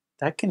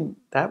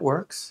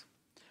works.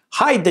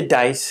 Hide the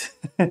dice.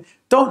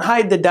 Don't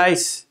hide the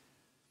dice.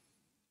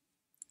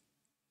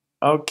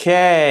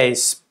 Okay,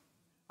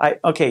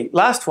 okay,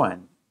 last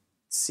one.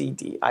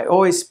 CD. I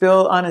always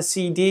spill on a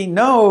CD.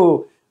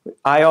 No,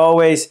 I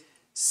always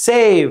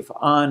save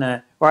on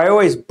a, or I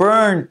always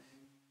burn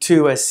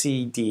to a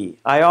CD.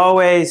 I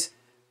always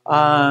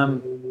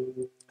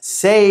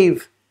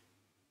save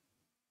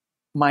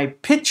my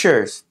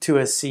pictures to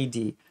a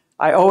CD.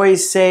 I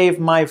always save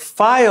my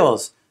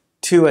files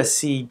to a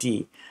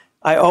CD.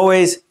 I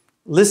always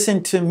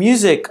listen to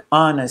music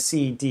on a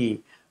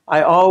CD.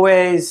 I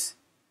always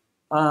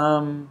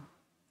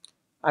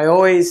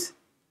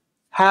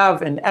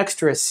have an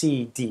extra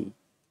CD.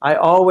 I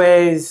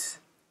always,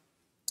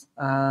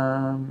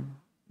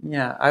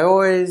 yeah, I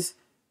always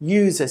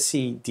use a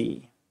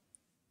CD.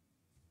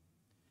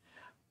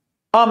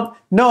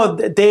 No,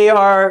 they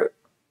are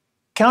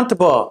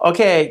countable.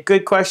 Okay,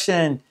 good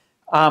question.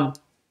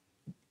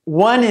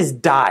 One is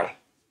die,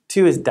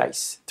 two is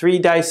dice, three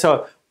dice.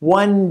 So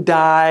one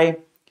die,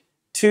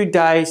 two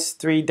dice,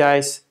 three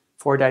dice,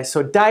 four dice.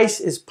 So dice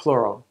is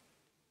plural.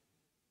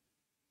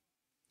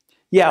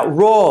 Yeah,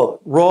 roll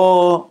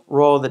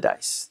the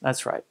dice.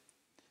 That's right.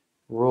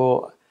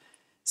 Roll.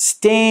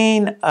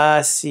 Stain,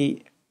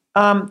 see.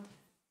 I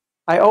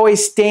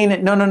always stain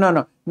it.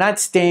 No. Not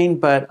stain,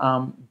 but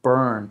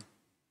burn.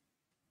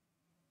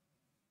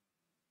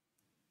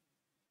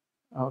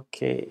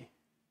 Okay.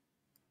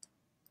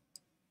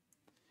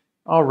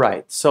 All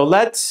right, so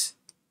let's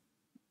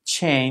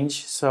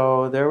change.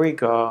 So there we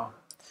go.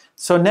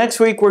 So next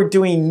week we're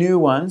doing new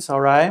ones,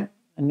 all right?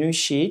 A new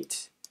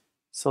sheet.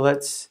 So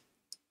let's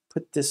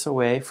put this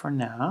away for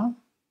now.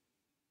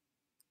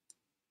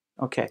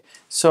 Okay,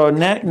 so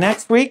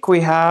next week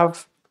we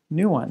have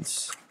new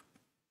ones.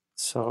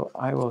 So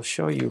I will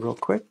show you real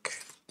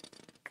quick.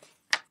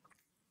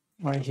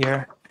 Right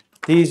here.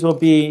 These will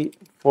be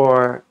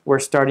for, we're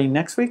starting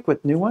next week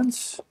with new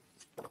ones.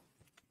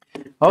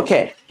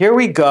 Okay, here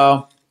we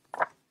go.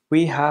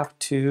 We have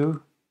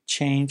to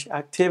change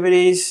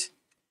activities.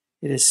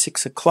 It is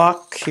 6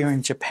 o'clock here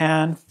in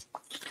Japan.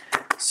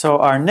 So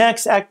our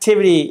next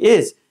activity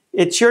is,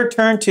 it's your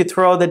turn to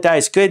throw the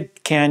dice.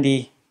 Good,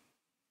 Candy.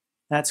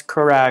 That's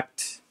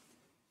correct.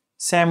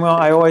 Samuel,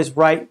 I always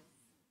write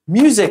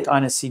music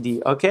on a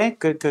CD. Okay,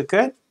 good.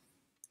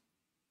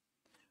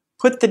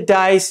 Put the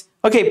dice,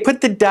 okay,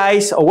 put the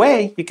dice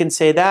away. You can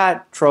say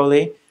that,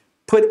 Trolley.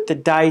 Put the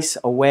dice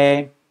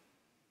away.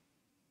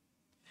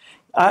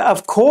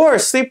 Of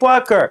course,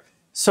 Sleepwalker.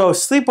 So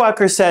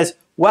Sleepwalker says,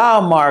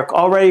 wow, Mark,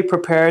 already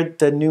prepared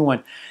the new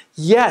one.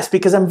 Yes,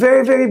 because I'm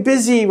very, very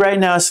busy right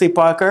now,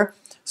 Sleepwalker.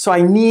 So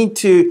I need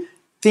to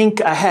think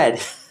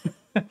ahead.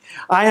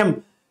 I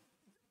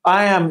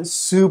am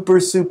super,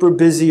 super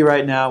busy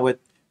right now with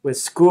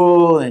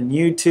school and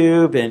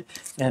YouTube,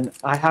 and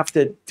I have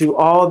to do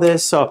all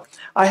this. So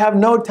I have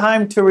no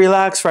time to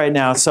relax right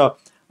now. So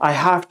I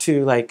have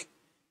to, like,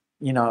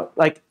 you know,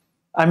 like,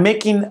 I'm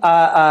making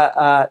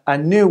a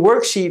new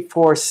worksheet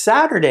for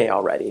Saturday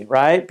already,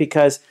 right?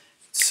 Because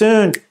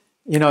soon,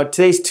 you know,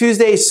 today's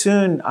Tuesday,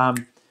 soon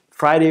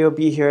Friday will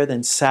be here,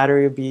 then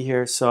Saturday will be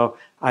here. So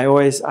I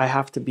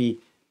have to be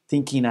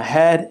thinking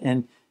ahead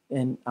and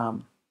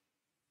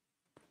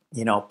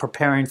you know,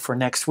 preparing for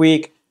next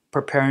week,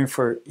 preparing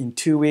for in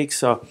 2 weeks.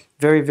 So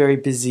very, very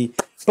busy.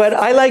 But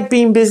I like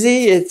being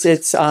busy.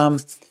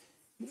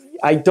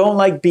 I don't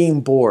like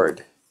being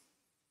bored.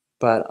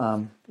 But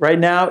right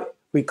now,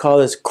 we call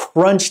this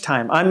crunch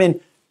time. I'm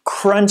in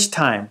crunch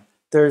time.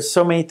 There's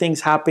so many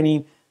things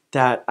happening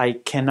that I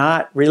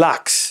cannot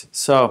relax.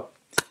 So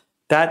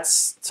I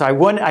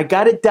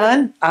got it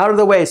done, out of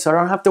the way, so I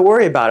don't have to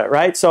worry about it,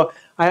 right? So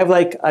I have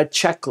like a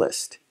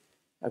checklist.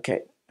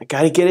 Okay, I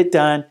got to get it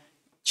done,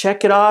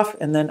 check it off,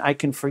 and then I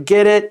can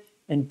forget it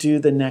and do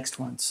the next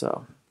one.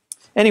 So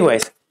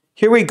anyways,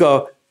 here we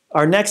go.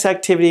 our next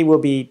activity will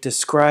be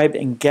describe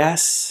and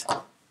guess.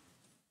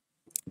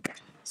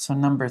 So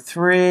number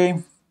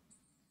 3,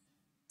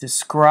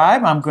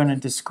 describe. I'm going to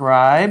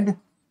describe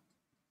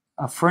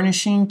a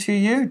furnishing to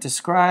you.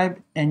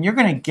 Describe, and you're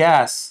going to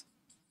guess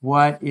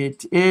what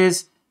it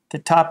is. The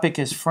topic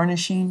is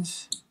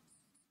furnishings.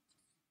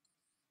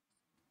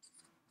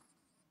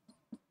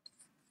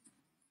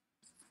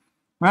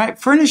 Right?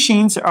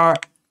 Furnishings are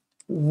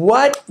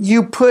what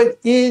you put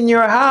in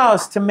your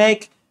house to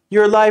make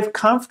your life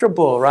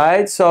comfortable,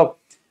 right? So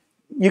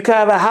you can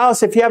have a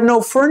house. If you have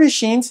no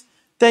furnishings,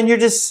 then you're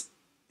just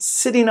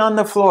sitting on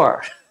the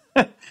floor.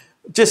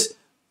 Just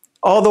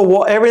all the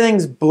wall,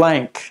 everything's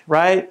blank,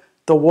 right?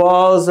 The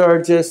walls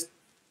are just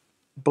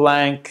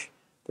blank.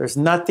 There's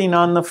nothing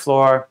on the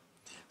floor.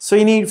 So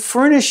you need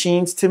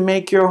furnishings to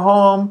make your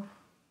home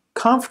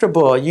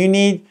comfortable. You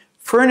need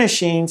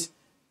furnishings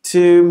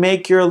to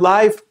make your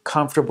life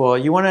comfortable.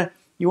 You want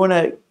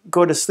to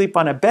go to sleep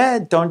on a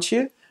bed, don't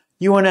you?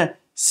 You want to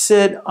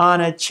sit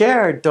on a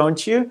chair,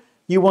 don't you?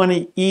 You want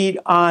to eat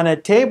on a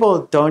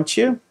table, don't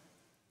you?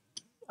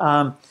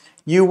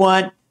 You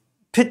want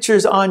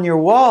pictures on your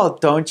wall,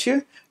 don't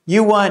you?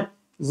 You want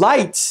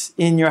lights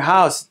in your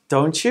house,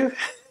 don't you?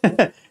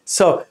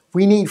 So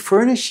we need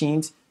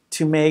furnishings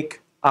to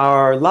make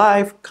our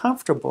life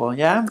comfortable,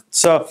 yeah?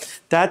 So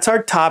that's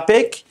our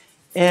topic,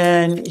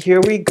 and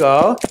here we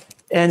go.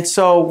 And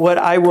so what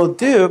I will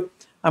do,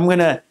 I'm going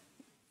to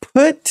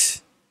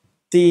put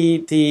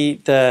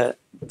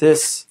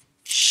this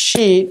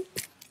sheet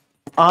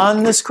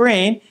on the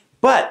screen,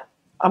 but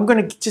I'm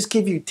going to just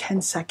give you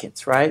 10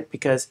 seconds, right?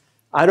 Because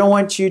I don't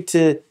want you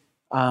to,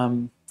 I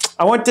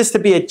want this to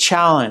be a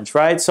challenge,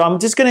 right? So I'm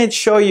just going to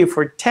show you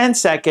for 10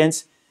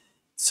 seconds,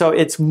 so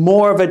it's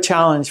more of a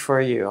challenge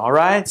for you, all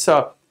right?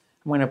 So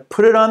I'm going to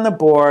put it on the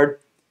board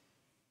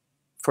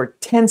for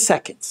 10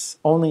 seconds,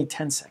 only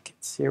 10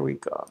 seconds. Here we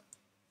go.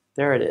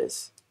 There it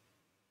is.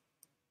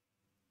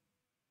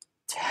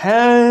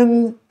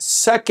 10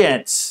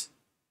 seconds.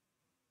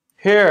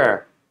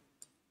 Here.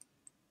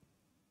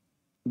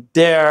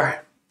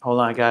 There. Hold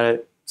on, I got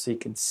it so you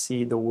can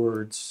see the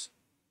words.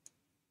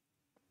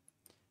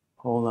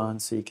 Hold on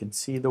so you can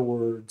see the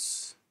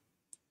words.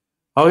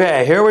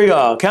 Okay, here we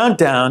go.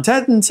 Countdown,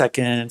 10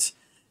 seconds.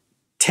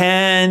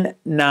 10,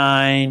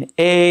 9,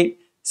 8,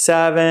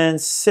 7,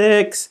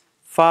 6,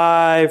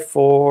 5,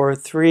 4,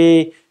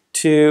 3,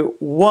 2,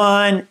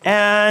 1,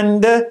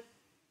 and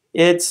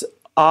it's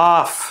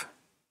off.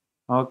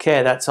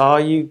 Okay, that's all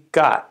you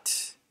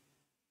got.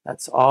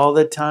 That's all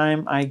the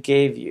time I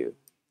gave you.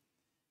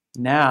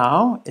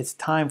 Now it's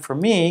time for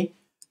me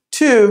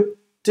to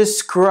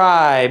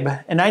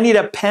describe. And I need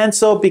a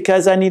pencil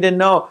because I need to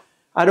know.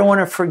 I don't want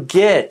to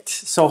forget.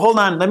 So hold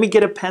on, let me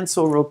get a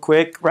pencil real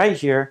quick right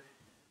here.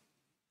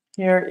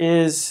 Here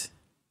is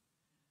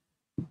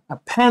a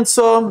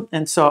pencil,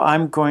 and so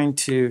I'm going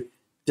to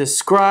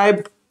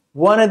describe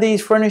one of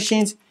these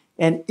furnishings,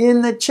 and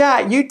in the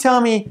chat you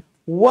tell me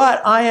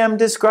what I am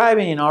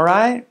describing, all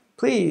right?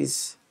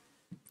 Please.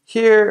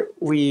 Here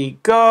we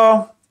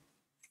go.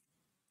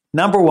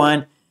 Number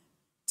 1,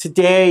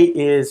 today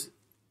is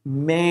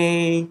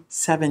May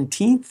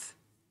 17th.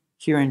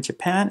 Here in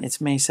Japan,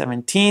 it's May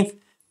 17th.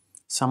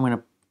 So I'm going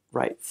to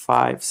write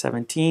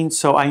 5/17,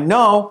 so I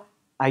know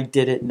I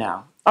did it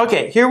now.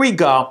 Okay, here we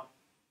go.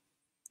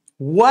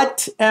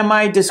 What am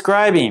I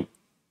describing?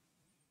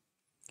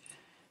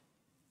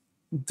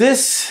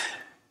 This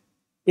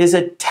is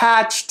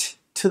attached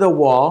to the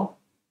wall,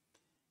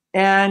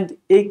 and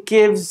it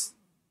gives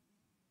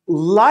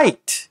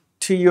light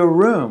to your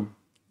room,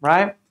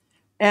 right?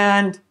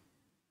 And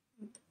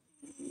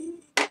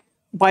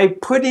by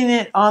putting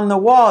it on the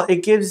wall,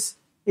 it gives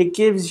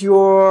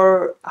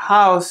your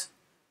house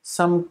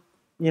some,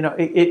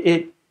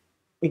 it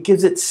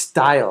gives it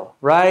style,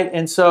 right?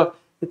 And so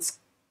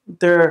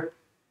they're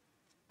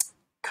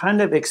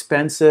kind of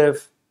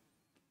expensive,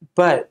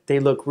 but they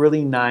look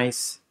really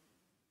nice,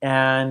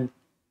 and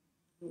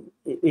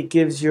it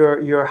gives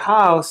your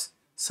house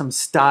some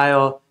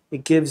style.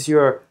 It gives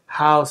your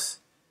house,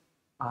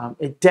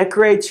 it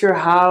decorates your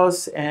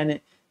house, and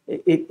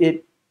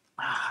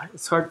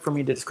it's hard for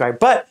me to describe,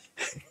 but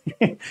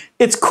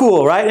it's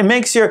cool, right? It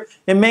makes your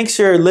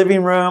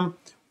living room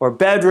or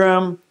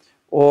bedroom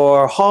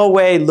or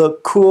hallway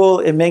look cool.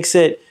 It makes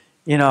it,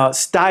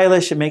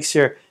 stylish. It makes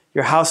your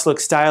house look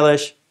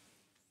stylish,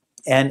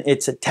 and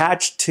it's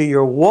attached to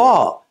your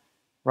wall,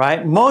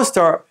 right? Most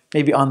are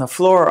maybe on the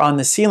floor or on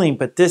the ceiling,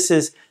 but this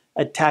is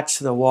attached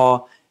to the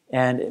wall,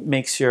 and it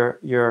makes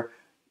the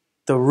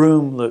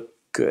room look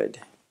good.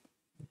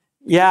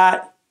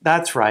 Yeah,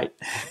 that's right.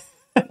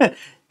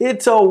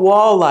 It's a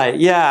wall light.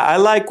 Yeah, I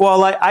like wall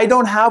light. I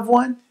don't have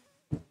one.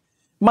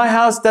 My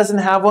house doesn't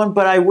have one,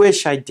 but I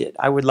wish I did.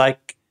 I would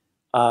like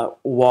a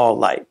wall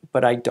light,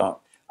 but I don't.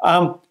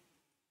 You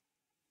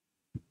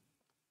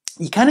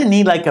kind of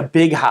need like a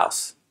big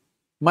house.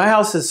 My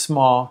house is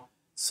small,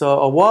 so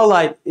a wall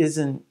light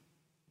isn't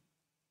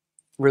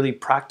really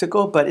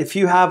practical, but if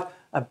you have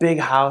a big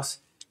house,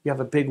 you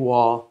have a big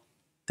wall,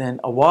 then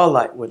a wall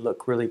light would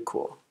look really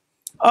cool.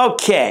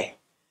 Okay,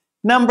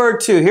 Number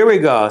 2, here we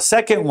go.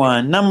 Second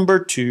one, number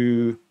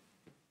 2.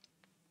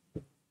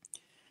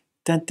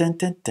 Dun, dun,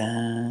 dun,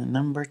 dun,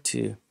 number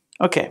 2.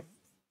 Okay,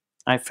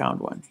 I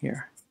found one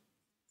here.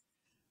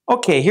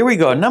 Okay, here we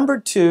go. Number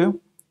 2,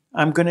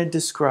 I'm going to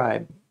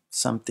describe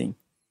something.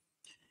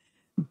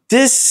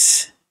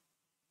 This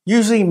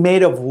usually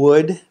made of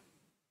wood,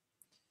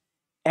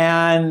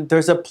 and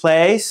there's a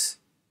place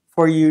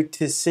for you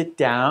to sit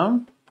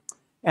down,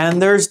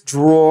 and there's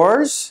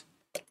drawers,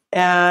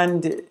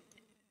 and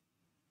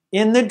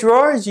in the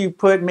drawers you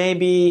put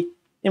maybe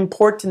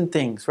important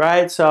things,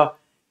 right? So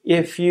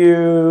if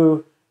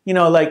you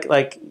know,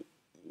 like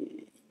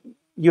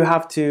you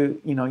have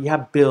to, you know, you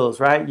have bills,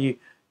 right?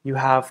 You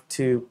have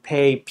to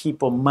pay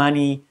people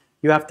money,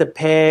 you have to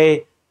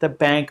pay the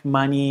bank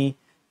money,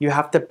 you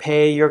have to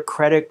pay your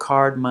credit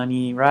card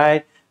money,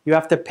 right? You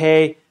have to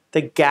pay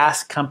the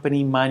gas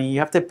company money, you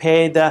have to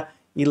pay the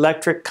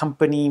electric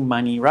company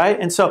money, right?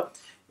 And so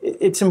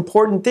it's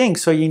important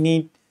things. So you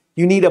need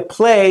a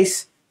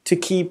place to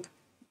keep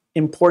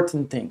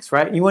important things,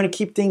 right? You want to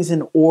keep things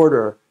in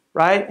order,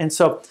 right? And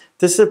so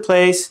this is a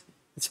place,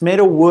 it's made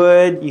of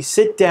wood, you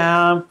sit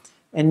down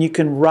and you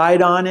can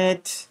write on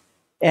it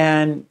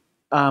and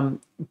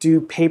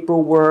do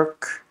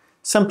paperwork.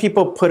 Some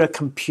people put a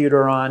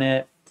computer on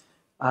it.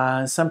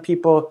 Some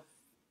people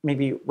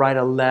maybe write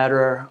a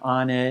letter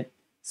on it.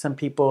 Some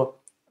people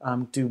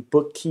do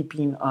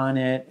bookkeeping on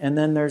it. And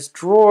then there's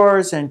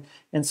drawers, and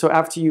so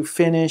after you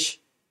finish,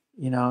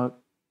 you know,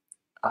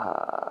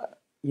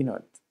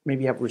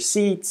 maybe you have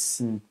receipts,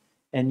 and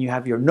you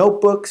have your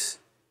notebooks,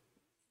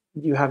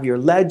 you have your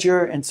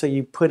ledger, and so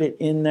you put it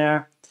in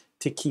there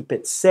to keep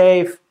it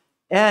safe.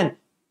 And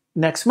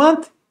next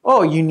month,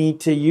 oh, you need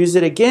to use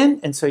it again,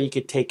 and so you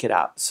could take it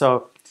out.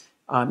 So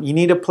you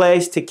need a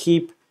place to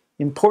keep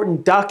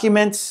important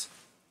documents,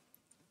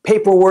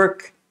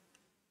 paperwork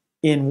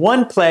in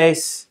one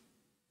place,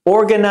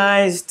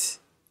 organized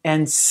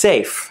and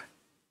safe.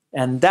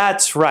 And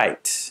that's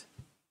right.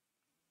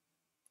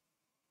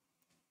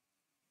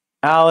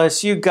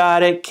 Alice, you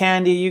got it.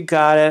 Candy, you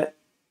got it.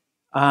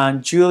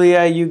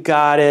 Julia, you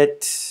got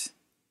it.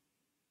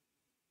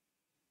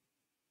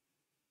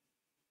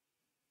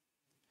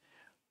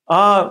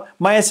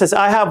 Maya says,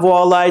 I have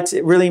wall lights.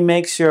 It really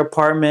makes your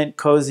apartment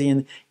cozy.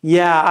 And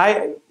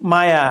yeah,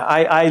 Maya,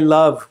 I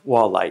love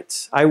wall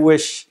lights. I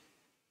wish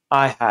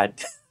I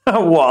had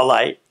a wall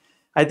light.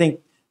 I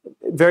think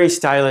very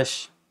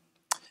stylish.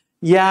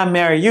 Yeah,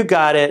 Mary, you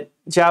got it.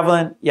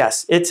 Javelin,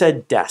 yes, it's a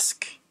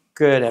desk.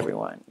 Good,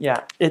 everyone.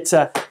 Yeah, it's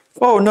a,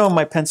 oh no,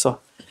 my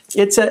pencil.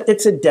 It's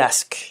a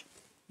desk.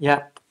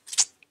 Yeah,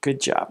 good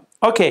job.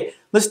 Okay,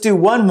 let's do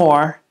one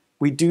more.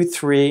 We do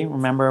 3.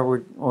 Remember,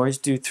 we always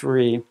do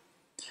 3.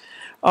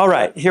 All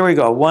right, here we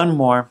go. One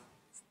more.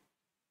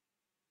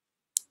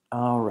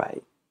 All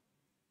right.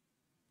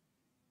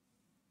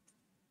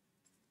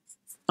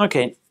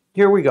 Okay,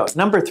 here we go.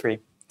 Number 3.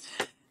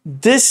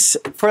 This,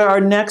 for our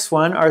next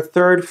one, our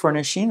third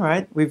furnishing,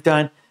 right?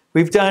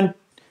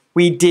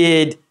 We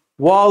did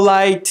wall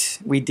light,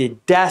 we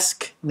did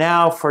desk.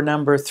 Now for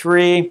number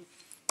 3,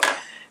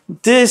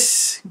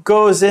 this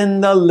goes in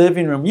the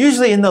living room,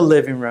 usually in the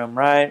living room,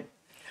 right?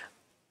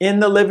 In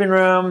the living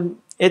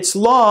room, it's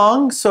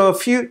long, so a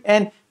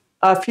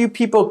few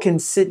people can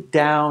sit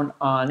down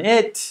on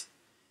it,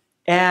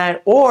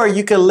 or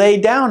you can lay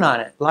down on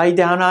it. Lie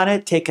down on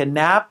it, take a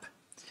nap.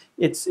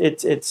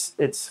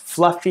 It's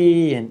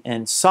fluffy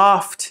and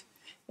soft,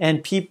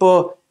 and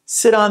people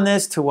sit on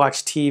this to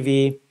watch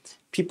TV.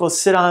 People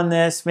sit on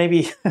this,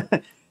 maybe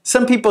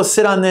some people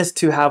sit on this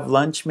to have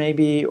lunch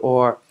maybe,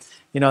 or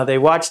they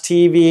watch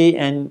TV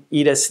and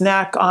eat a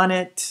snack on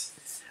it.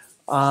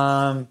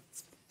 A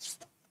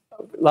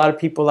lot of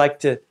people like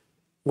to,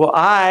 well,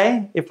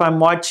 if I'm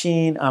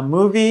watching a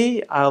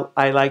movie,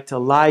 I like to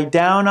lie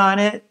down on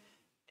it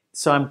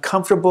so I'm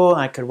comfortable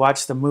and I could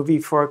watch the movie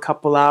for a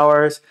couple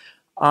hours.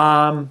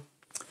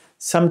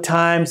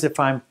 Sometimes if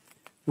I'm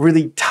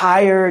really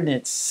tired and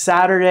it's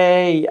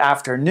Saturday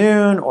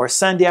afternoon or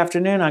Sunday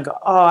afternoon, I go,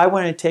 oh, I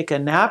want to take a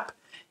nap,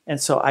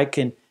 and so I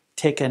can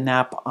take a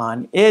nap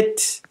on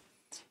it.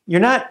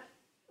 You're not,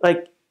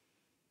 like,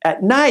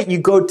 at night you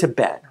go to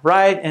bed,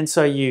 right? And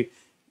so you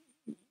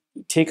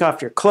take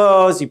off your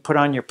clothes, you put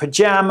on your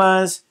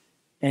pajamas,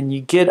 and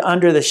you get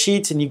under the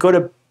sheets and you go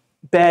to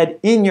bed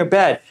in your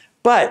bed.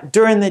 But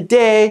during the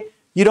day,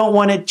 you don't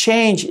want to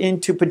change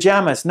into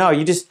pajamas. No,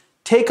 you just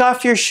take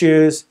off your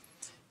shoes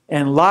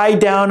and lie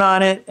down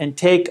on it and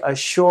take a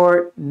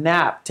short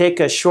nap. Take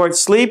a short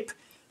sleep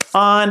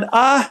on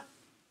a,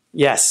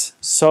 yes,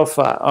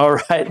 sofa. All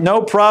right,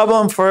 no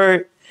problem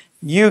for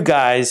you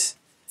guys.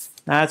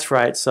 That's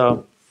right.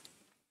 So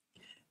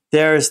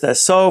there's the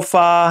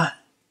sofa,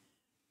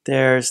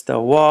 there's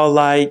the wall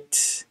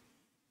light,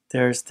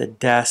 there's the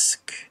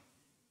desk.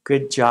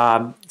 Good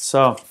job.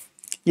 So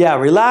yeah,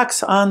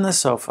 relax on the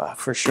sofa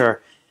for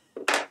sure.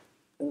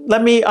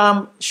 Let me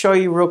show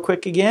you real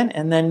quick again,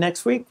 and then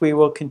next week we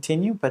will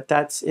continue. But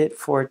that's it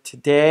for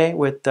today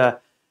with the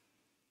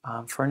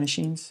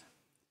furnishings.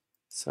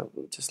 So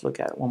we'll just look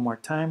at it one more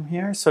time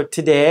here. So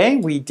today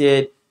we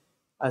did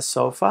a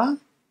sofa,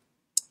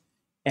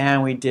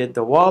 and we did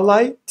the wall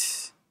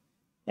light,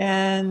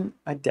 and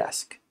a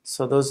desk.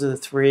 So those are the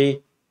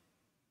three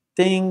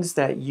things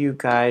that you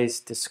guys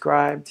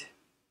described,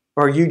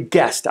 or you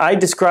guessed. I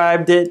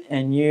described it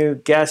and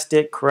you guessed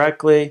it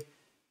correctly.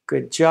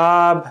 Good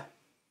job.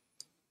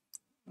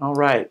 All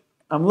right.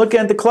 I'm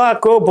looking at the clock.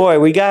 Oh boy,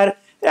 we got it.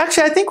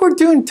 Actually, I think we're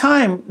doing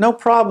time. No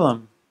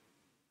problem.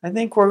 I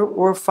think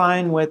we're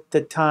fine with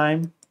the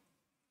time.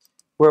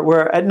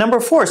 We're at number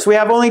 4, so we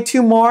have only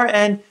 2 more,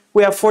 and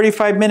we have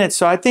 45 minutes.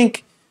 So I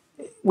think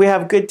we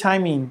have good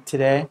timing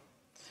today.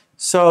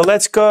 So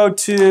let's go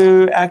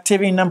to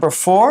activity number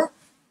 4.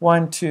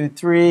 1, 2,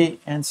 3,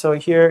 and so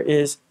here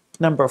is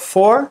number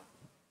 4.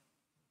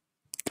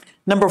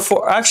 Number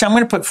 4, actually I'm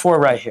going to put 4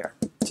 right here,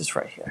 just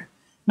right here.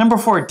 Number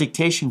 4,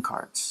 dictation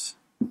cards.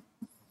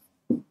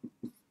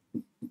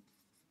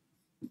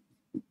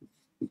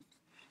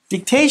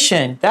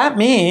 Dictation, that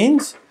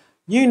means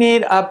you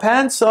need a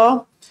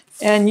pencil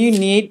and you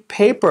need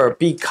paper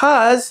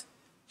because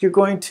you're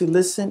going to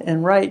listen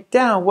and write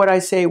down what I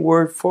say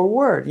word for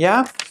word,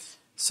 yeah?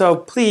 So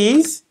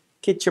please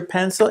get your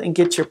pencil and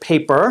get your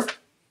paper.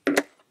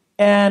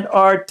 And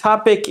our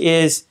topic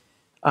is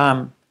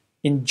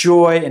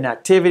enjoy an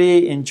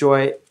activity,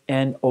 enjoy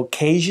an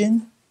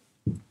occasion.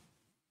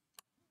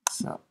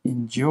 So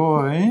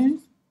enjoy.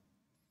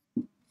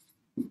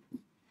 And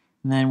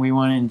then we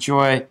want to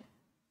enjoy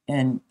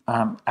an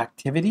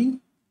activity.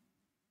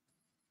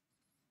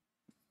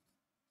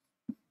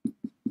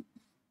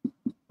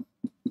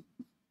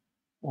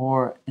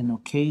 Or an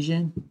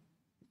occasion.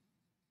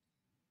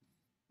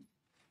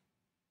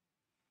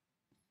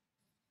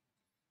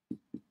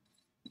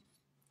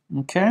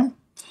 Okay.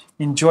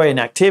 Enjoy an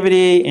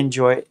activity,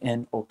 enjoy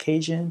an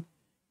occasion,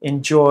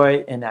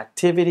 enjoy an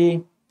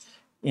activity,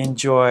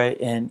 enjoy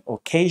an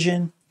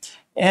occasion.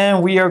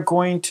 And we are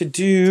going to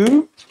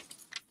do,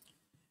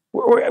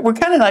 we're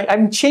kind of like,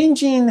 I'm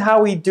changing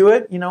how we do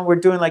it. You know, we're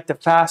doing like the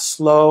fast,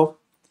 slow,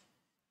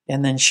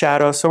 and then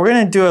shadow. So we're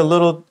going to do a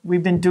little,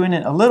 we've been doing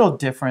it a little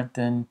different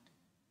than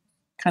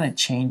kind of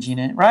changing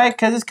it, right?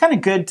 Because it's kind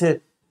of good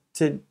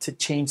to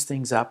change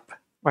things up,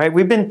 right?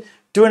 We've been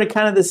doing it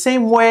kind of the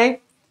same way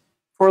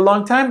for a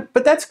long time,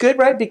 but that's good,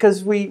 right?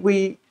 Because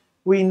we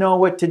know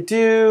what to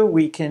do,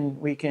 we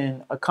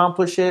can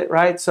accomplish it,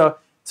 right? So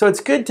it's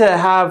good to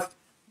have,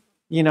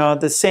 you know,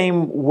 the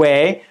same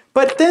way,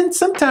 but then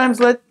sometimes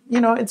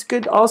it's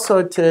good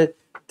also to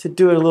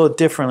do it a little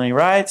differently,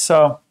 right?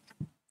 So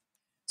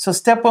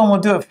step 1, we'll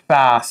do it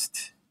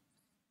fast.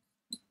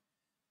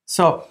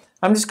 So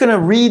I'm just going to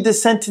read the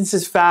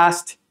sentences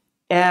fast,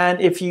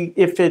 and if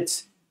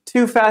it's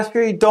too fast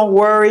for you, don't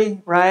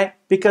worry, right?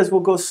 Because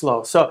we'll go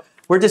slow. So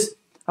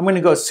I'm going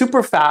to go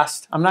super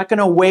fast. I'm not going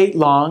to wait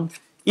long.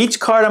 Each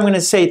card I'm going to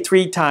say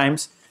 3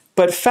 times,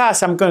 but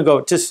fast I'm going to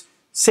go just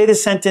say the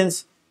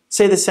sentence,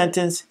 say the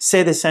sentence,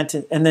 say the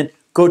sentence, and then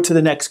go to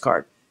the next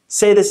card.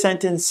 Say the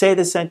sentence, say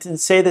the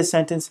sentence, say the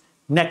sentence,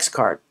 next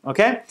card,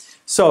 okay?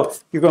 So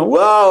you're going,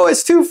 whoa,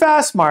 it's too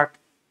fast, Mark.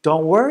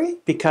 Don't worry,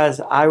 because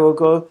I will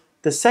go,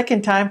 the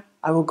second time,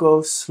 I will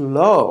go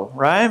slow,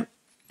 right?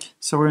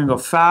 So we're going to go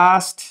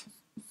fast,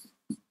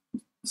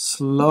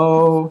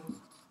 slow,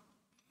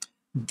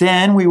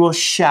 then we will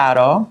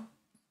shadow.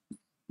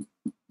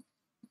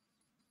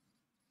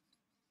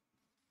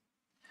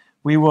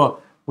 We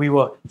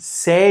will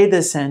say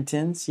the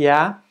sentence,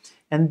 yeah?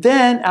 And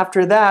then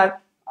after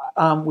that,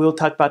 we'll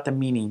talk about the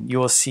meaning. You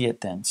will see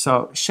it then.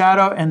 So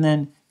shadow and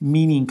then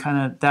meaning,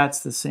 kind of, that's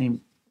the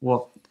same.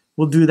 We'll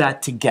do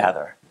that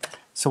together.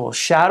 So we'll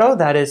shadow,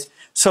 that is,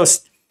 so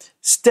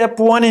step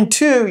 1 and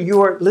 2,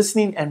 you are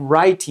listening and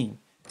writing.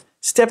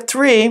 Step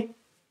 3,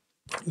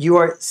 you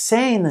are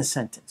saying the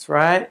sentence,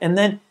 right? And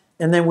then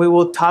we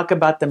will talk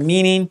about the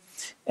meaning.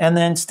 And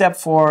then step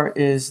 4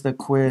 is the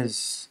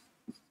quiz.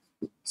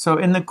 So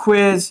in the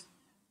quiz,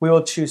 we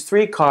will choose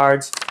 3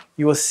 cards.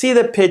 You will see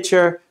the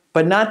picture,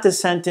 but not the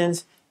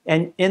sentence.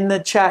 And in the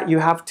chat, you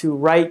have to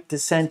write the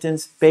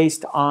sentence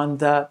based on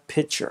the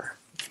picture.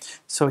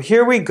 So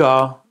here we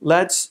go.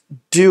 Let's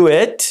do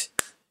it.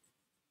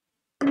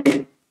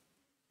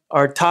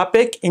 Our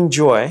topic,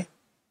 enjoy.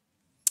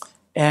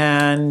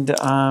 And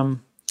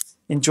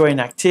enjoy an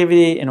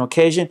activity, an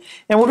occasion.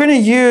 And we're going to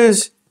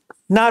use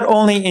not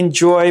only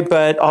enjoy,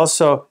 but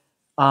also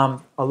a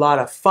lot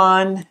of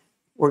fun.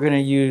 We're going to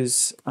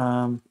use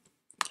a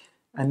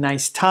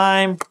nice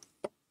time.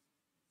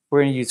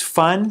 We're going to use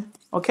fun.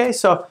 Okay,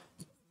 so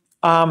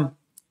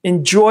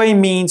enjoy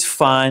means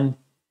fun.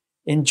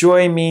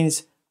 Enjoy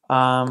means,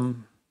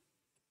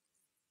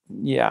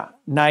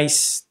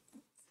 nice.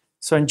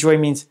 So enjoy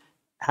means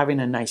having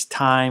a nice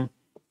time.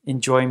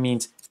 Enjoy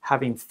means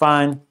having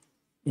fun.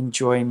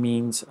 Enjoy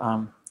means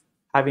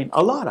having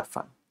a lot of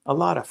fun. A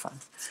lot of fun.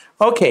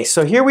 Okay,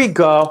 so here we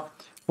go.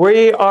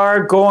 We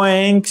are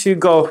going to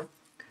go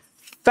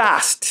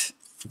fast.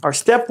 Our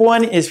step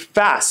 1 is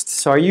fast.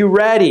 So are you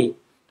ready?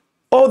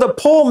 Oh, the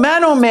poll,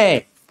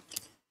 Manome.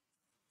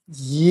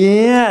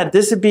 Yeah,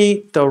 this would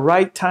be the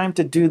right time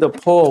to do the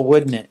poll,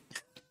 wouldn't it?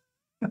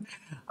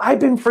 I've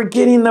been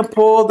forgetting the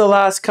poll the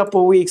last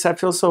couple weeks. I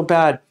feel so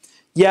bad.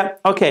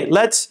 Yep. Okay.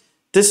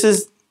 This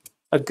is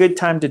a good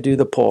time to do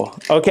the poll.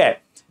 Okay.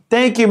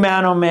 Thank you,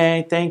 Mano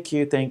May. Thank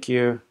you. Thank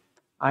you.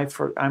 I've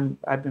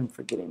been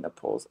forgetting the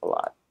polls a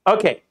lot.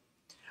 Okay.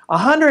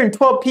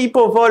 112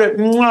 people voted.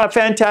 Mwah,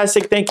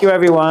 fantastic. Thank you,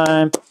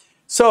 everyone.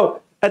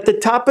 So at the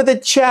top of the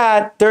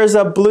chat, there's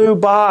a blue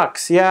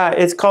box. Yeah,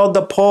 it's called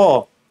the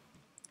poll.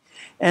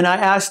 And I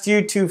asked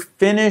you to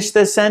finish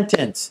the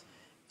sentence.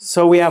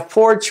 So we have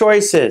 4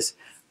 choices.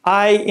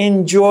 I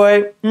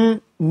enjoy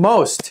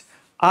most.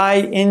 I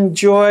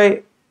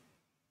enjoy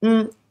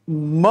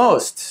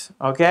most.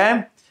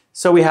 Okay?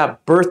 So we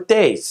have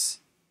birthdays,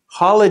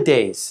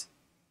 holidays,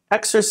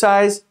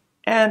 exercise,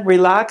 and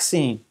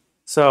relaxing.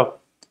 So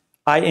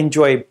I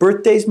enjoy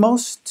birthdays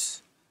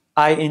most.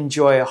 I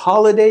enjoy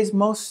holidays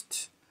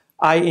most.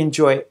 I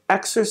enjoy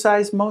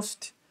exercise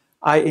most.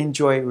 I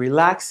enjoy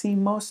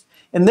relaxing most.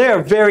 And they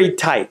are very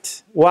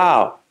tight.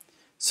 Wow.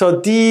 So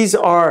these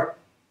are,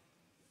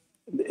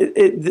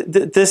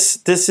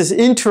 this is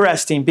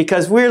interesting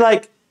because we're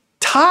like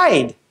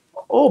tied.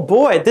 Oh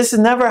boy, this has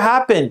never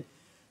happened.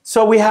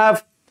 So we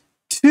have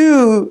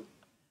 2.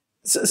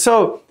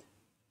 So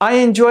I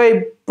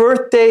enjoy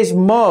birthdays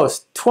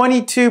most,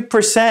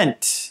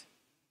 22%.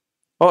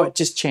 Oh, it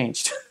just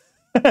changed.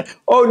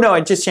 Oh no,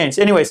 it just changed.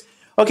 Anyways,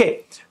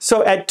 okay.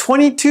 So at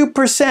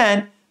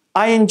 22%,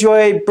 I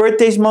enjoy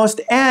birthdays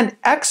most and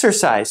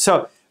exercise.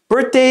 So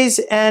birthdays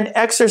and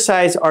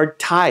exercise are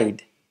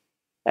tied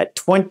at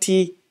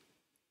 22%.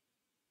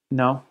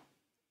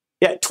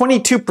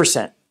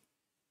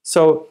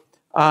 So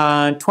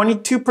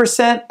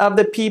 22% of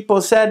the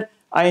people said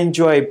I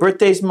enjoy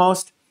birthdays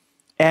most,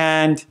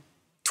 and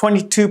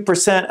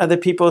 22% of the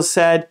people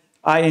said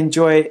I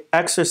enjoy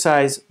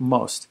exercise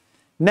most.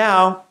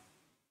 Now,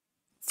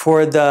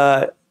 for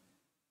the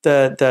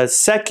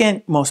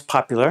second most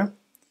popular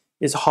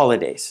is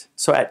holidays.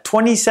 So at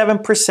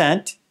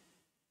 27%,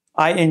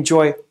 I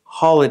enjoy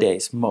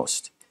holidays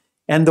most.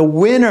 And the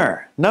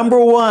winner, number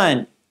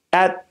 1,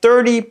 at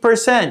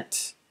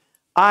 30%,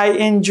 I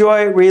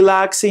enjoy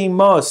relaxing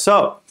most.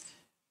 So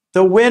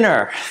the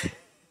winner,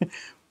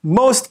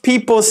 most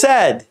people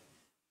said,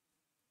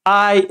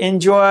 I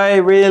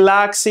enjoy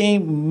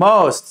relaxing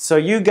most. So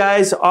you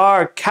guys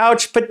are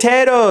couch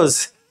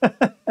potatoes.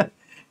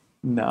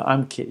 No,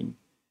 I'm kidding.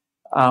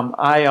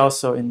 I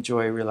also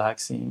enjoy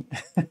relaxing.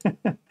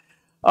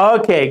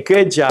 Okay,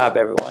 good job,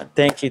 everyone.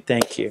 Thank you,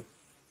 thank you.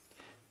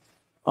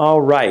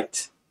 All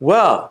right.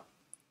 Well,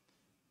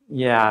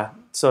 yeah,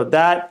 so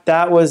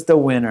that was the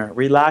winner.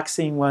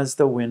 Relaxing was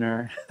the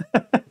winner.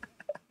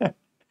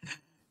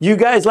 You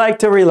guys like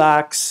to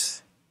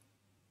relax.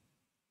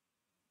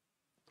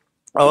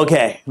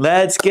 Okay,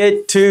 let's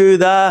get to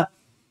the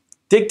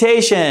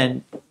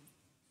dictation.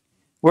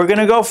 We're going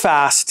to go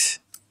fast.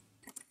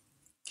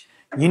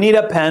 You need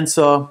a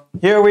pencil.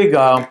 Here we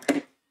go.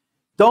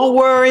 Don't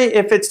worry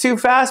if it's too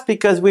fast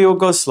because we will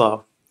go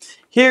slow.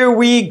 Here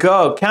we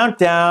go.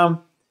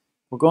 Countdown.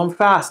 We're going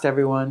fast,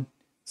 everyone.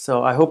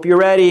 So I hope you're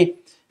ready.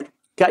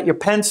 Got your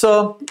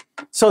pencil.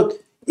 So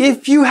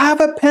if you have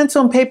a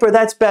pencil and paper,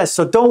 that's best.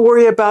 So don't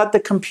worry about the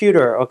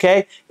computer,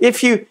 okay?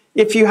 If you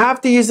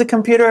have to use the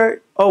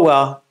computer, oh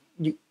well,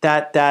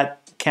 that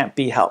can't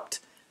be helped.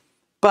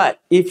 But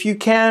if you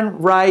can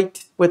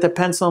write with a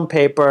pencil and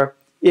paper,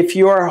 if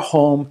you are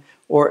home,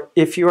 or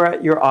if you're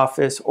at your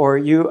office, or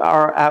you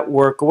are at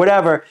work, or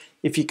whatever,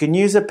 if you can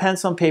use a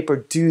pencil and paper,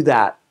 do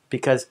that,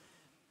 because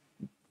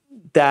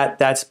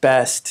that's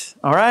best.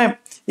 All right?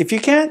 If you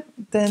can't,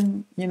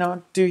 then,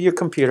 do your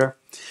computer.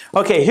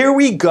 Okay, here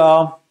we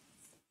go.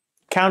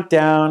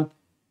 Countdown.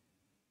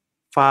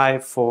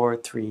 5, 4,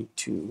 3,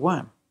 2,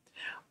 1.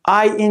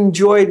 I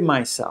enjoyed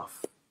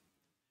myself.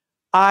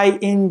 I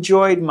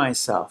enjoyed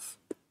myself.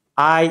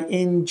 I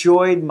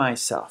enjoyed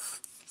myself.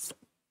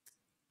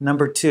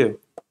 Number 2.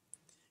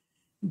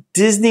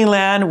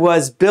 Disneyland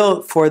was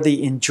built for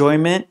the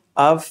enjoyment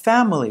of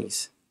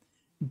families.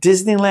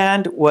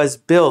 Disneyland was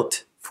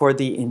built for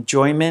the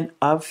enjoyment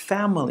of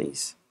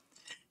families.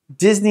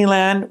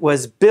 Disneyland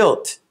was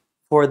built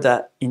for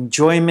the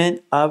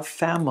enjoyment of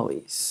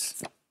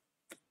families.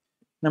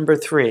 Number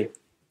 3.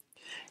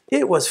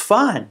 It was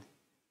fun.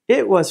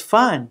 It was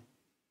fun.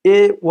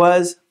 It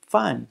was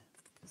fun.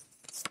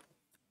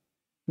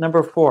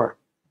 Number 4.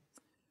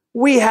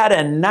 We had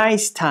a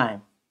nice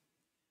time.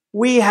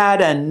 We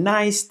had a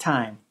nice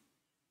time.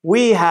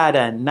 We had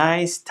a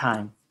nice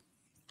time.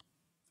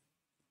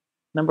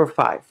 Number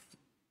 5.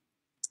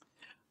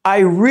 I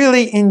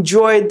really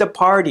enjoyed the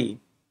party.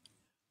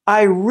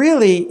 I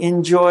really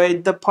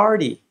enjoyed the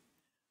party.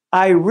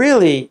 I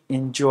really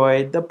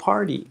enjoyed the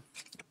party.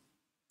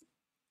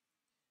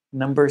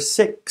 Number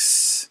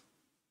 6.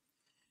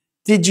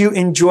 Did you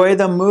enjoy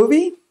the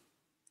movie?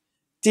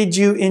 Did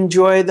you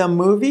enjoy the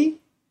movie?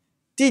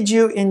 Did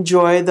you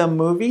enjoy the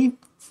movie?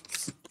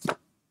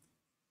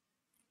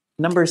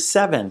 Number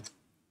 7.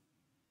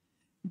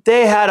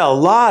 They had a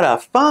lot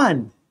of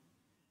fun.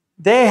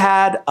 They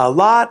had a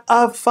lot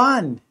of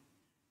fun.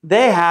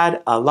 They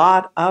had a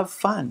lot of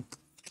fun.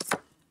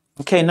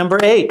 Okay, number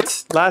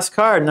 8. Last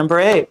card, number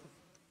 8.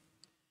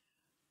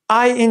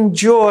 I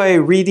enjoy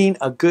reading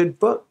a good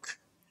book.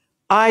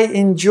 I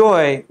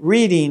enjoy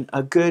reading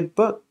a good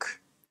book.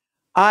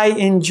 I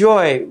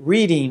enjoy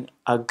reading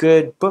a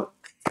good book.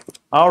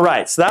 All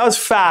right, so that was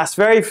fast,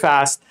 very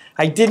fast.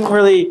 I didn't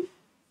really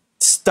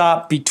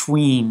stop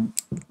between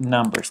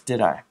numbers,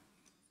 did I?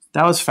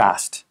 That was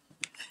fast.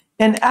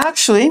 And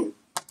actually,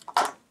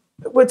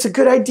 what's a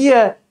good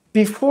idea,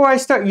 before I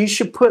start, you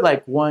should put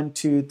like 1,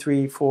 2,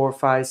 3, 4,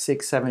 5,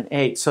 6, 7,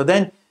 8. So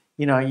then,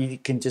 you know, you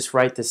can just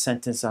write the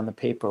sentence on the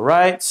paper,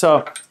 right?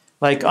 So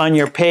like on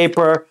your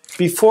paper,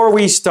 before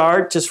we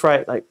start, just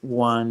write like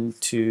 1,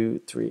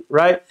 2, 3,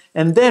 right?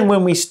 And then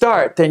when we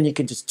start, then you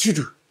can just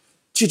do,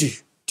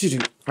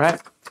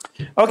 right?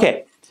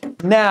 Okay,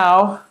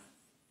 now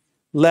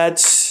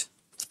let's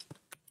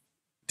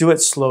do it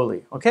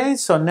slowly, okay?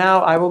 So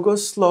now I will go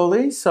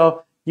slowly.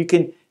 So you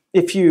can,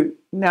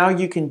 now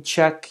you can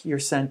check your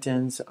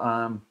sentence.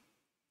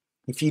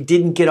 If you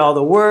didn't get all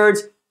the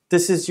words,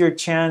 this is your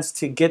chance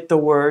to get the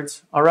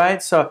words, all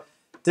right? So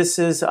this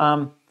is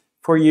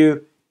for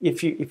you.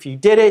 If you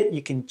did it,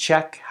 you can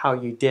check how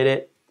you did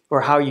it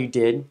or how you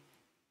did.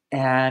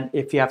 And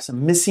if you have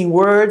some missing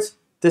words,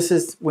 this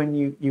is when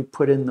you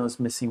put in those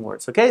missing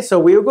words, okay? So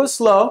we will go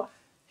slow.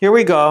 Here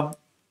we go.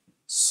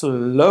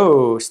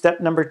 Slow.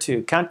 Step number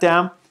 2. Count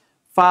down.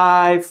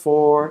 5,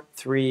 4,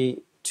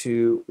 3,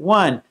 2,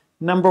 1.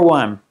 Number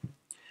 1.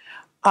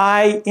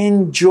 I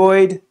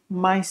enjoyed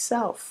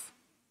myself.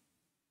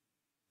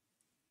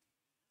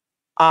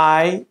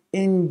 I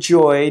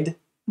enjoyed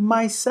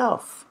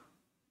myself.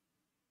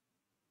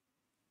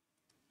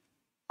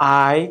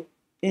 I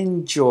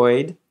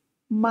enjoyed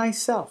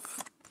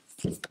myself.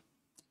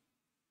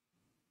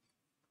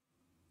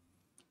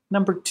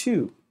 Number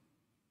 2.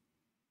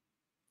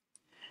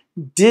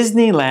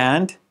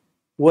 Disneyland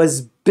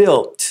was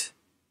built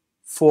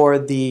for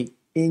the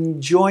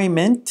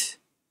enjoyment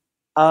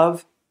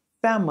of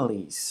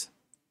families.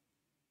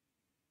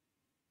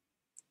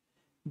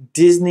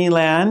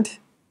 Disneyland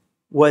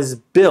was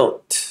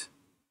built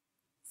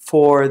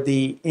for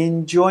the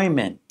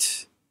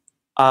enjoyment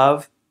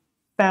of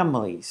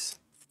families.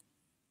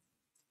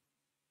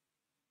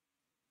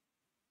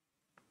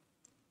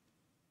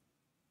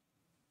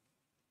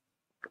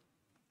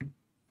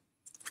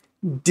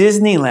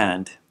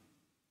 Disneyland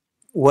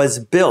was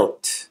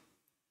built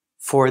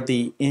for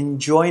the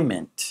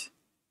enjoyment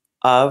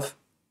of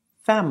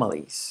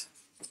families.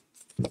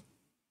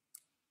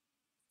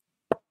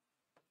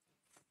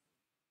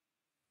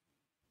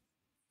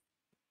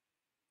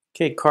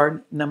 Okay,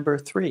 card number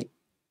 3.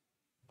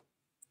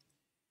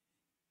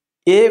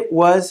 It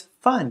was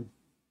fun.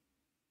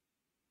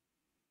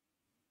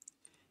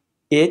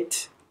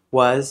 It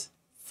was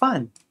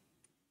fun.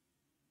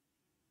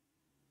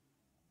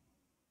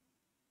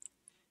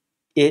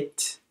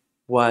 It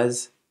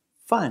was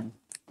fun.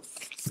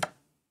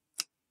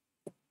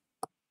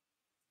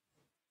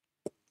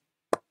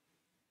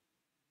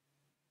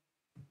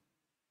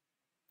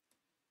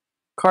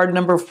 Card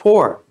number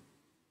 4.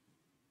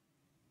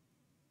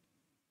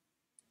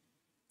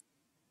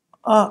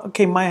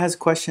 Okay, Maya has a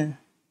question.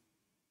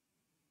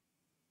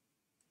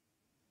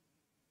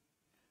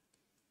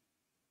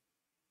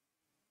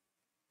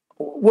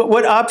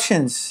 What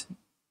options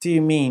do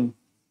you mean,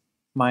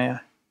 Maya?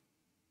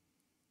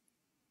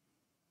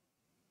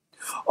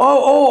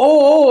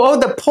 Oh,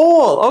 the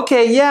poll.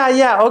 Okay,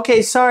 yeah.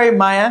 Okay, sorry,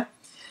 Maya.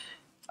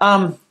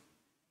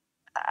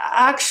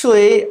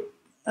 Actually,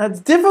 it's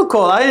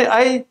difficult.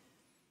 I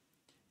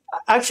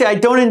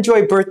don't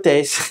enjoy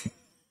birthdays.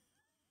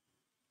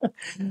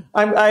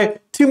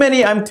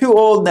 I'm too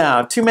old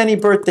now. Too many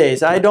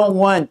birthdays. I don't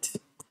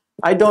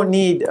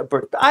need a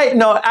birthday.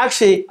 No,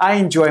 actually, I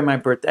enjoy my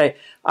birthday.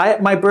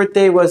 My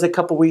birthday was a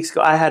couple weeks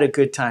ago. I had a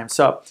good time.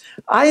 So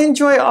I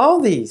enjoy all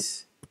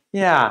these.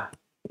 Yeah,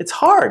 it's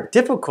hard,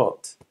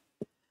 difficult.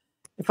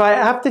 If I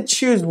have to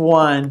choose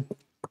one,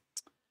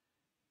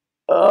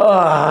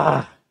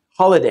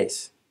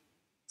 holidays.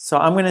 So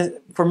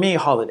for me,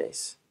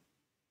 holidays,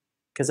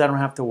 because I don't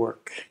have to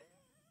work.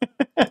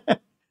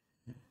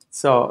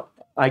 So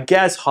I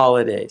guess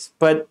holidays,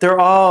 but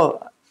I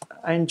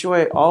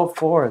enjoy all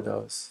 4 of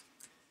those.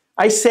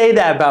 I say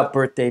that about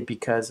birthday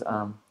because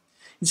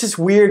it's just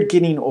weird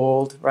getting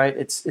old, right?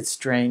 It's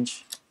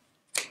strange.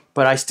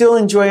 But I still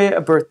enjoy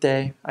a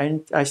birthday.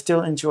 I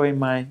still enjoy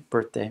my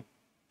birthday.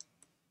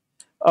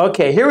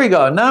 Okay, here we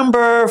go.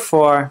 Number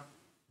 4.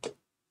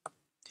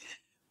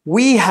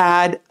 We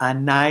had a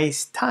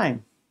nice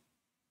time.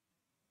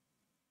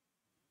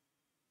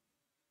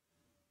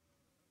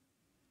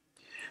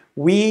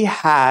 We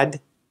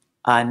had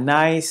a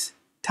nice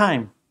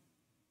time.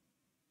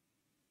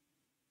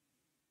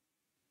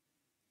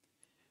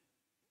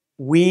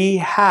 We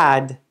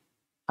had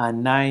a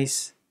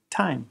nice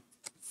time.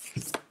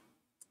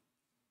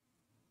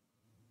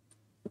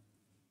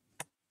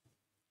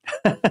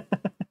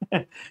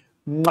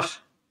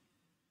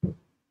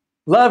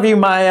 Love you,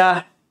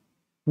 Maya.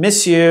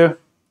 Miss you.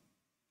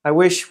 I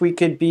wish we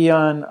could be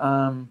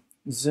on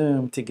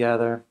Zoom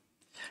together.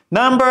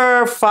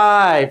 Number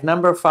five.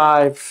 Number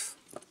five.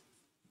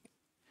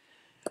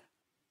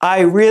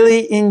 I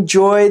really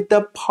enjoyed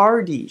the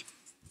party.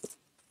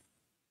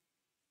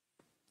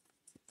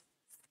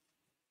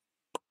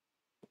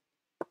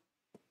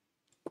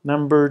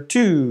 Number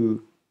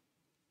two.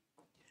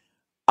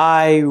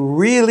 I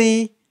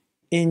really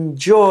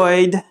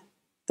enjoyed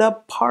the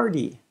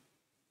party.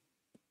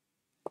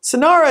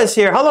 Sonara is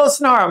here. Hello,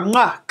 Sonara.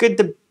 Mwah.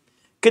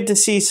 Good to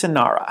see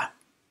Sonara.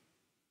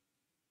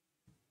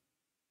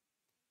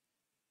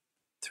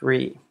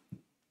 3.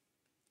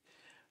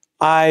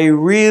 I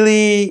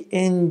really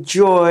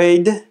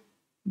enjoyed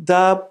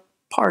the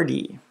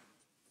party.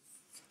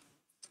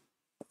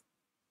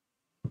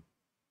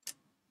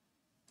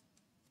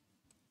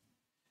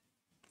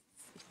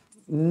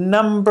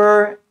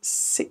 Number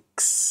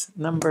 6.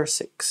 Number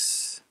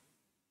 6.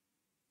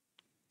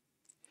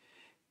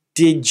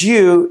 Did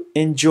you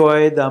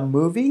enjoy the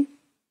movie?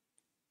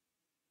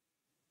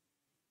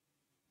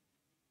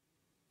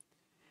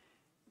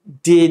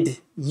 Did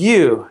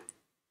you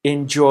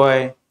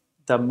enjoy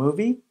the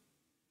movie?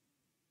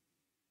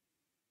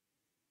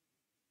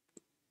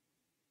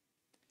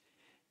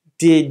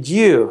 Did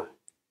you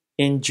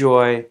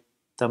enjoy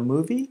the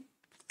movie?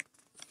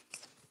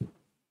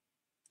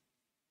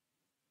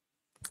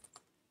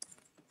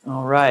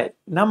 All right,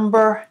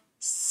 number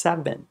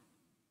 7.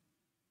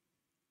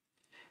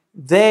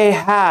 They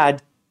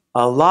had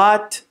a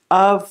lot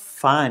of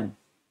fun.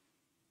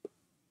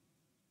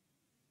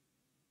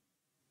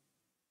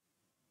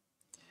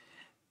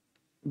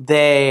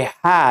 They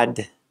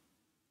had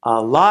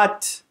a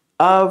lot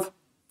of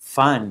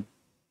fun.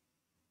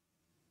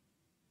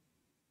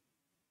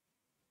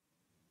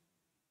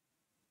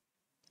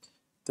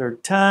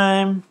 Third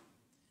time.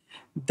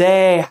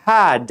 They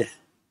had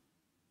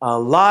a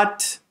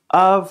lot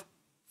of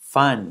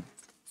fun.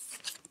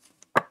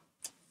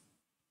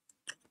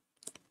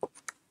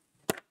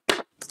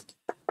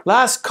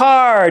 Last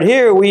card.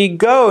 Here we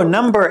go.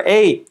 Number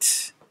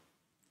 8.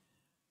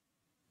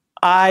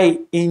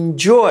 I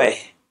enjoy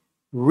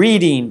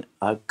reading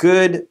a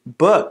good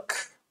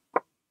book.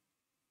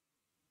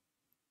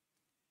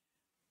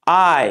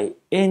 I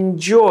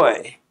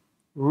enjoy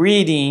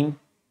reading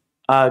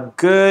a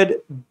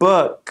good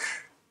book.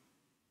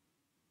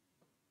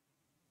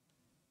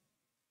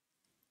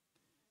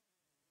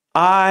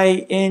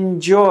 I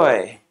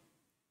enjoy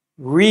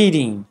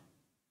reading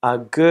a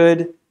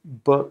good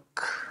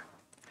book.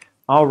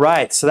 All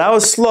right, so that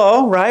was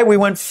slow, right? We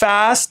went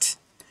fast.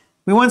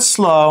 We went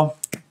slow.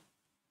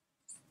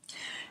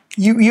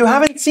 You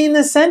haven't seen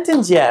the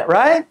sentence yet,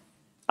 right?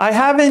 I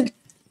haven't.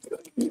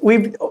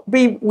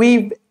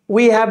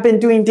 We have been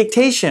doing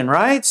dictation,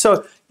 right?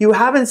 So you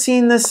haven't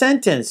seen the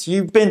sentence.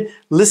 You've been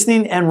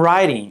listening and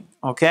writing,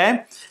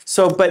 okay?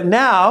 So, but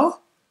now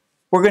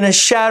we're going to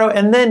shadow,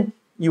 and then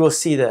you will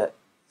see the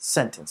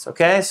sentence,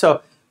 okay?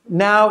 So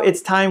now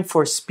it's time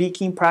for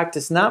speaking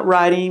practice, not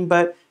writing,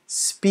 but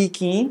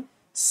speaking.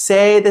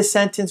 Say the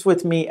sentence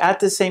with me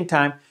at the same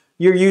time.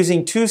 You're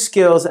using 2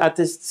 skills at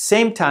the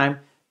same time,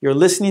 your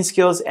listening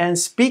skills and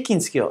speaking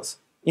skills.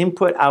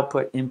 Input,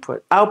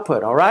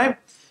 output, all right?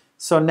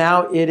 So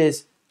now it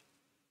is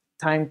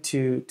time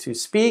to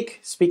speak,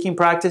 speaking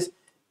practice.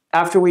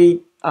 After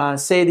we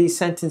say these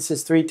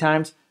sentences 3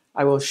 times,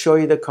 I will show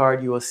you the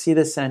card, you will see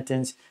the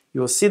sentence,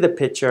 you will see the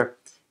picture,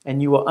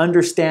 and you will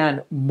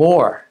understand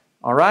more,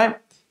 all right?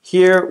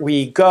 Here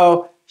we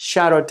go,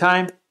 shadow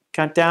time,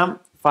 count down,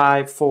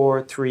 5,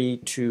 4, 3,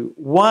 2,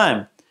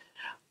 1.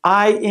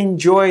 I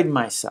enjoyed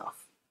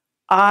myself.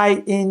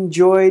 I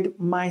enjoyed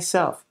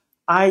myself.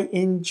 I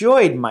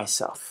enjoyed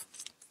myself.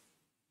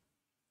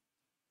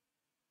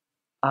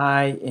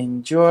 I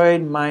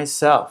enjoyed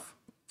myself.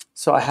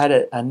 So I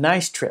had a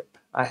nice trip.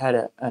 I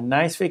had a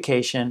nice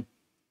vacation.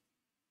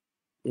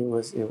 It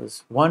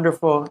was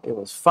wonderful. It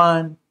was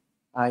fun.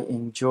 I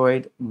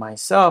enjoyed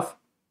myself.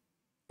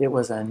 It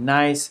was a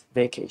nice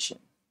vacation.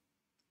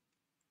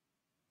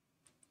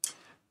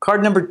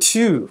 Card number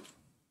 2.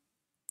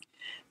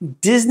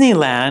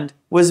 Disneyland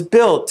was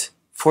built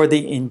for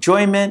the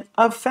enjoyment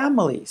of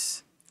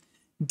families.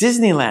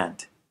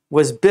 Disneyland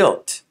was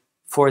built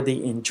for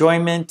the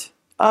enjoyment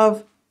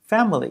of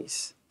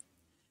families.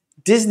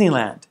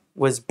 Disneyland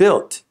was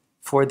built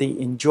for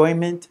the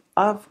enjoyment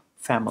of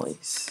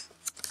families.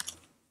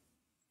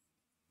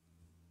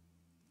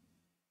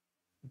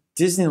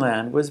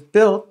 Disneyland was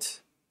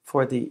built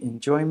for the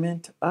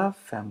enjoyment of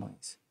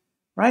families.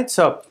 Right?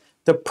 So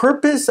the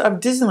purpose of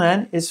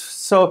Disneyland is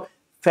so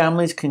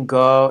families can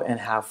go and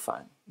have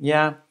fun.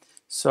 Yeah.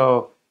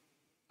 So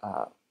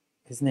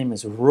his name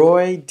is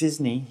Roy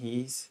Disney.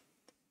 He's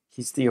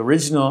the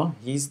original.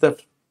 He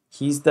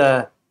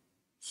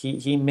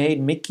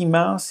made Mickey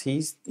Mouse.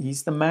 He's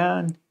the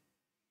man.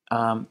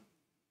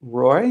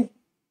 Roy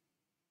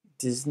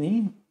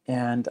Disney,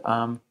 and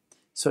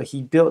so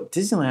he built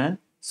Disneyland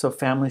so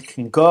families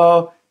can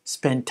go,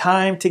 spend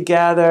time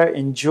together,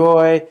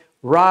 enjoy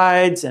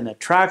rides and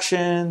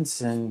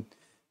attractions, and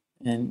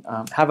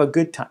have a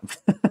good time.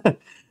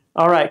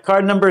 All right,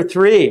 card number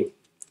 3.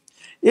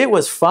 It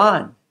was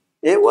fun.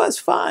 It was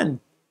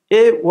fun.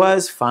 It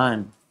was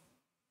fun.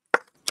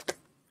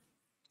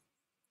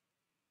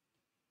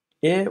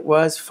 It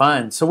was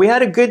fun. So we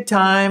had a good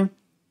time.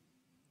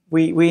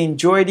 We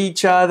enjoyed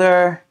each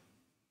other.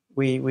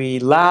 We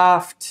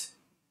laughed.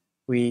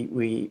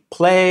 We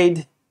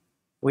played.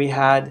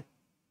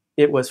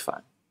 It was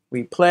fun.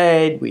 We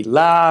played, we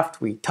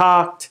laughed, we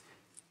talked.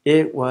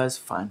 It was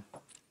fun.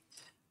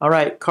 All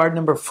right, card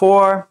number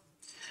 4.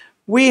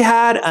 We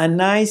had a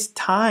nice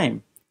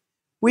time.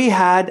 We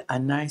had a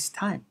nice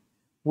time.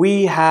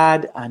 We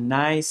had a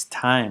nice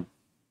time.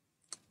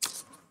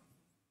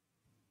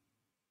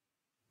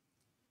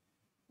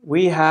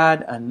 We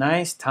had a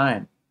nice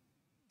time.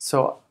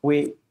 So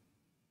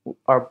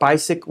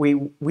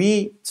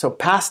so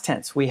past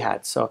tense we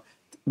had. So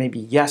maybe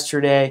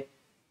yesterday,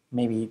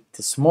 maybe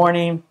this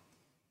morning.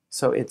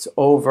 So it's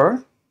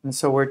over. And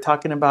so we're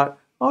talking about,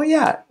 oh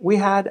yeah, we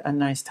had a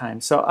nice time.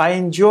 So I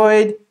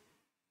enjoyed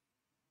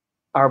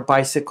our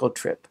bicycle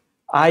trip.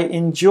 I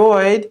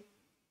enjoyed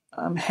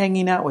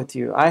hanging out with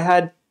you. I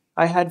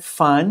had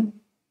fun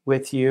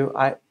with you.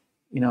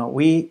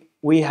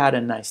 We had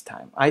a nice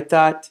time. I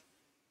thought,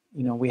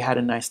 we had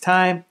a nice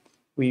time.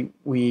 We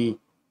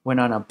went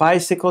on a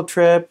bicycle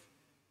trip.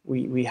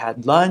 We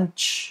had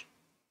lunch.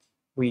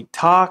 We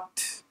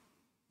talked.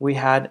 We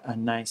had a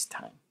nice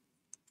time.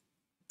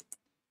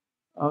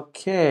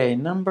 Okay,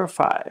 number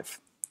 5.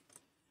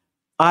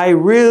 I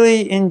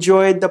really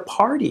enjoyed the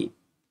party.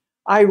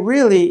 I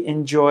really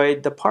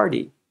enjoyed the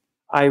party.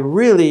 I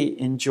really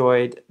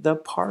enjoyed the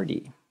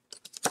party.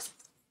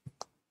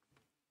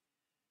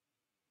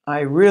 I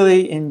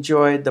really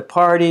enjoyed the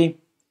party.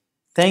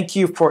 Thank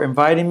you for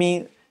inviting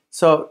me.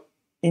 So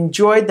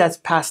enjoyed, that's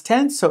past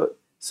tense.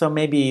 So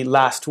maybe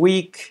last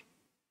week,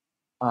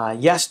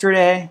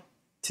 yesterday,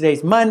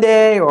 today's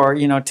Monday, or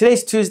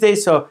today's Tuesday.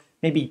 So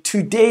maybe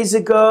 2 days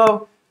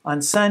ago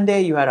on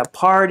Sunday, you had a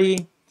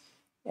party,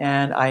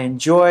 and I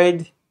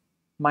enjoyed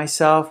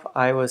myself.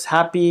 I was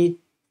happy.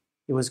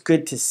 It was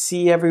good to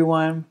see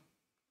everyone.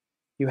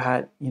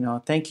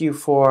 Thank you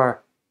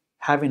for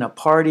having a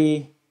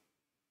party.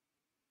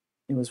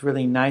 It was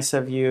really nice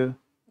of you.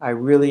 I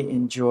really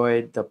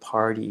enjoyed the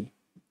party.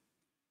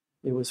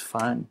 It was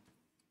fun.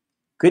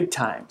 Good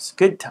times,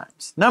 good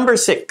times. Number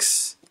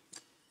 6.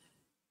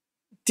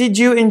 Did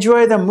you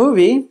enjoy the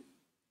movie?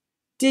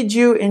 Did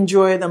you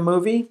enjoy the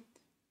movie?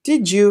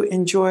 Did you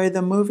enjoy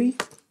the movie?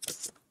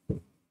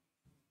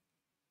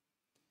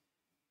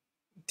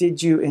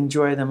 Did you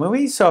enjoy the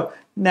movie? So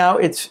now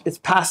it's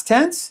past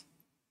tense.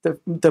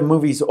 The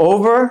movie's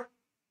over.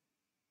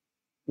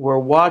 We're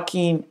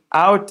walking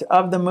out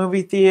of the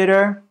movie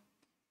theater.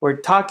 We're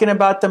talking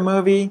about the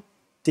movie.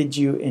 Did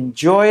you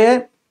enjoy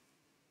it?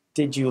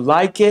 Did you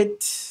like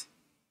it?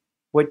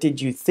 What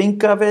did you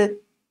think of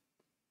it?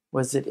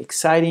 Was it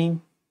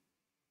exciting?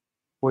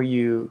 Were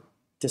you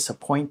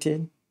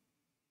disappointed?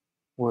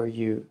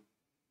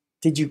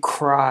 Did you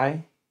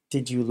cry?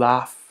 Did you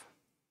laugh?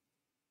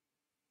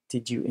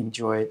 Did you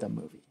enjoy the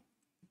movie?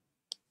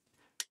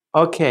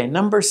 Okay,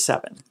 number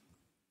 7.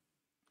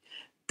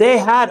 They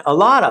had a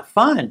lot of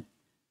fun.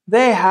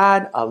 They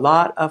had a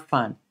lot of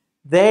fun.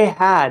 They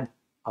had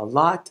a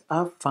lot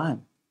of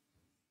fun.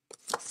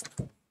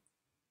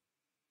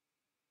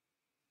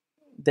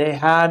 They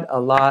had a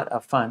lot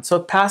of fun. So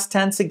past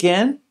tense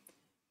again.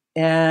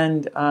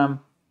 And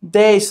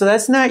so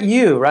that's not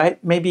you,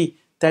 right? Maybe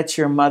that's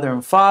your mother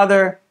and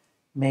father.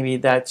 Maybe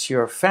that's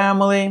your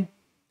family.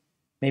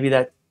 Maybe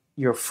that's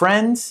your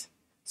friends.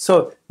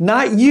 So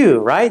not you,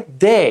 right?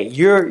 They.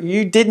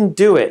 You didn't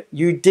do it.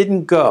 You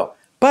didn't go.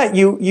 But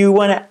you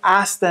want to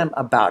ask them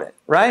about it,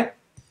 right?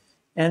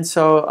 And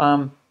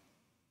so,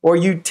 or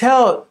you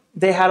tell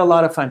they had a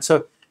lot of fun.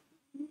 So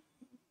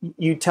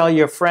you tell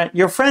your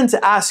friends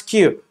ask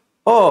you,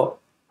 oh,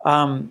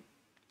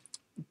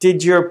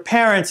 did your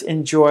parents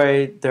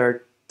enjoy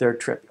their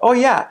trip? Oh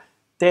yeah,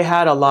 they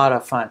had a lot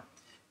of fun.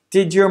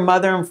 Did your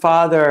mother and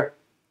father,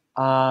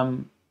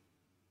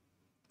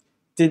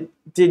 did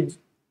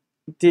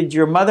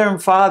your mother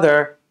and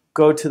father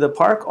go to the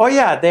park? Oh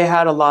yeah, they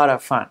had a lot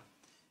of fun.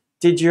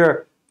 Did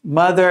your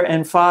mother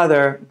and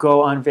father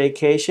go on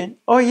vacation?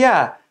 Oh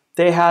yeah,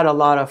 they had a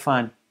lot of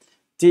fun.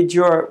 Did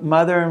your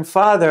mother and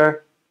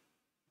father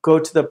go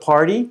to the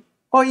party?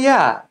 Oh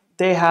yeah,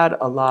 they had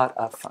a lot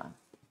of fun.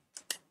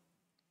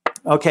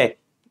 Okay,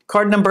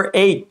 card number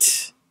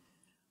 8.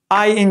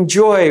 I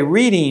enjoy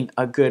reading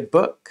a good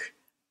book.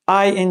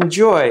 I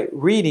enjoy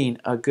reading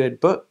a good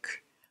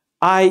book.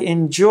 I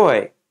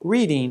enjoy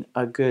reading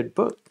a good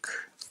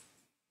book.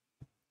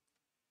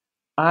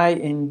 I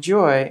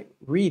enjoy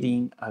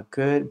reading a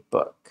good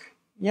book.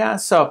 Yeah,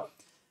 so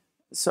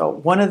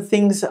one of the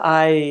things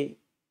I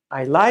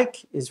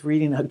like is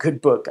reading a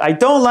good book. I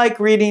don't like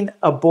reading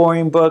a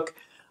boring book.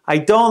 I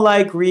don't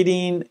like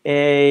reading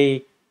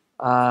a,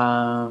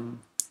 I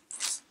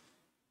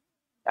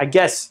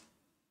guess,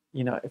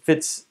 if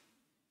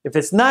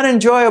it's not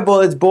enjoyable,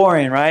 it's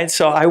boring, right?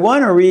 So I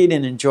want to read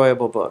an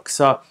enjoyable book.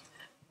 So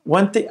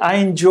one thing, I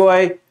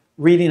enjoy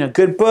reading a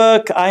good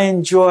book. I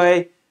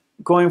enjoy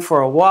going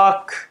for a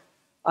walk.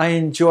 I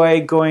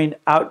enjoy going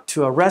out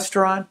to a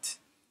restaurant.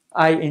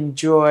 I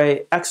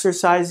enjoy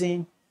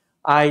exercising.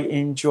 I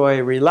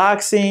enjoy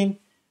relaxing.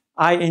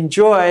 I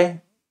enjoy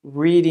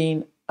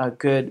reading a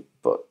good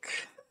book.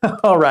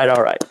 All right,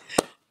 all right.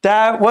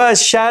 That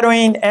was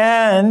shadowing,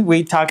 and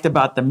we talked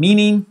about the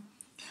meaning.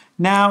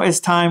 Now it's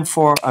time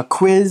for a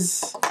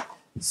quiz.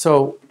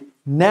 So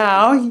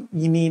now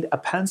you need a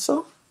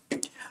pencil.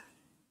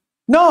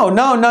 No.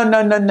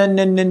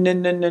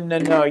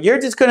 You're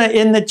just going to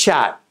in the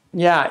chat.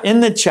 Yeah, in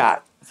the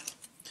chat.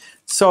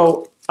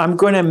 So I'm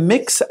going to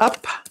mix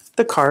up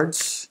the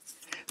cards.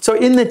 So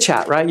in the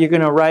chat, right, you're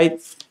going to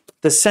write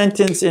the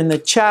sentence in the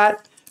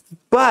chat,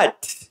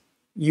 but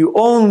you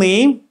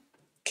only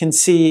can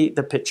see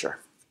the picture.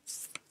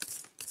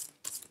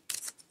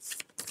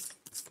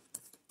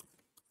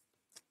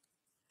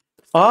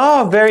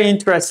 Oh, very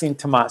interesting,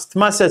 Tomas.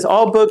 Tomas says,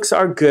 all books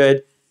are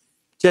good,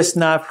 just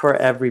not for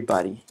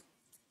everybody.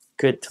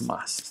 Good,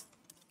 Tomas.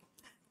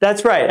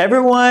 That's right.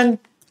 Everyone,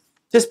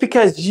 just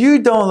because you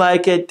don't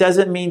like it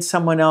doesn't mean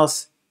someone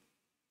else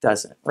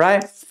doesn't,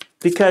 right?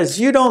 Because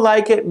you don't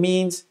like it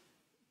means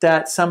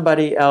that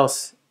somebody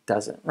else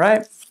doesn't,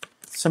 right?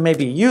 So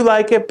maybe you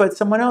like it, but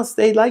someone else,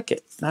 they like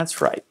it. That's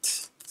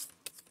right.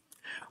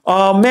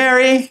 Oh,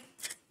 Mary,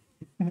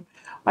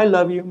 I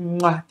love you.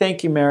 Mwah.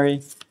 Thank you,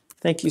 Mary.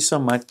 Thank you so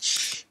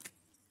much.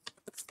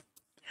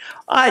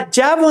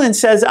 Javelin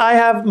says, I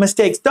have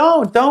mistakes.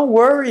 Don't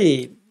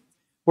worry.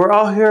 We're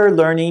all here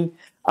learning.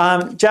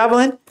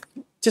 Javelin,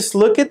 just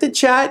look at the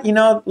chat. You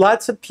know,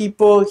 lots of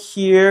people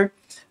here.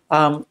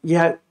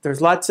 Yeah,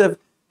 there's lots of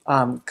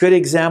good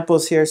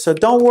examples here. So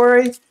don't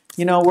worry.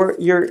 You know,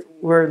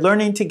 we're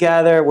learning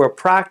together. We're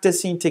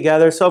practicing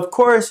together. So of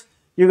course,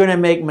 you're going to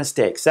make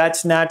mistakes.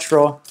 That's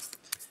natural.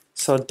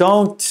 So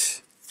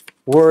don't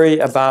worry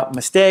about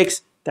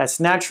mistakes.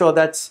 That's natural.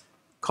 That's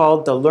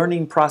called the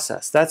learning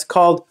process. That's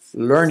called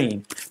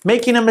learning.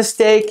 Making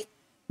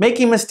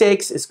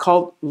mistakes is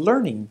called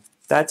learning.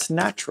 That's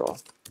natural.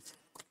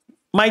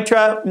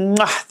 Maitra,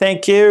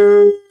 thank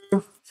you.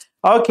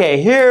 Okay,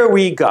 here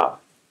we go.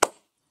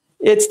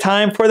 It's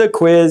time for the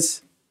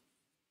quiz.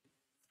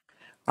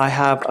 I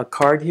have a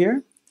card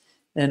here,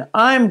 and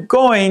I'm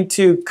going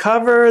to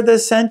cover the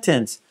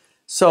sentence.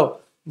 So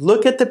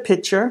look at the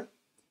picture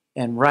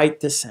and write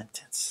the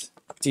sentence.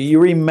 Do you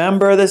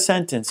remember the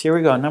sentence? Here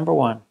we go, number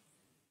one.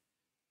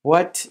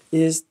 What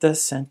is the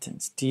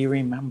sentence? Do you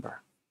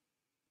remember?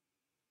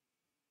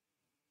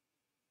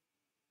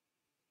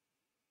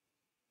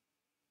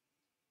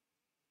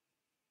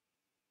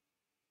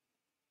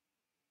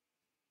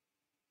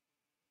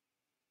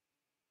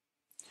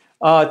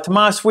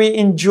 Tomas, we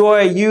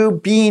enjoy you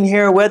being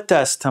here with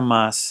us,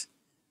 Tomas.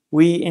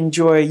 We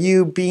enjoy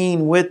you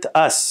being with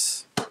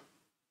us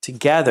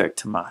together,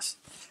 Tomas.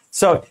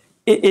 So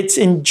it's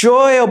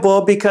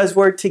enjoyable because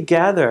we're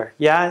together,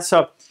 yeah?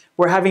 So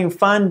we're having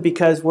fun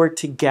because we're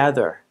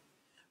together.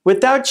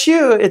 Without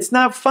you, it's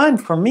not fun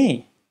for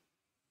me.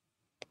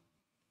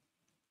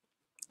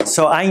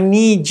 So I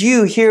need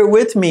you here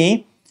with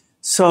me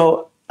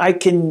so I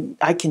can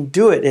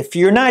do it. If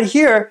you're not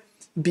here,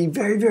 it'd be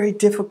very, very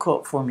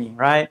difficult for me,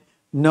 right?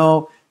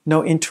 No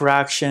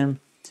interaction,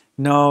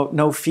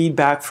 no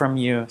feedback from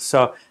you.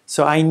 So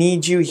I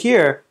need you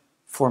here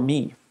for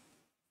me.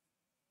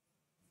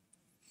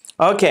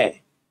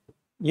 Okay,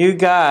 you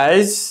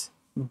guys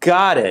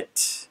got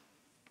it.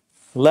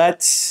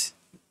 Let's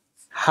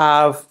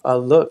have a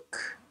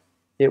look.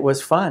 It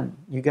was fun.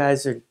 You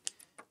guys are,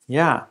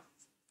 yeah,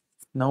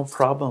 no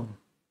problem.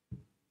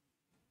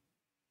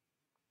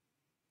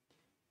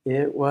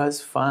 It was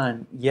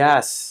fun.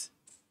 Yes.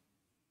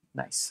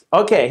 Nice.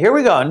 Okay, here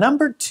we go.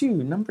 Number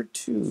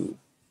two.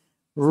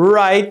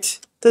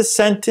 Write the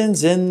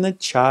sentence in the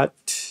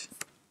chat.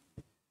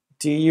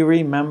 Do you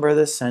remember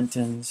the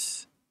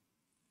sentence?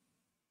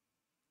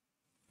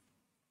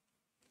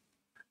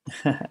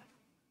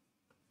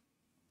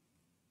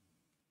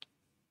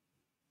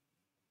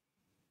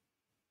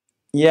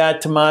 Yeah,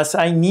 Tomas,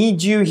 I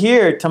need you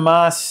here,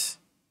 Tomas.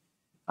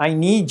 I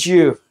need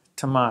you,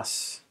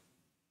 Tomas.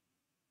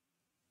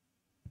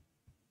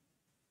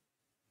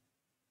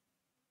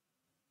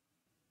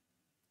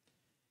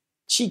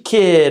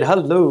 Kid,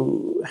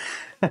 hello.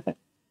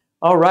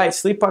 All right,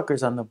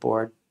 Sleepwalker's on the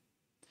board.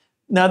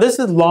 Now this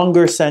is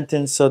longer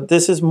sentence, so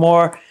this is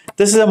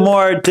a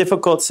more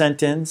difficult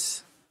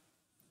sentence.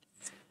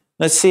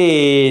 Let's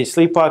see,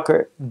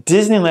 Sleepwalker.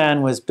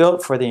 Disneyland was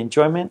built for the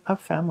enjoyment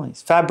of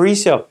families.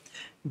 Fabricio,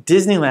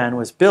 Disneyland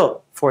was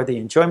built for the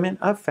enjoyment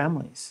of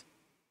families.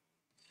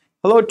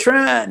 Hello,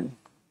 Tran.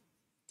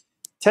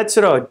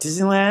 Tetsuro,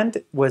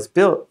 Disneyland was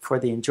built for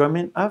the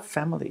enjoyment of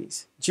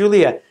families.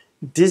 Julia,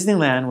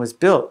 Disneyland was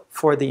built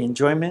for the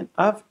enjoyment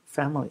of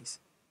families.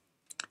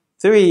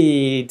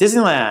 3,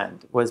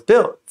 Disneyland was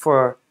built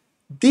for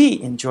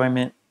the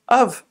enjoyment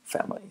of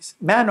families.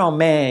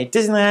 Manome,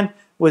 Disneyland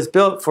was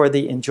built for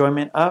the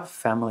enjoyment of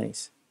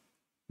families.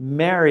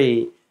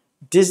 Mary,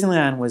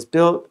 Disneyland was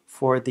built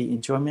for the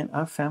enjoyment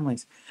of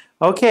families.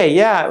 Okay,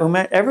 yeah,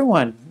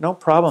 everyone, no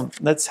problem.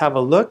 Let's have a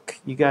look.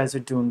 You guys are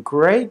doing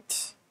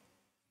great.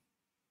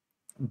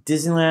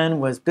 Disneyland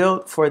was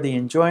built for the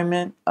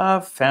enjoyment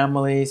of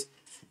families.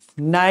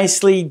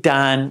 Nicely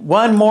done.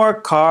 One more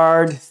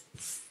card.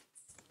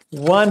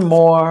 One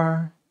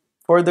more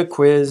for the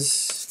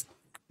quiz.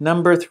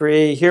 Number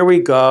 3. Here we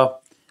go.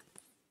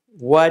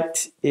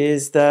 What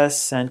is the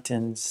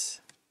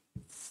sentence?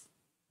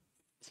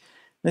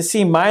 Let's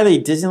see.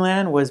 Miley,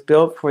 Disneyland was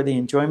built for the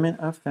enjoyment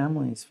of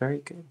families. Very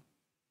good.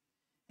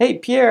 Hey,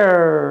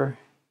 Pierre.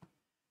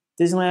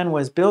 Disneyland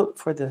was built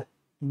for the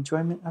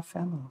enjoyment of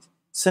families.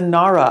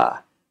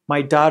 Sonara,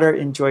 my daughter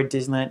enjoyed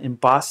Disneyland in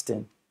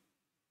Boston.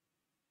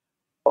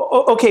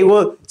 Okay,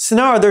 well,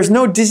 Sonara, there's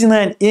no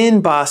Disneyland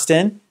in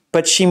Boston,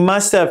 but she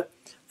must have,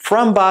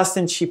 from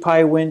Boston, she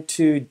probably went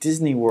to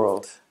Disney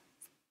World.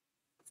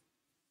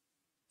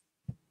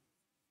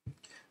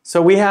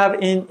 So we have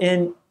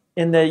in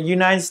the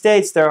United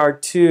States, there are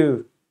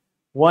 2,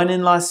 one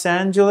in Los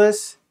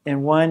Angeles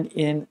and one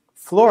in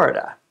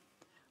Florida.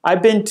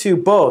 I've been to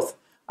both.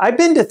 I've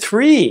been to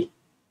 3.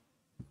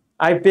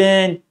 I've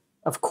been,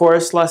 of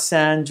course, Los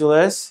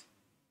Angeles.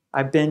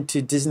 I've been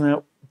to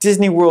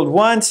Disney World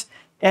once,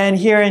 and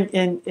here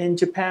in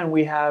Japan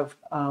we have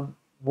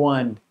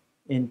one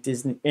in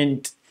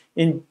Japan.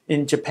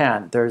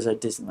 There's a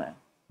Disneyland,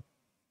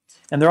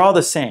 and they're all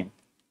the same,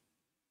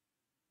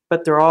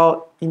 but they're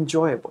all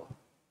enjoyable.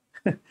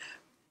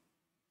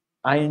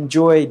 I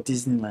enjoy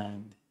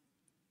Disneyland.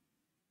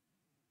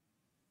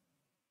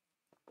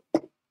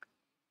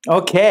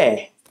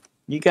 Okay,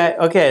 you guys.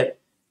 Okay.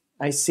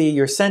 I see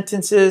your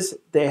sentences.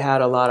 They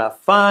had a lot of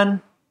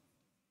fun.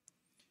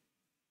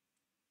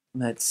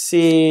 Let's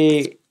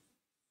see.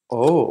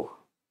 Oh.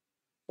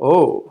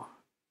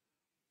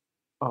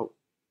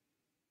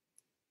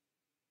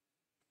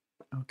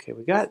 Okay,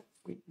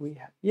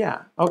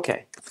 yeah,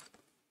 okay.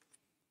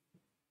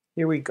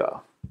 Here we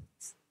go.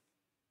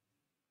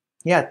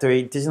 Yeah,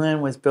 3.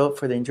 Disneyland was built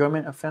for the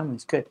enjoyment of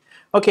families. Good.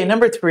 Okay,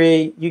 number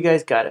 3. You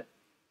guys got it.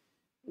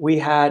 We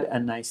had a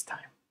nice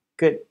time.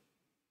 Good.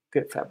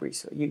 Good,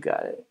 Fabrizio. You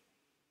got it.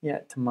 Yeah,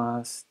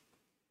 Tomas,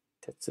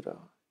 Tetsuro.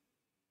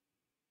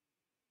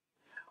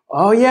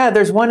 Oh, yeah,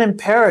 there's one in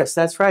Paris.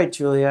 That's right,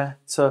 Julia.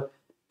 So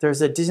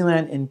there's a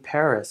Disneyland in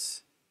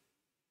Paris.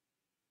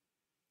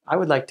 I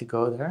would like to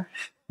go there.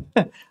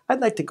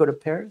 I'd like to go to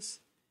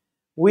Paris.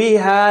 We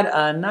had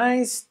a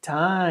nice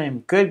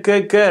time. Good,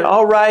 good, good.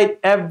 All right,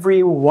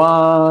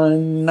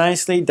 everyone.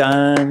 Nicely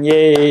done.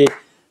 Yay.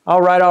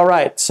 All right, all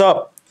right.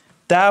 So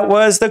that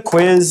was the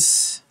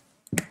quiz.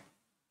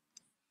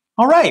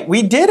 All right,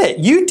 we did it.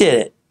 You did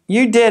it.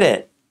 You did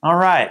it. All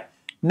right.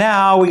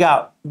 Now we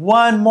got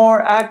one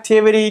more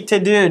activity to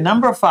do.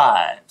 Number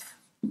 5.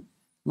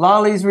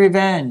 Lolly's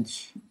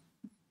Revenge.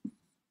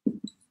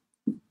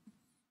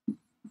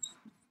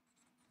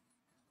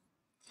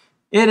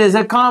 It is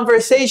a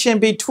conversation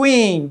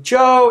between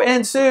Joe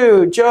and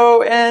Sue.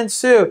 Joe and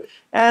Sue.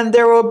 And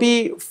there will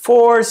be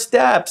 4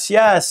 steps.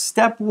 Yes,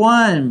 step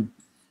 1,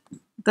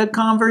 the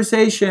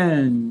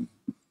conversation.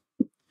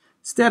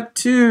 Step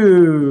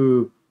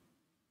 2,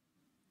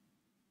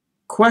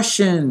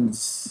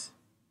 questions,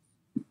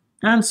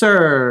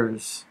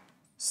 answers.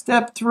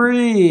 Step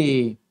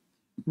 3,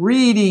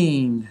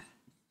 reading.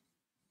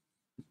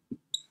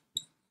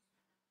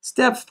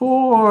 Step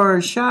 4,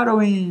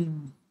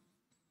 shadowing.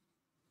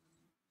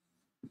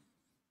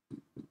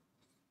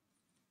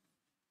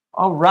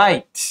 All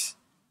right,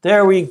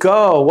 there we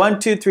go. 1,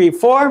 2, 3,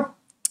 4.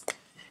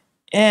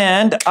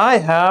 And I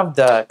have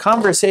the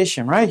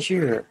conversation right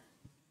here.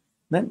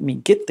 Let me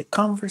get the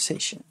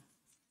conversation.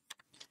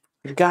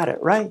 We got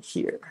it right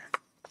here.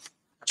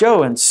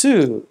 Joe and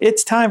Sue.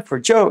 It's time for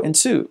Joe and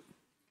Sue.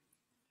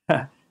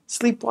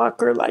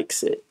 Sleepwalker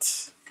likes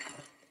it.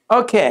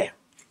 Okay.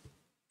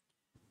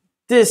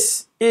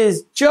 This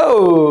is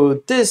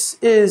Joe. This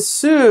is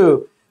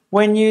Sue.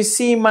 When you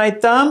see my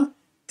thumb,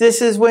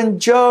 this is when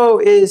Joe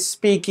is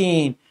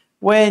speaking.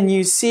 When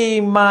you see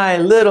my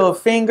little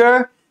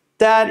finger,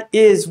 that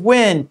is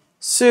when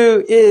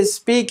Sue is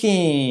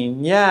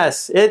speaking.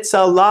 Yes, it's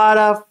a lot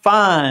of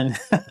fun.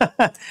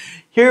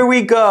 Here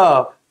we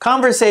go.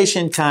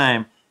 Conversation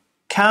time.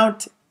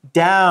 Count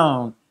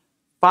down.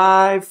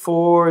 5,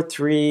 4,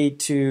 3,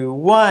 2,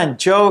 1.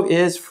 Joe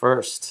is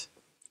first.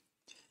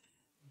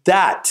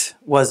 That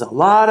was a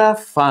lot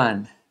of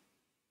fun.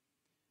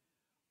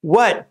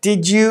 What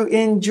did you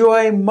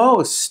enjoy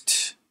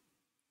most?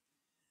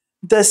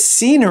 The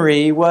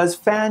scenery was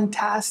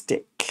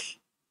fantastic.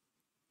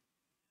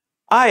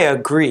 I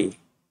agree.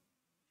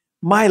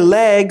 My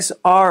legs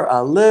are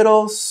a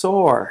little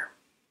sore.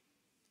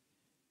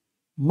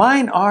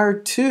 Mine are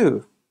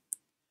too.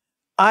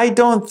 I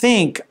don't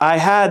think I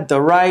had the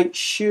right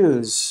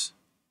shoes.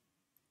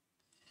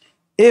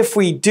 If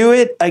we do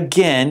it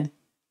again,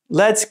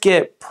 let's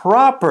get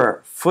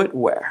proper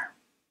footwear.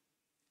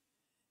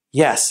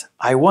 Yes,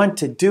 I want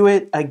to do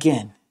it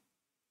again.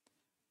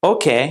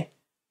 Okay,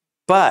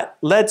 but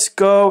let's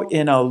go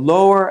in a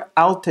lower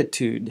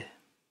altitude.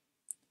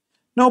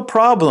 No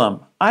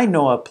problem, I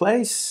know a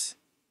place.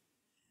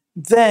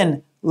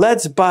 Then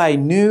let's buy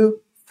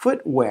new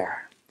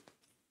footwear.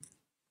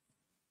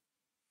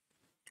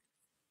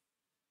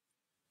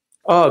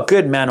 Oh,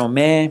 good,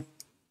 Manome.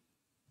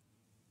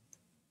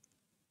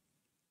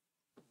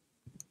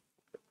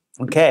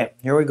 Okay,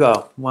 here we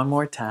go. One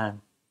more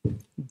time.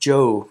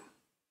 Joe.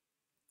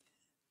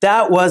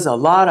 That was a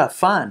lot of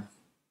fun.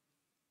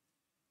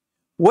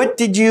 What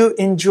did you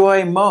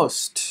enjoy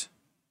most?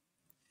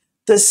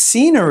 The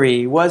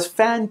scenery was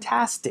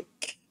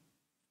fantastic.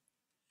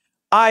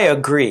 I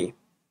agree.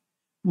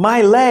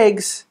 My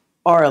legs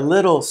are a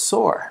little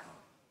sore.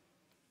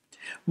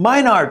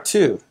 Mine are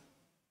too.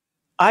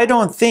 I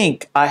don't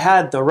think I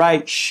had the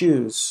right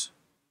shoes.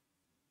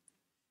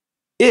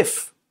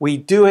 If we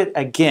do it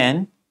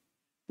again,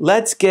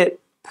 let's get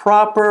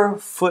proper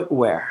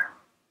footwear.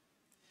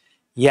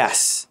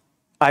 Yes,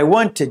 I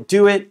want to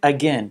do it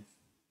again.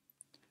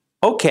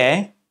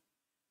 Okay,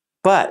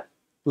 but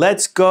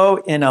let's go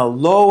in a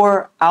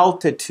lower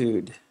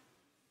altitude.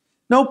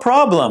 No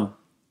problem.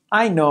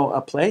 I know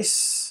a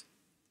place.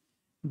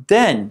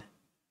 Then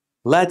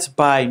let's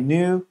buy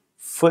new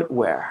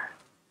footwear.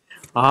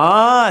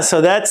 Ah, so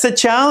that's the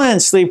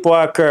challenge,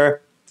 Sleepwalker.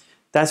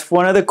 That's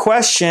one of the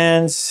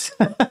questions.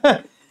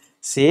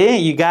 See,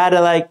 you gotta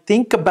like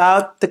think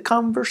about the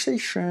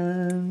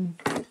conversation.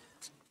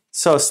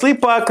 So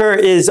Sleepwalker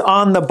is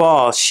on the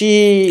ball.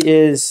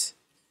 She's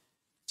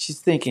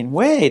thinking,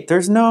 wait,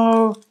 there's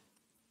no,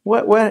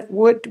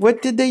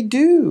 what did they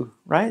do?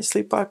 Right?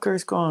 Sleepwalker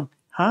is going,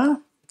 huh?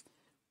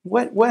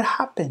 What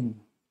happened?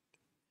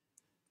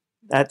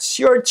 That's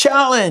your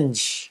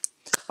challenge.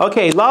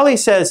 Okay, Lolly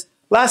says,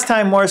 last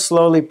time more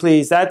slowly,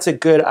 please. That's a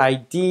good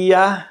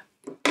idea.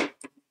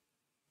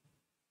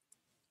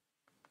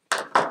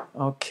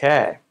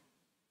 Okay.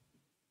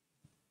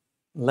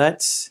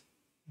 Let's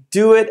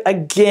do it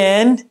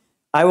again.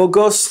 I will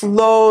go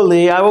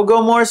slowly. I will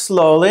go more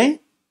slowly.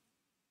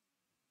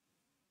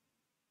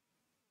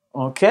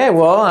 Okay,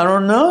 well, I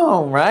don't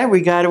know, right?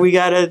 We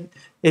gotta,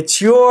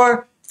 it's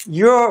your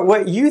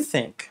what you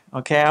think.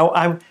 Okay,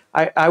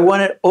 I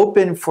want it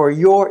open for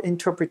your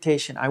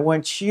interpretation. I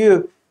want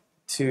you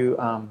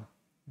to,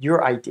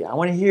 your idea. I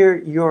want to hear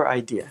your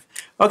idea.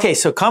 Okay,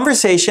 so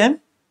conversation,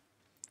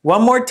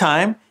 one more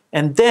time,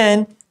 and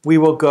then we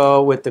will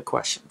go with the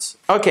questions.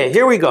 Okay,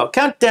 here we go.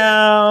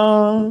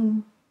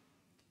 Countdown.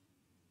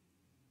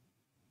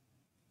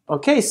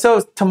 Okay,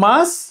 so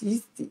Tomas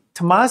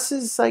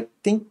is like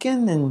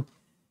thinking, and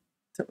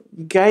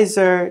you guys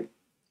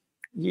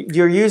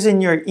you're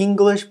using your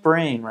English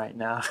brain right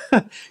now.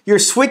 You're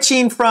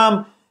switching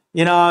from,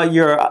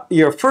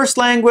 your first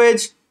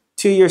language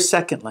to your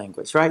second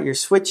language, right? You're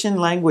switching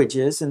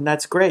languages, and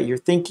that's great. You're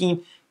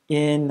thinking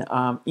in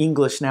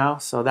English now,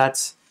 so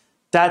that's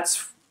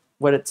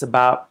what it's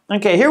about.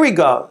 Okay, here we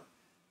go.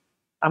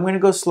 I'm going to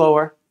go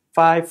slower.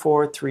 5,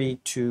 4, 3,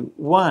 2,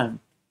 1.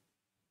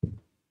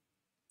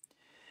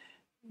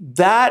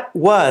 That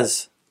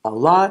was a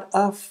lot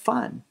of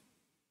fun.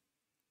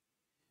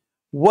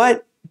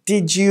 What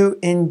did you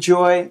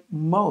enjoy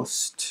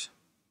most?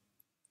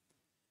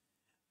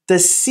 The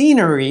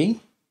scenery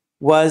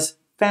was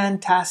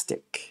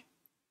fantastic.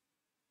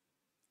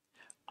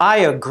 I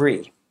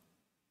agree.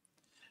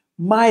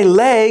 My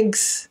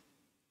legs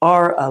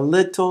are a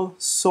little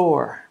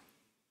sore.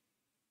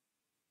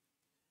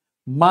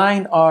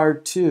 Mine are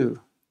too.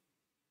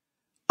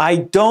 I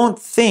don't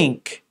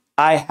think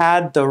I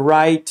had the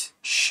right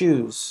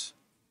shoes.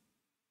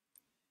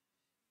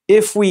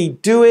 If we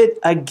do it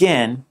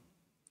again,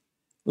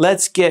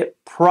 let's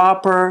get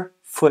proper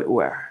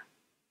footwear.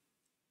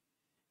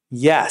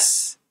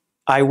 Yes,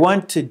 I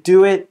want to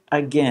do it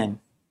again.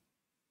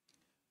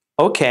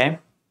 Okay,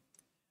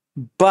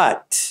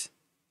 but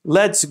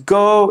let's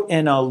go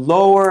in a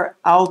lower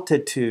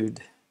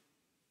altitude.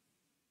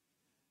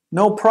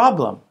 No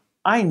problem.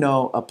 I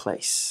know a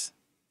place.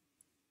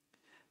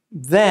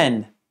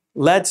 Then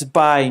let's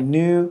buy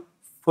new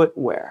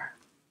footwear.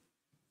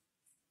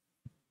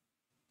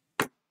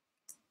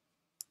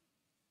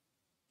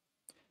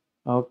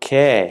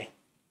 Okay,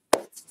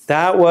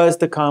 that was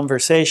the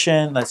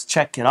conversation. Let's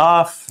check it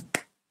off.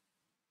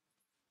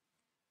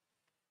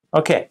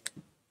 Okay,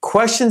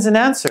 questions and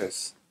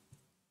answers.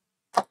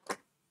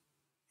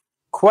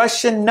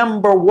 Question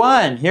number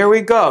 1. Here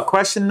we go.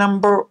 Question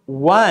number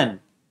 1.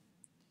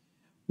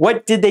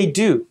 What did they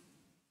do?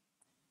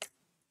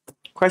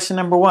 Question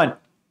number 1.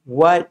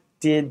 What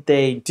did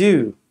they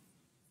do?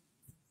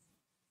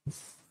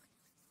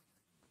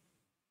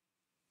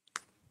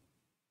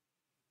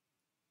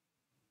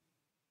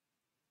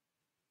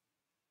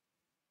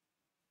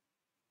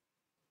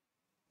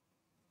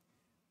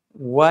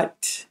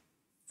 What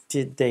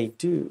did they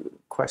do?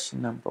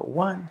 Question number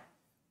 1.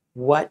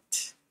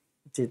 What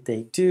did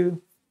they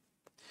do?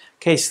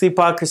 Okay,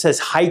 Sleepwalker says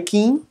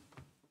hiking.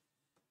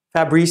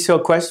 Fabrizio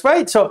question,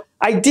 right? So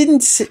I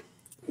didn't say.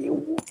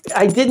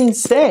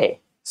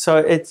 So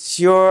it's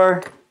you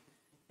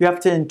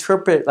have to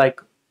interpret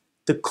like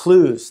the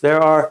clues.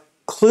 There are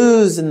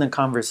clues in the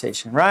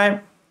conversation,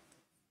 right?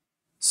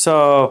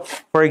 So,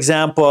 for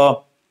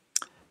example,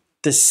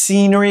 the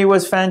scenery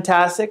was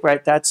fantastic,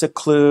 right? That's a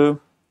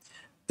clue.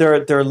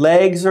 Their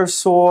legs are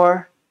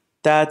sore.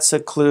 That's a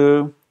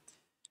clue.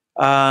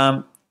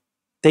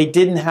 They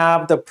didn't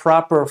have the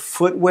proper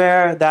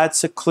footwear.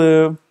 That's a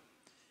clue.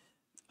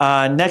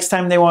 Next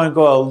time they want to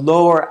go a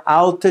lower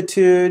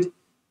altitude.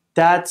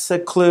 That's a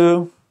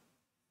clue.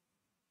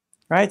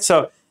 Right?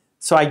 So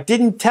I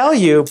didn't tell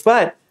you,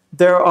 but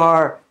there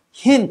are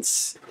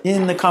hints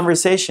in the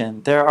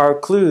conversation. There are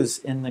clues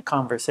in the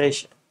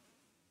conversation.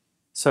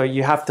 So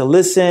you have to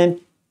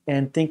listen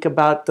and think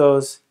about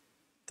those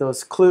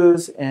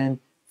clues. And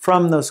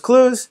from those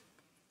clues,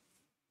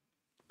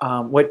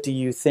 what do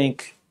you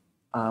think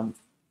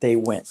they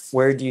went?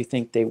 Where do you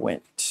think they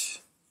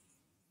went?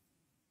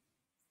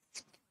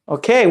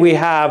 Okay, we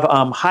have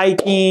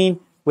hiking.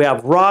 We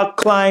have rock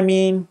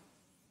climbing.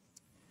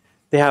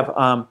 They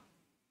have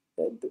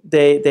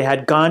they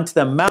had gone to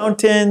the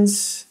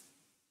mountains.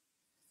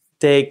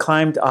 They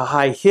climbed a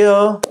high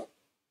hill.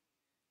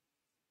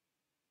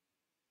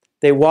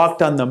 They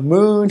walked on the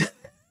moon.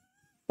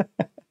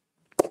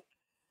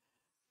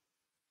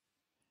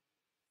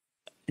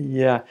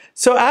 Yeah.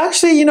 So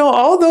actually, you know,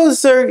 all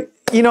those are,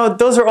 you know,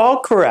 those are all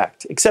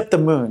correct except the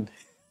moon.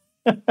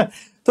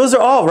 Those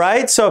are all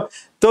right. So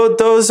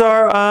those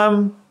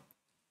are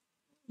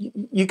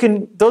you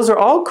can, those are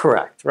all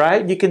correct,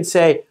 right? You can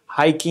say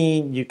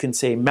hiking, you can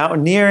say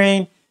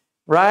mountaineering,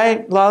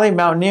 right, Lolly?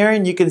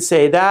 Mountaineering, you can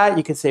say that.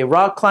 You can say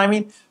rock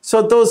climbing.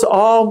 So those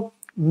all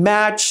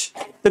match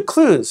the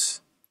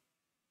clues,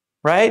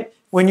 right?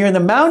 When you're in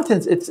the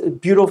mountains, it's a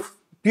beautiful,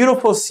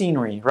 beautiful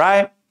scenery,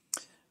 right?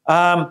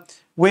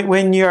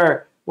 When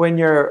you're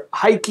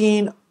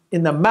hiking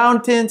in the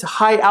mountains,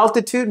 high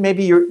altitude,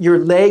 maybe your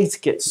legs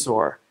get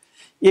sore.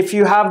 If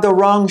you have the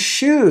wrong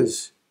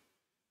shoes,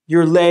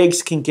 your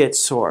legs can get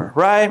sore,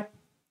 right?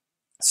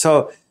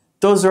 So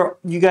those are,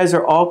 you guys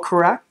are all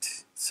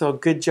correct. So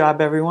good job,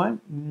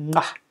 everyone.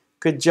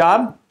 Good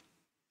job.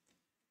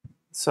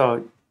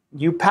 So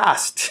you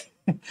passed.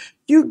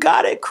 You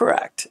got it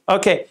correct.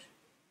 Okay,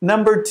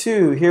 number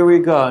 2, here we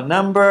go.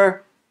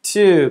 Number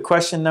 2,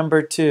 question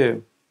number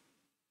 2.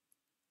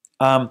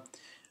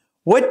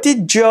 What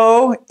did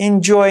Joe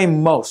enjoy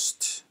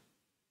most?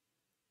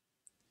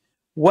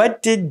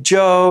 What did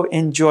Joe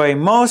enjoy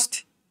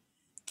most?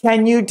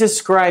 Can you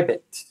describe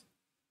it?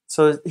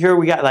 So here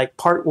we got like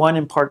part 1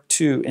 and part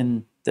 2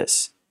 in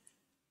this.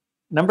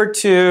 Number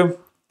 2,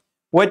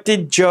 what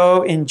did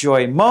Joe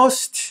enjoy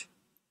most?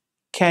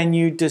 Can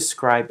you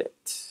describe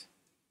it?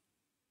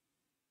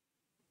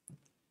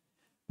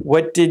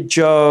 What did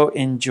Joe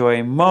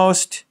enjoy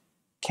most?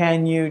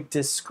 Can you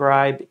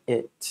describe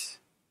it?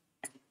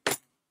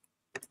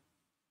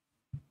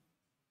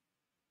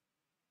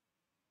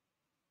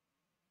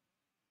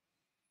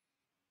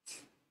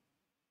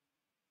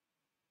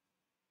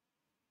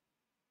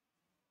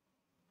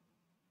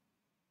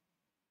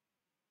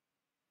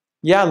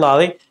 Yeah,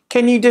 Lolly.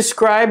 Can you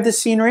describe the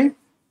scenery?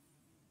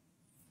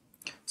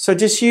 So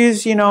just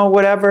use, you know,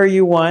 whatever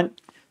you want.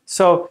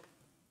 So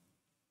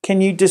can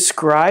you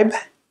describe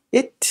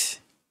it?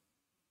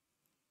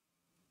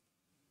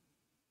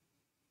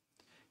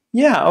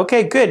 Yeah,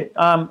 okay, good.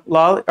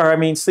 Lolly, or I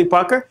mean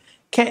Sleepwalker.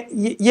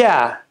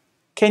 Yeah.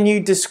 Can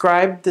you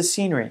describe the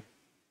scenery?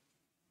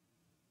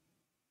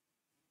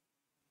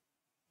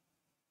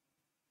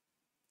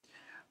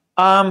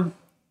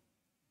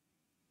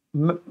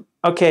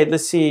 Okay,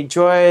 let's see.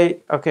 Joy.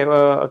 Okay,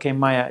 well, okay,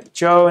 Maya.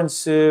 Joe and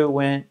Sue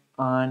went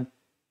on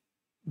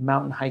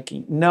mountain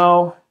hiking.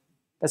 No,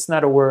 that's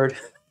not a word.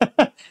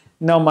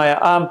 No,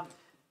 Maya.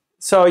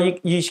 So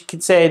you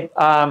could say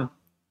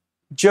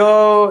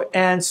Joe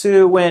and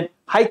Sue went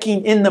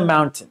hiking in the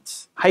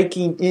mountains.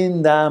 Hiking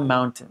in the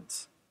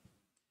mountains.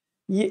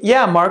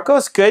 Yeah,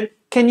 Marcos, good.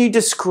 Can you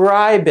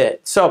describe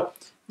it? So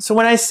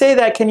when I say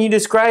that, can you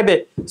describe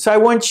it? So I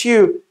want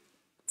you,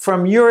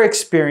 from your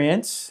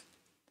experience,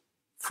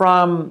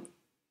 from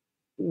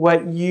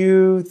what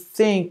you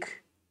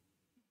think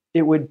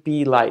it would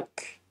be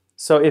like.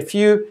 So if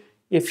you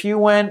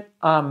went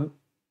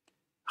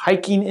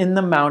hiking in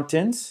the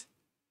mountains,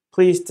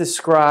 please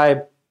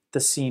describe the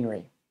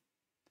scenery.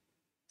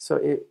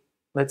 So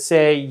let's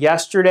say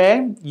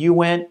yesterday you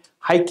went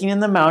hiking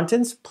in the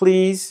mountains.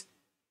 Please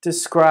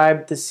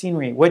describe the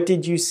scenery. What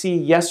did you see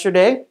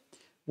yesterday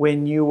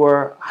when you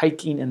were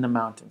hiking in the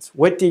mountains?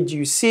 What did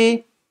you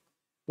see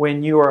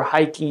when you were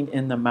hiking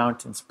in the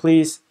mountains?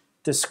 Please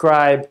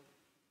describe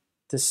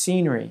the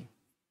scenery.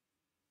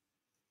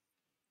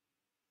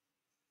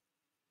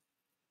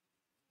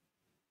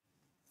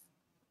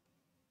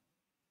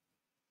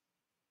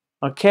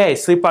 Okay,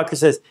 Sleepwalker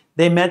says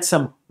they met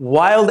some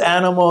wild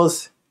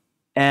animals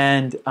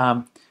and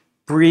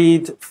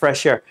breathed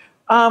fresh air.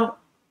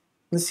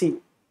 Let's see.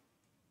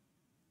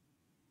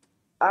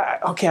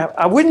 Okay,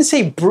 I wouldn't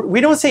say, we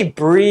don't say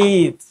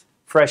breathe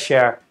fresh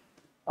air.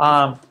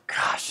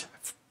 Gosh,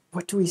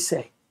 what do we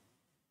say?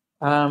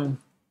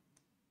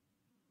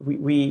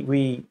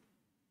 We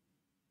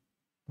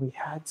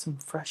had some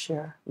fresh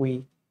air.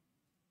 Oh,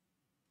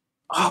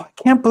 I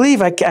can't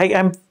believe I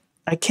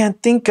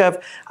can't think of,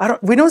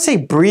 we don't say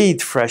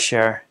breathe fresh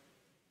air.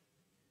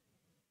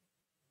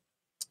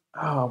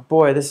 Oh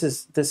boy, this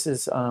is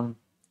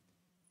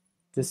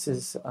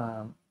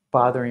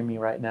bothering me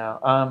right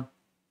now.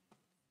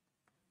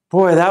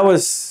 Boy, that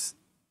was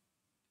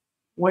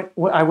when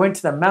I went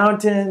to the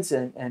mountains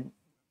and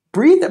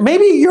breathe.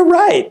 Maybe you're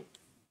right.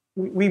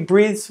 We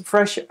breathe some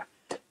fresh air.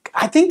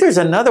 I think there's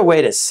another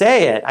way to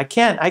say it. I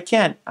can't.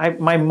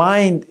 My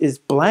mind is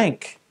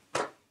blank.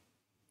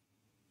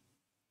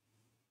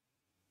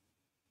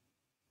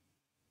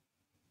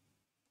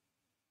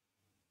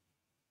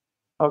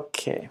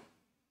 Okay.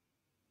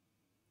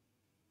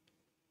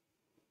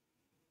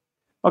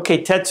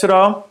 Okay,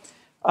 Tetsuro.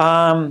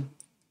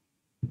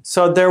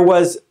 So there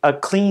was a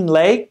clean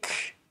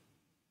lake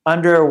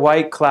under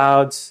white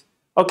clouds.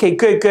 Okay,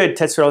 good,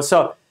 Tetsuro.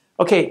 So,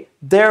 okay,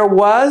 there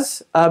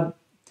was a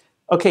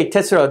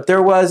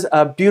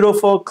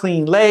beautiful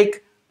clean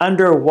lake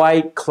under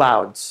white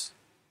clouds.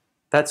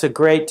 That's a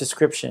great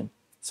description.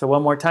 So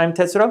one more time,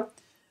 Tetsuro.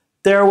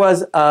 There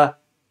was a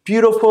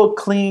beautiful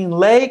clean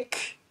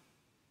lake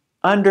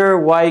under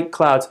white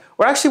clouds.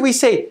 Or actually we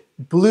say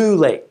blue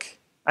lake.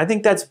 I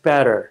think that's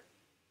better.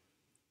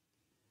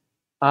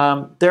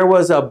 There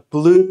was a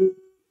blue,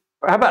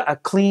 or how about a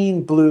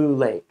clean blue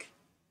lake?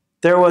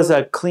 There was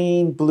a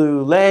clean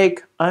blue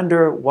lake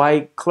under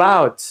white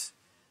clouds.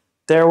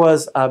 There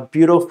was a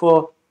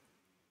beautiful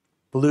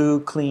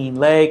blue clean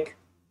lake,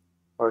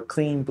 or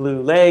clean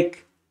blue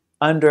lake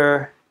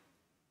under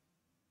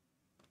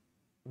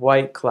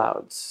white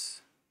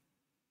clouds.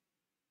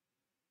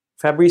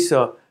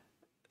 Fabrizio,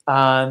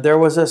 there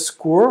was a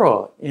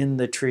squirrel in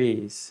the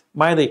trees.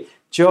 Miley,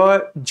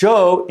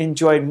 Joe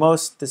enjoyed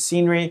most the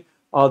scenery,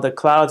 all the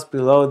clouds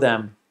below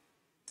them.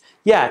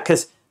 Yeah,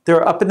 because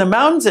they're up in the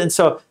mountains, and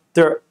so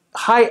they're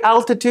high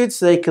altitude,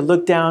 so they could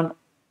look down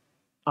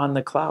on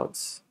the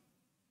clouds.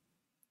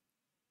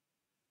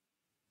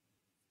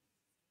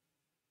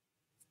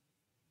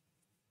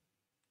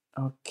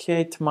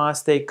 Okay,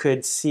 Tomas, they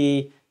could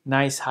see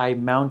nice high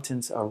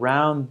mountains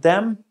around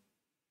them.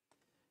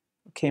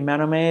 Okay,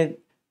 Manome,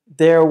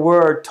 there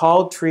were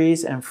tall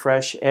trees and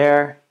fresh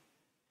air.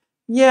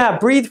 Yeah,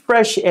 breathe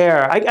fresh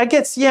air. I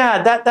guess,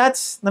 yeah,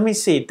 that's, let me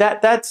see,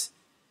 that's,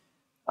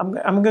 I'm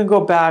going to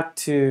go back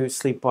to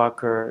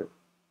Sleepwalker.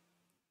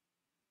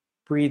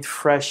 Breathe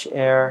fresh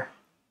air.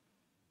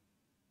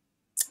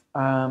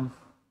 And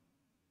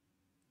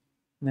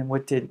then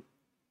what did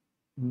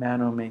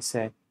Manome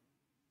say?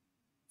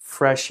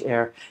 Fresh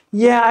air.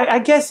 Yeah, I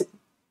guess,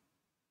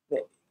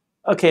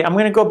 okay, I'm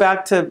going to go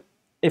back to,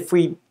 if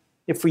we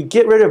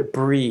get rid of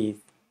breathe,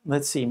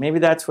 let's see, maybe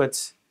that's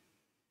what's,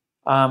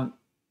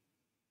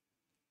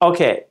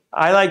 okay,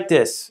 I like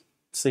this,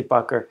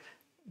 Sleepwalker.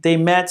 They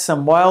met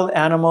some wild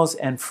animals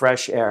and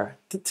fresh air.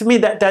 To me,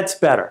 that's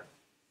better,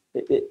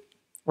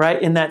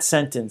 right, in that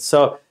sentence.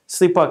 So,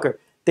 Sleepwalker,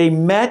 they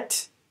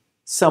met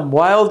some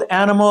wild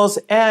animals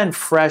and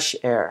fresh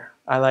air.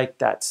 I like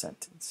that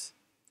sentence.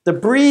 The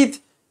breathe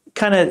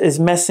kind of is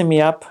messing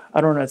me up.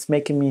 I don't know, it's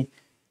making me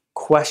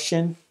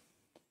question.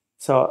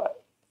 So,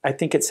 I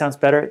think it sounds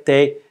better.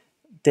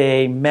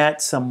 They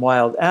met some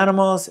wild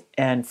animals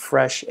and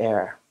fresh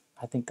air.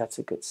 I think that's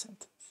a good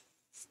sentence.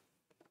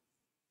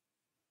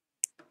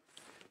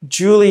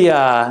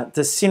 Julia,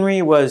 the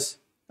scenery was,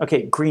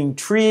 okay, green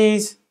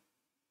trees,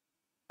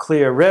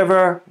 clear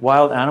river,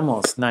 wild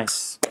animals.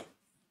 Nice.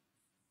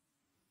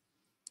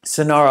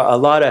 Sonara,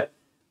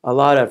 a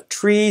lot of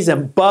trees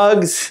and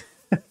bugs.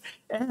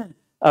 And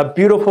a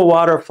beautiful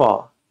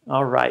waterfall.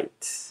 All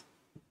right.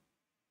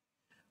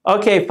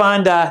 Okay,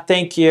 Fonda,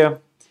 thank you.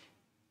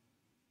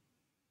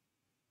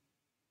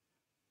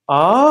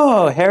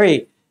 Oh,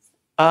 Harry,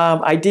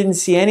 I didn't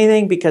see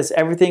anything because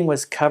everything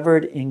was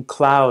covered in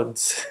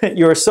clouds.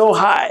 You were so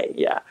high,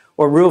 yeah,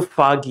 or real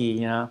foggy,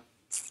 you know,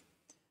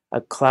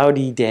 a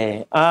cloudy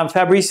day.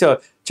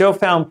 Fabrizio, Joe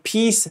found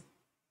peace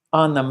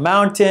on the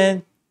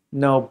mountain,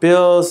 no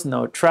bills,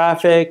 no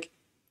traffic,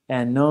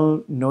 and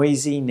no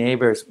noisy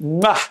neighbors.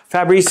 Mwah!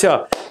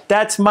 Fabrizio,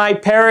 that's my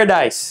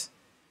paradise.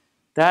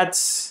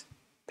 That's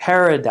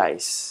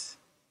paradise.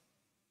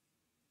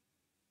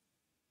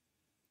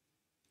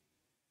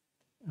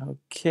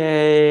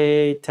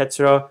 Okay,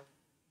 Tetsuro,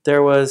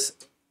 there was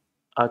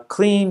a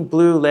clean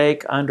blue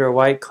lake under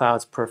white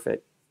clouds.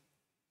 Perfect.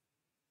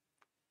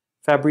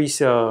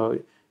 Fabrizio,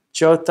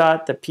 Joe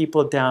thought the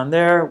people down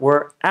there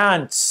were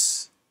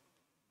ants.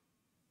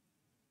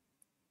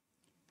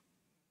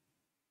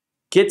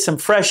 Get some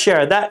fresh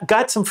air.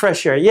 Got some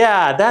fresh air.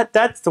 Yeah,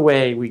 that's the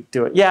way we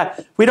do it. Yeah,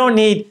 we don't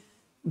need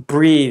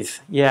breathe.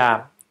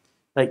 Yeah,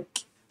 like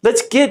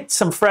let's get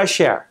some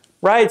fresh air,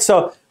 right?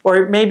 So,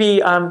 or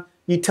maybe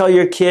you tell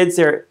your kids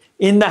they're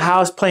in the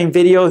house playing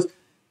videos,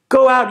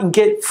 go out and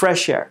get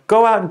fresh air.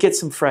 Go out and get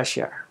some fresh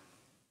air.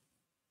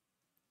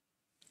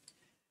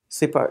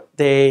 Sleeper,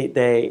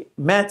 they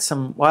met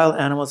some wild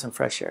animals and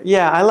fresh air.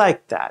 Yeah, I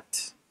like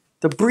that.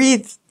 The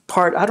breathe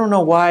part, I don't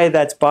know why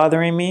that's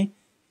bothering me.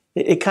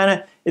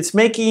 It's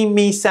making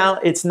me sound,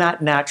 it's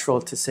not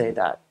natural to say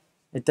that.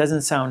 It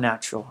doesn't sound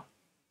natural.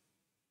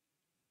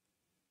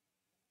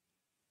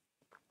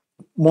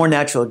 More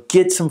natural,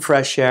 get some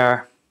fresh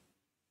air.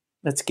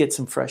 Let's get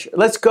some fresh air.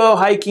 Let's go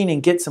hiking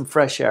and get some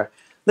fresh air.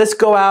 Let's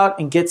go out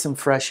and get some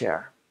fresh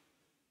air.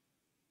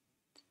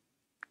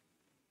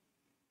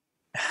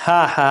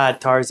 Ha ha,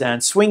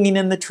 Tarzan, swinging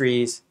in the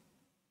trees.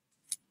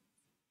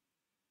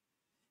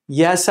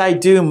 Yes, I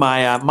do,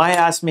 Maya. Maya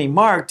asked me,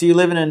 Mark, do you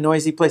live in a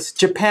noisy place?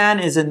 Japan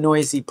is a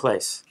noisy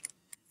place.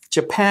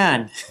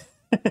 Japan.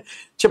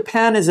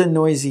 Japan is a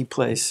noisy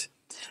place.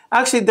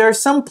 Actually, there are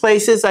some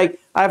places like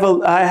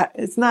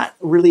it's not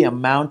really a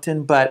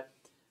mountain, but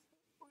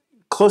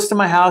close to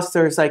my house,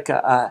 there's like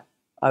a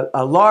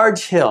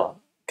large hill,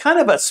 kind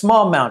of a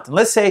small mountain.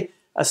 Let's say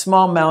a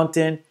small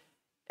mountain.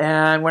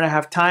 And when I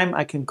have time,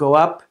 I can go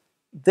up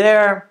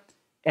there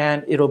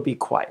and it'll be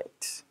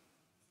quiet.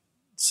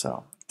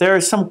 So there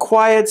are some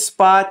quiet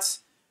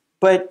spots,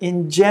 but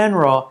in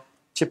general,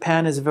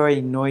 Japan is a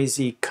very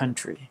noisy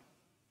country.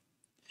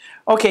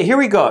 Okay, here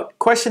we go.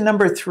 Question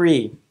number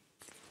 3.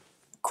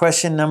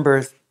 Question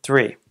number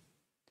 3.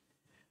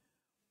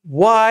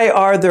 Why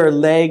are their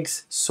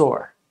legs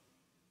sore?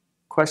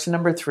 Question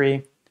number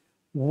 3.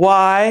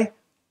 Why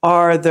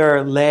are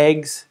their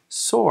legs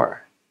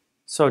sore?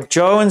 So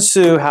Joe and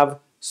Sue have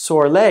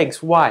sore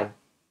legs. Why?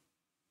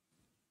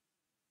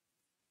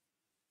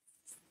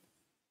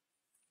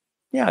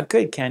 Yeah,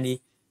 good,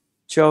 Candy.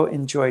 Joe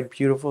enjoyed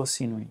beautiful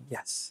scenery.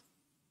 Yes.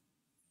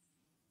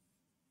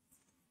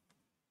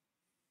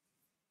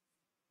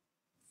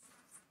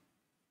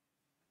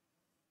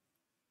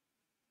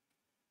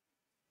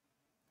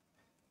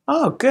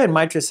 Oh, good.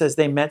 Mitra says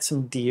they met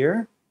some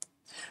deer.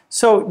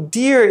 So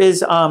deer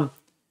is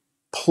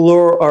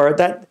plural, or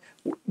that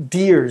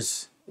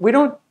deers. We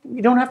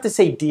don't have to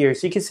say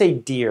deers. You can say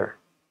deer.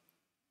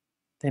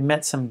 They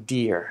met some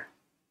deer.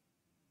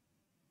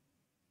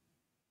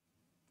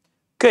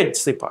 Good,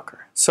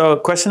 Sleepwalker. So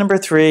question number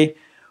 3,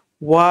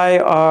 why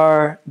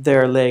are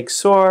their legs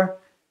sore?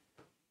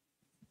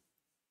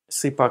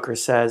 Sleepwalker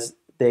says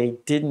they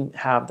didn't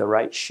have the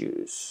right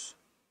shoes.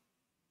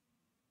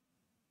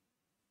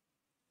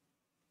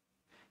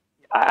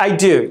 I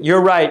do.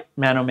 You're right,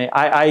 Manome.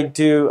 I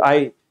do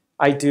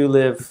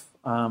live.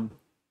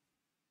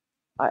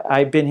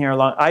 I've been here a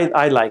long.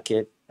 I like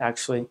it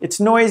actually. It's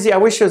noisy. I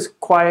wish it was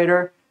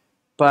quieter,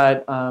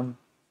 but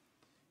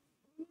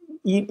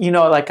you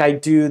know, like I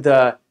do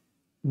the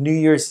New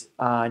Year's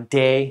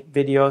Day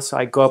video. So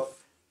I go up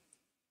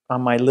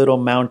on my little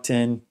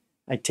mountain.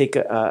 I take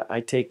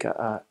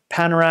a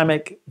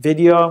panoramic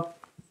video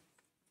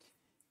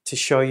to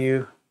show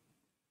you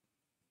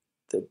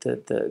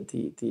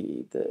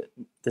the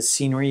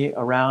scenery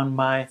around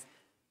my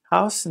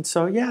house, and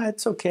so yeah,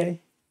 it's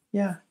okay.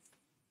 Yeah.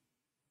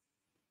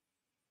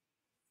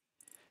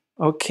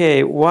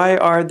 Okay, why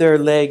are their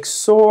legs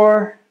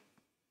sore?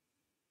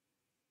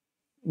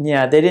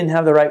 Yeah, they didn't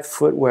have the right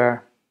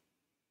footwear.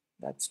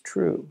 That's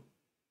true.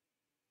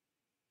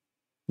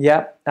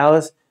 Yep,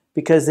 Alice,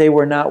 because they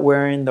were not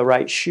wearing the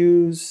right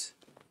shoes.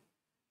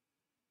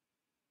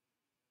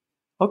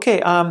 Okay,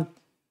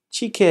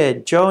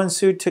 Chi-Kid, Joe and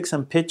Sue took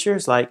some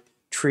pictures like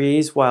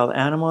trees, wild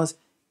animals,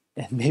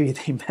 and maybe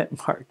they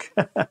met Mark.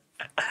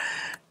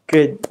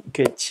 Good,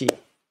 Chi.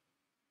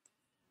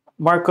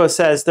 Marco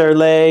says their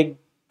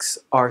legs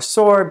are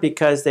sore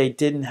because they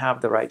didn't have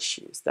the right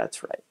shoes.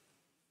 That's right.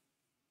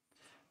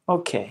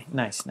 Okay,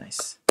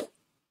 nice.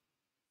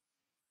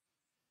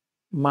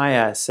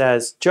 Maya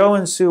says, Joe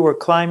and Sue were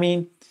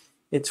climbing.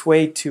 It's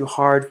way too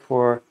hard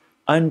for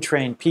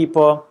untrained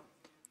people.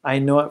 I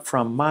know it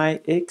from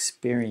my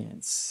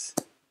experience.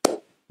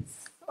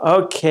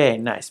 Okay,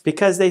 nice.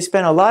 Because they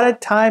spent a lot of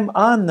time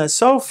on the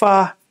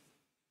sofa.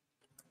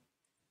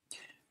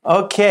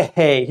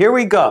 Okay, here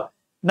we go.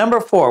 Number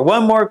 4,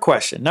 one more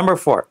question. Number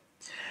 4,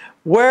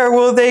 where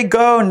will they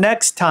go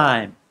next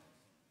time?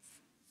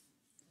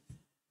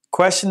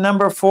 Question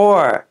number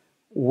 4,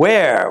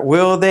 where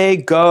will they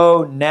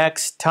go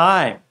next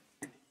time?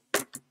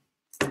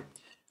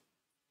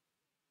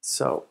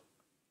 So,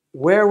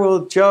 where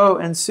will Joe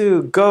and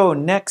Sue go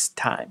next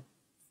time?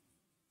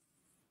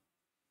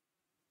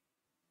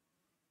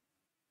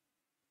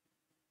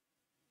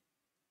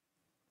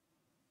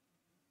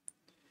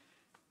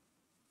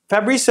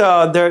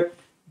 Fabrizio,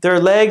 their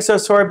legs are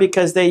sore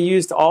because they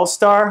used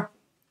All-Star.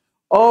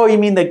 Oh, you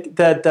mean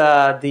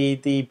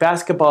the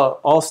basketball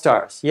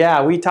All-Stars?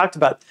 Yeah, we talked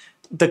about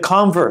the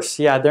Converse.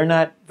 Yeah, they're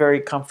not very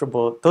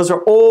comfortable. Those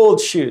are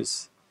old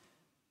shoes.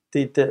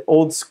 The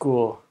old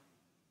school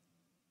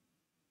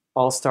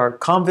All-Star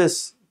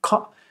Converse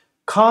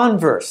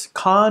All-Stars.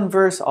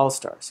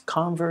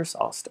 Converse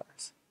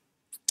All-Stars.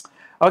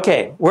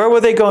 Okay, where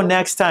will they go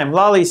next time?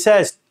 Lolly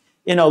says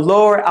in a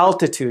lower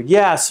altitude.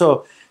 Yeah,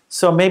 so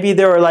maybe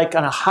they were like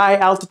on a high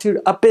altitude,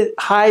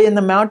 high in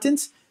the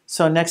mountains.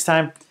 So next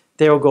time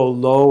they will go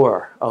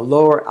lower, a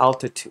lower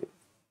altitude.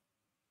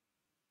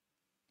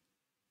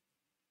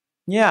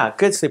 Yeah,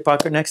 good,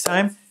 Sleepwalker. Next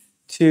time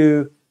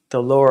to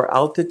the lower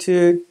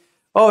altitude.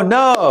 Oh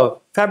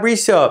no,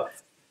 Fabrizio,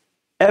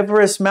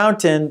 Everest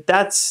Mountain,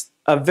 that's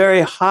a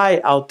very high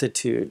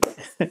altitude.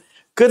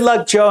 Good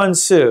luck, Joe and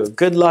Sue.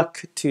 Good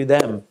luck to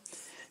them.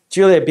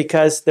 Julia,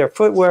 because their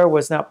footwear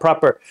was not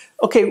proper.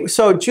 Okay,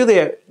 so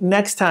Julia,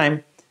 next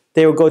time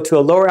they will go to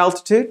a lower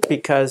altitude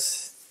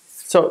because,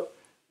 so,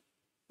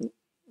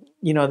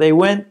 you know, they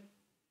went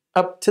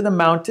up to the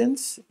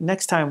mountains.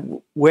 Next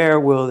time, where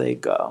will they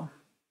go?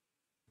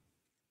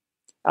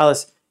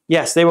 Alice,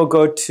 yes, they will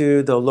go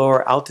to the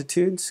lower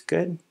altitudes.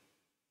 Good.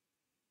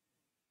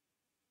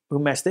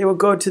 Umesh, they will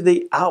go to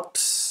the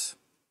Alps.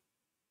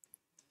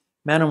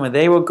 Manuma,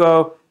 they will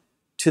go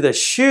to the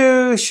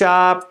shoe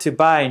shop to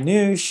buy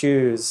new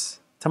shoes.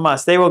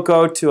 Tomas, they will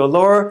go to a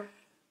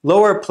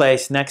lower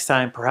place next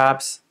time,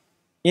 perhaps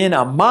in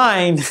a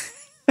mine.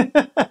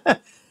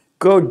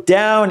 Go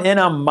down in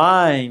a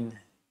mine.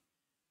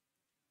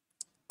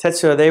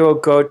 Tetsuya, they will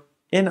go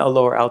in a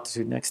lower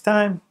altitude next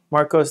time.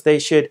 Marcos, they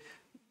should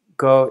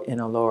go in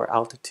a lower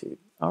altitude.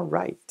 All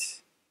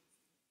right.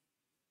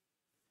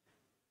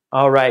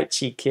 All right,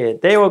 Chi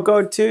Kid. They will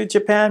go to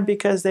Japan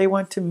because they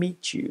want to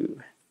meet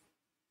you.Okay,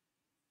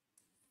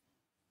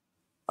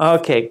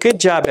 good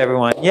job,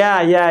 everyone.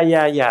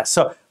 Yeah.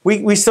 So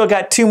we still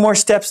got 2 more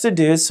steps to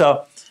do,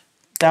 so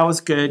that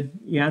was good.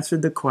 You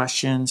answered the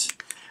questions.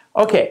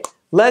 Okay,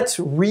 let's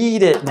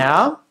read it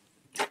now.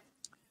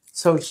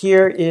 So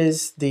here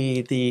is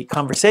the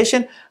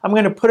conversation. I'm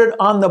going to put it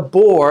on the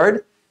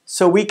board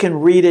so we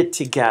can read it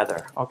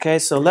together. Okay,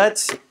 so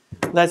let's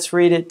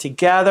read it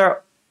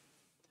together.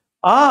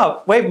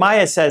 Oh, wait,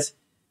 Maya says,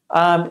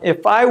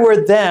 if I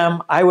were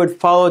them, I would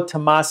follow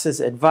Tomas's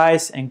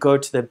advice and go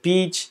to the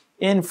beach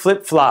in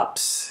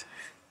flip-flops.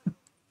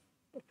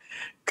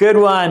 Good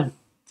one.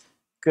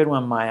 Good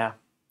one, Maya.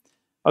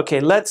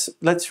 Okay, let's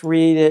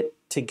read it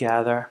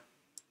together.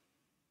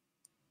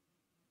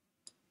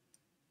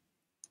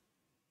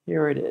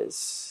 Here it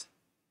is.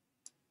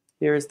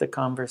 Here is the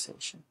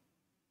conversation.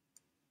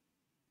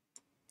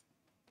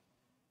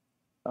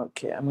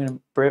 Okay, I'm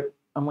going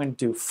to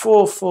do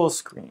full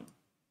screen.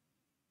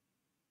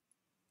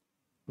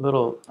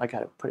 I got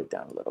to put it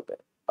down a little bit.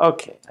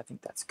 Okay, I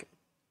think that's good.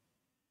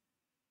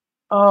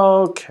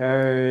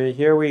 Okay,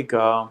 here we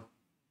go.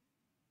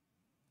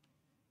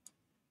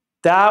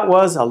 That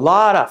was a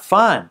lot of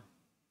fun.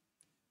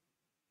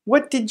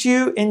 What did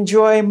you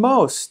enjoy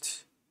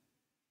most?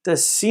 The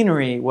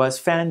scenery was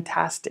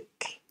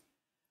fantastic.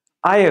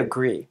 I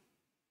agree.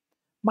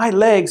 My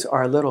legs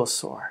are a little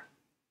sore.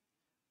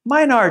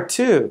 Mine are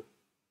too.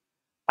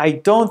 I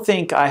don't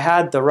think I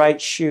had the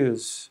right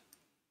shoes.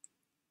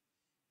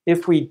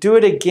 If we do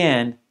it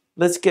again,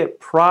 let's get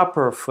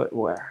proper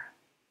footwear.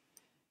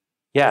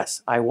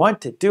 Yes, I want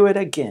to do it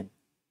again.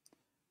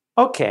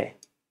 Okay,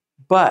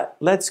 but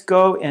let's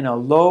go in a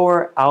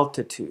lower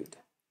altitude.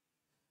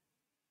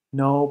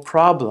 No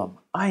problem.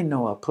 I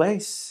know a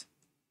place.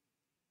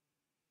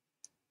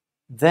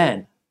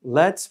 Then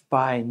let's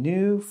buy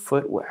new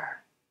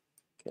footwear.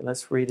 Okay,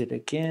 let's read it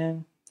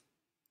again.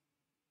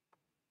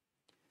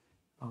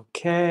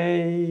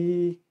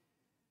 Okay.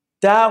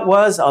 That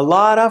was a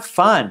lot of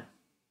fun.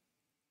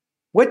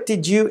 What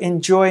did you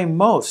enjoy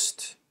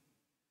most?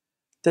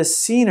 The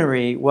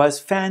scenery was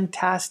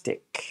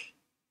fantastic.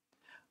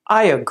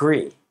 I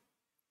agree.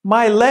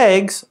 My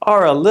legs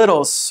are a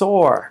little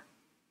sore.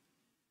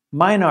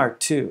 Mine are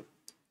too.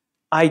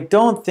 I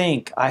don't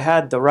think I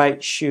had the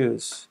right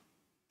shoes.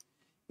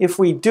 If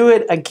we do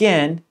it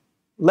again,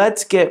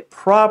 let's get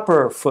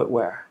proper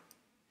footwear.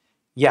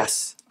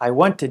 Yes, I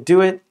want to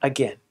do it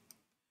again.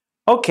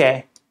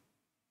 Okay,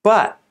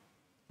 but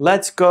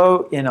let's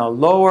go in a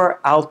lower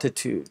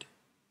altitude.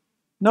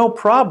 No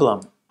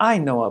problem, I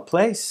know a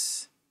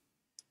place.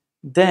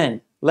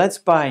 Then let's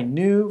buy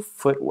new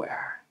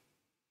footwear.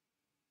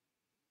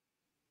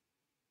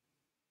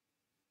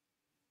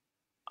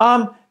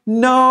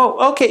 No,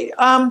 okay,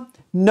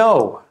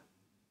 no.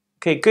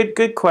 Okay,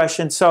 good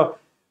question. So,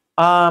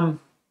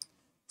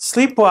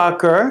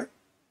 Sleepwalker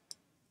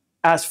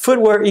asked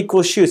footwear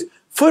equals shoes.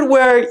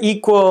 Footwear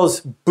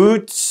equals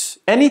boots,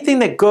 anything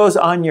that goes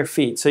on your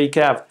feet. So you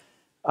could have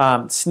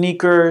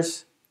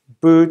sneakers,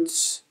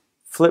 boots,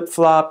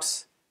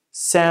 flip-flops,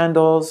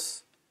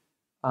 sandals,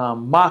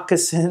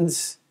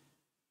 moccasins.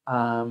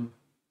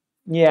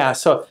 Yeah,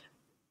 so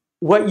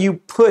what you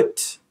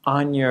put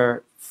on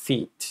your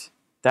feet,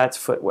 that's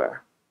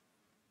footwear.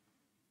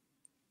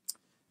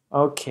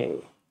 Okay.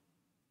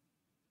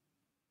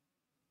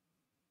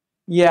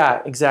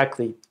 Yeah,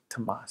 exactly,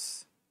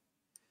 Tomas.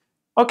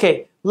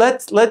 Okay,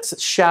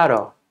 let's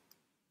shadow.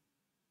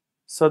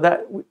 So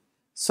that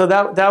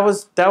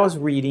was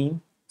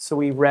reading. So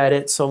we read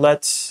it. So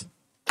let's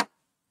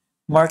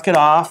mark it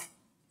off.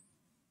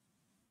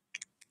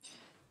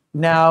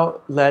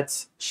 Now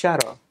let's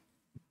shadow.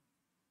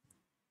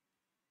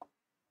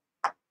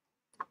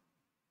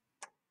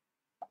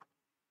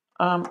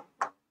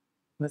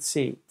 Let's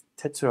see,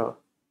 Tetsuro.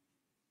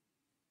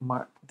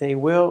 They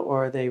will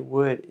or they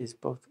would is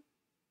both.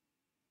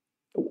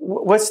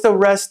 What's the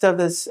rest of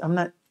this? I'm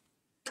not.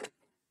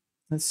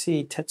 Let's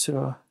see,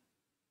 Tetsuro.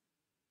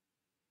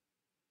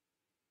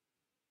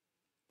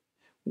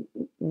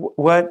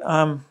 What?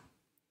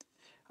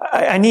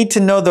 I need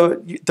to know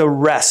the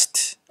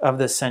rest of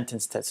the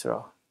sentence,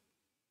 Tetsuro.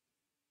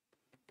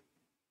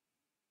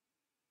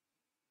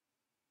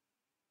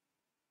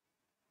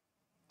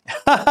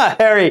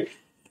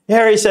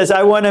 Harry says,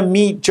 I want to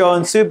meet Joe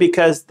and Sue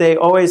because they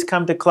always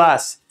come to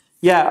class.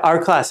 Yeah,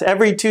 our class.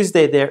 Every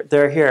Tuesday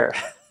they're here.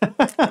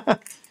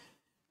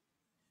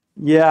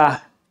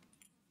 Yeah.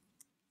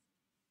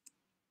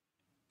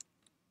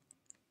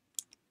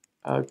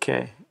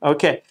 Okay.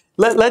 Okay.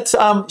 Let's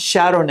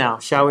shadow now,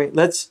 shall we?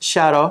 Let's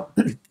shadow.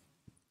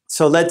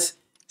 So let's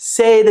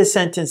say the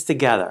sentence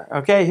together.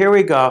 Okay, here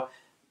we go.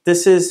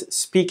 This is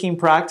speaking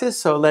practice.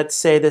 So let's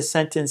say the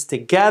sentence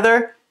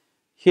together.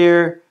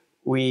 Here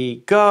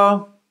we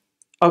go.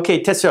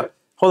 Okay, Tetsuro,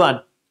 hold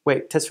on.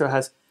 Wait, Tetsuro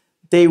has,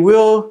 they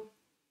will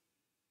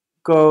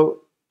go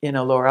in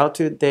a lower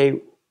altitude.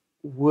 They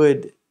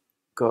would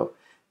go.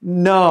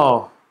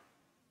 No,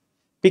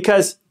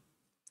 because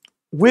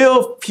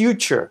will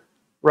future,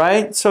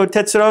 right? So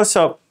Tetsuro,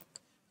 so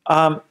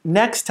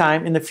next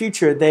time in the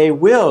future, they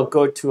will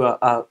go to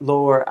a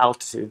lower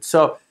altitude.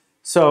 So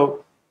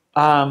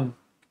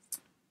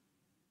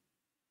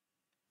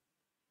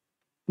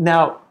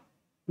now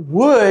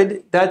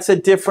would, that's a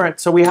different,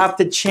 so we have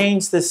to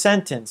change the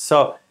sentence.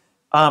 So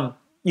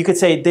you could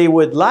say they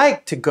would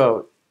like to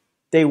go.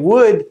 They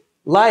would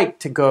like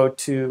to go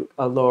to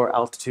a lower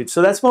altitude.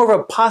 So that's more of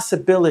a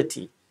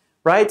possibility,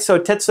 right? So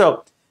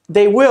Tetsuo,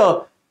 they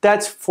will,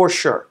 that's for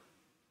sure.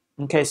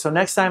 Okay, so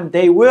next time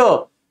they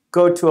will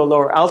go to a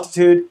lower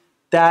altitude,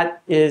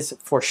 that is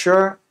for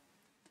sure.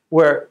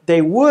 Where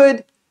they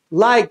would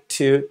like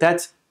to,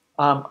 that's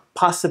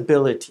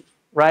possibility,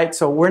 right?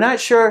 So we're not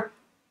sure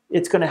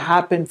it's going to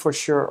happen for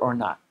sure or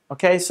not.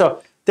 Okay,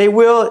 so they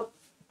will,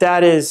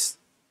 that is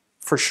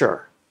for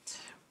sure.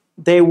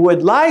 They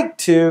would like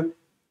to,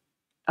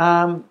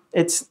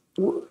 it's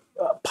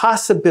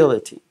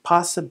possibility,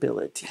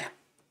 possibility.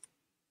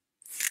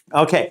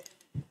 Okay,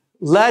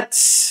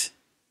 let's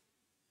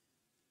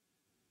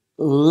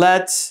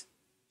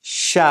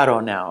shadow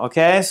now.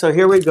 Okay, so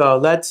here we go.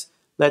 Let's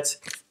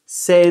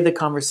say the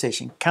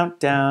conversation.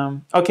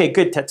 Countdown. Okay,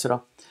 good,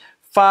 Tetsuro.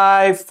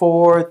 5,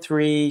 4,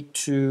 3,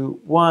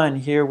 2, 1.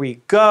 Here we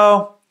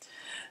go.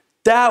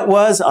 That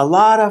was a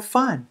lot of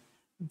fun.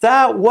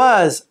 That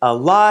was a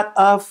lot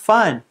of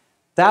fun.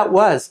 That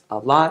was a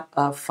lot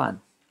of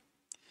fun.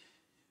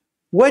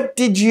 What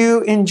did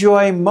you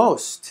enjoy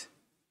most?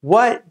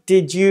 What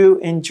did you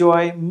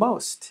enjoy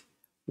most?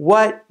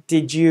 What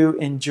did you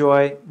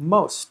enjoy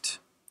most?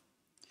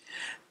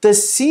 The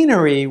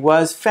scenery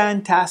was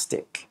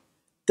fantastic.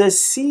 The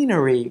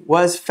scenery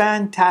was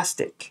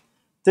fantastic.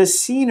 The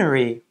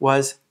scenery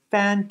was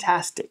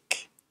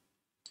fantastic.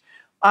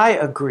 I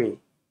agree.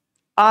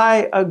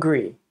 I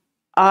agree.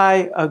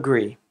 I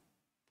agree.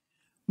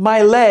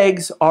 My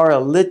legs are a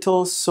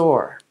little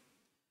sore.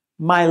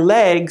 My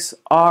legs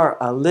are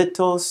a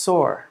little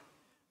sore.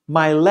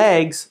 My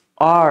legs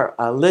are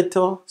a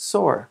little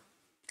sore.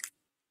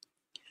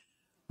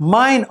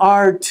 Mine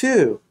are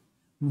too.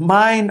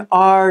 Mine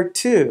are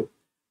too.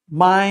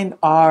 Mine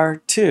are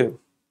too.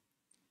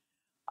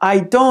 I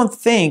don't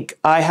think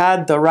I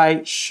had the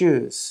right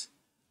shoes.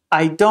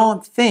 I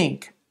don't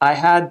think I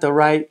had the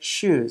right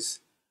shoes.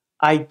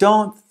 I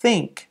don't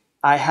think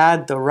I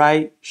had the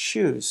right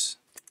shoes.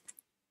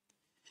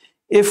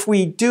 If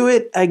we do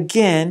it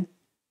again,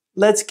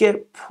 let's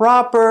get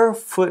proper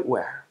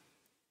footwear.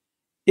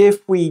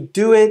 If we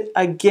do it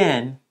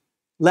again,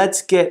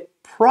 let's get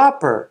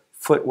proper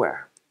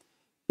footwear.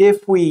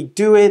 If we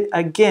do it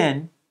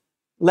again,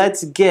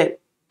 let's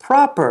get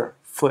proper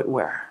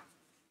footwear.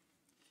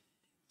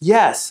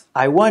 Yes,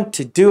 I want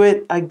to do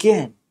it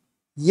again.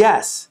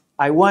 Yes,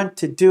 I want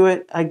to do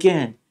it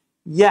again.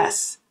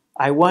 Yes,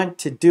 I want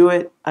to do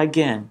it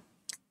again.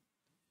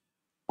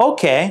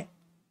 Okay,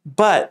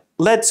 but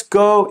let's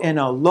go in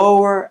a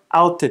lower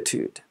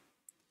altitude.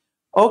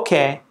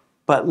 Okay,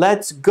 but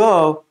let's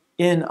go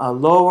in a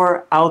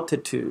lower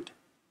altitude.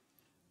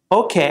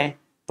 Okay,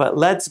 but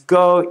let's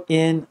go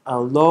in a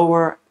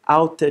lower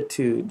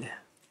altitude.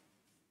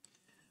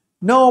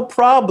 No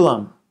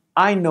problem,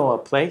 I know a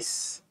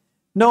place.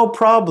 No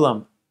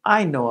problem,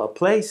 I know a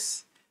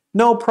place.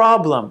 No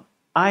problem,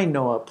 I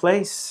know a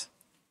place.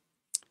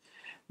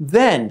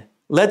 Then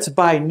let's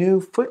buy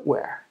new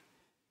footwear.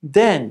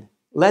 Then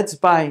let's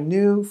buy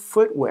new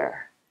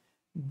footwear.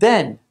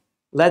 Then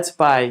let's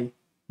buy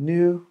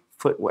new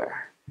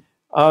footwear.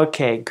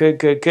 Okay, good,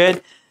 good,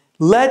 good.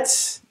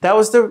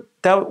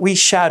 That we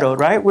shadowed,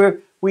 right?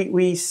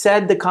 We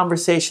said the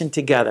conversation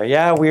together.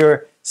 Yeah, we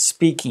were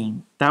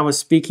speaking. That was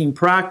speaking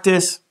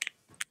practice.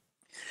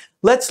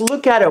 Let's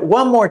look at it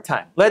one more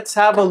time. Let's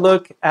have a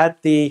look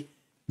at the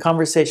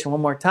conversation one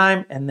more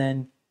time, and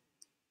then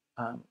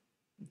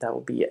that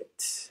will be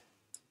it.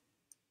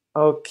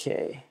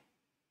 Okay,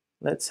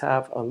 let's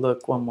have a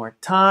look one more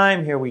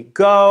time. Here we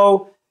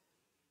go.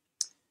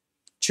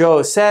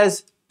 Joe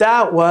says,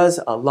 that was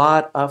a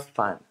lot of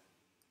fun.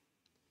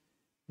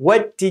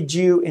 What did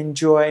you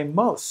enjoy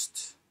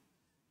most?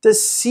 The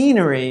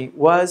scenery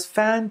was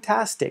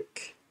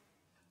fantastic.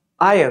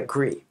 I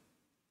agree.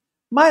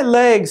 My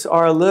legs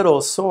are a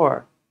little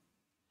sore.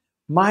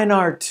 Mine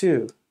are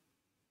too.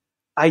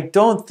 I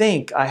don't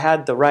think I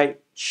had the right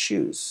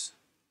shoes.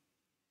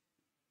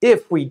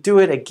 If we do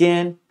it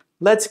again,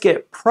 let's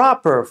get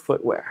proper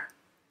footwear.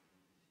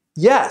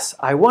 Yes,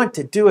 I want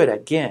to do it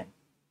again.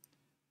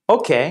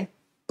 Okay,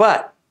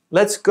 but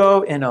let's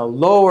go in a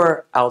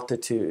lower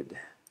altitude.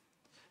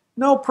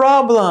 No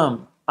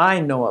problem. I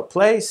know a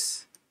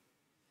place.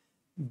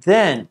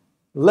 Then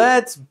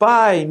let's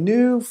buy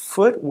new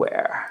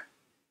footwear.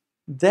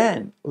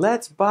 Then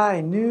let's buy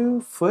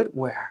new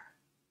footwear.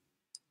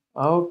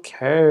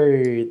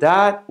 Okay,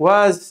 that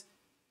was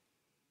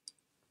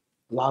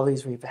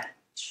Lolly's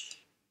Revenge.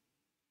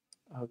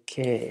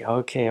 Okay,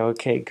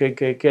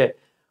 good.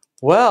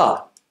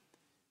 Well,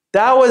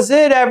 that was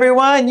it,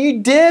 everyone. You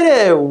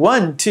did it.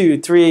 1,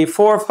 2, 3,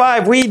 4,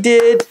 5. We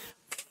did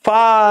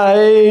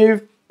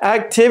 5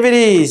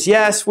 activities.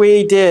 Yes,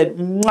 we did.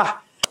 Mwah.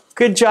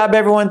 Good job,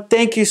 everyone.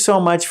 Thank you so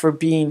much for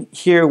being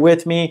here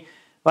with me.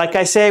 Like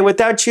I say,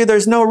 without you,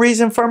 there's no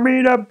reason for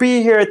me to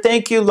be here.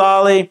 Thank you,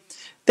 Lolly.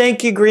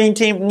 Thank you, Green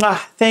Team. Mwah.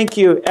 Thank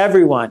you,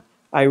 everyone.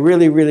 I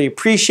really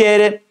appreciate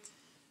it.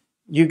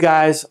 You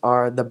guys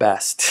are the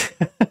best.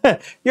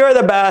 You're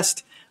the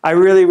best. I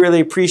really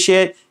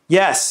appreciate it.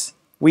 Yes,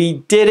 we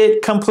did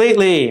it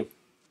completely.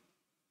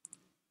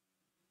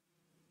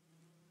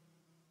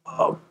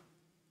 Oh,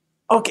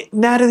 okay,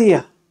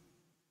 Natalia.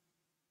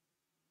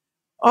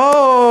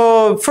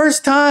 Oh,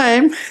 first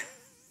time.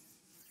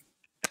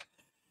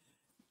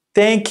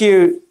 Thank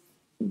you.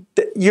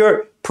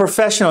 You're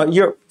professional.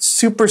 You're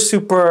super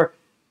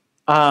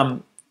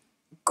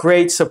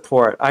great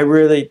support. I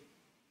really,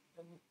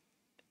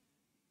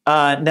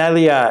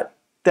 Natalia,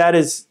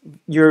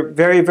 you're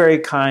very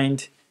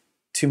kind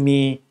to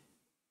me,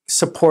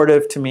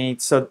 supportive to me.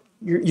 So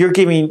you're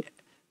giving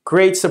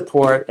great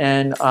support,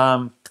 and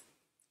I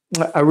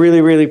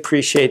really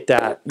appreciate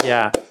that.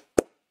 Yeah,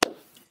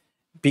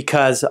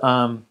 because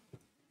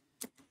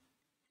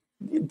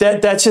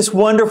that's just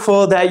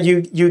wonderful that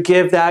you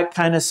give that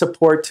kind of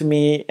support to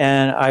me,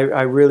 and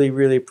I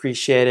really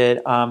appreciate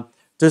it.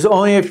 There's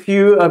only a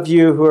few of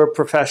you who are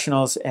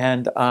professionals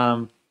and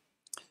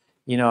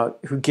you know,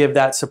 who give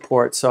that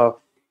support. So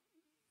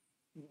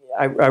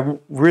I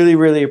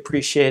really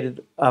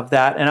appreciated of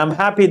that, and I'm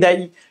happy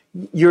that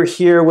you're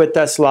here with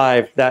us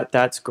live.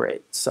 That's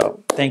great.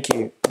 So thank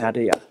you,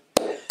 Nadia.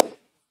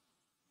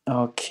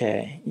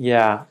 Okay,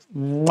 yeah.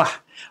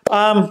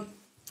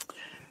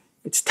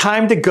 It's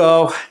time to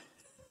go.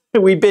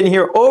 We've been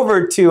here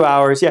over 2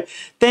 hours. Yeah,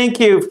 thank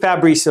you,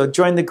 Fabrizio.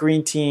 Join the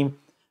Green Team.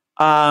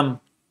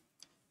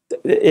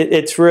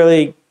 It's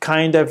really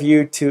kind of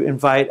you to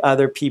invite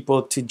other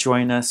people to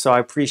join us, so I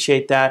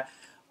appreciate that.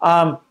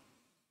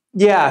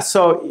 Yeah,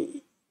 so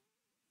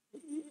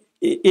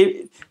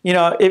you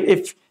know,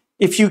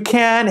 if you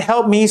can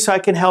help me so I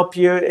can help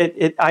you,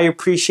 I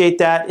appreciate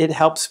that. It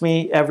helps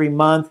me every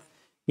month.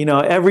 You know,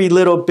 every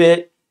little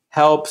bit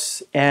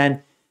helps,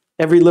 and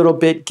every little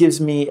bit gives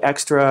me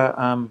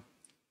extra,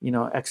 you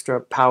know, extra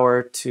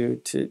power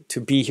to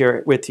be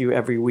here with you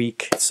every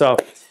week. So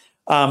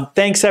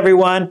thanks,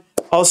 everyone.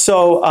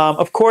 Also,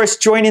 of course,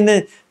 joining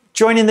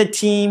the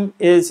team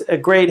is a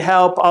great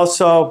help.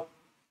 Also,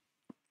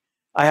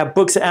 I have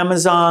books at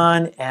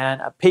Amazon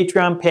and a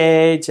Patreon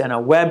page and a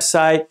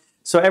website.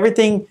 So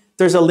everything,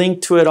 there's a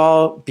link to it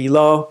all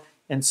below.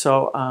 And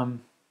so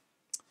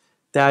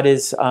that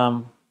is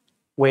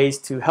ways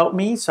to help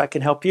me so I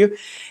can help you.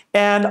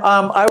 And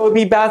I will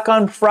be back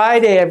on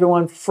Friday,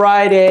 everyone.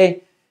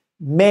 Friday,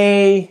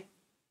 May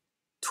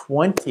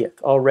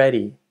 20th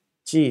already.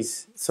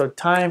 Geez, so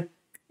time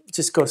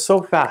just goes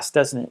so fast,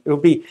 doesn't it? It will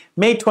be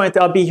May 20th.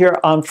 I'll be here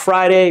on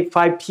Friday,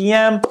 5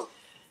 p.m.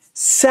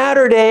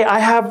 Saturday, I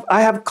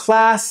have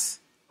class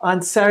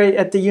on Saturday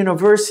at the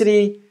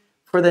university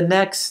for the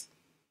next,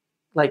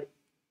 like,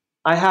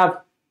 I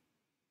have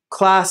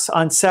class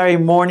on Saturday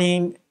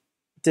morning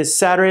this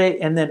Saturday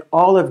and then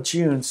all of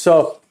June.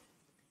 So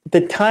the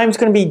time's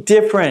going to be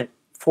different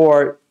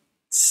for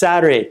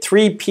Saturday,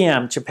 3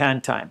 p.m.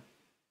 Japan time.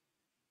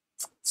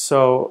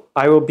 So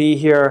I will be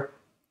here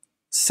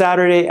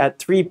Saturday at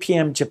 3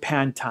 p.m.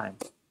 Japan time.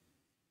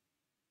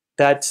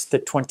 That's the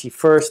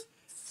 21st.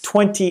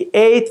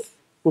 28th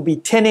will be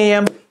 10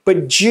 a.m.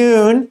 But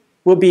June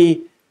will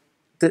be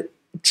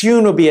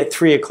at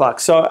 3 o'clock.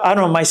 So I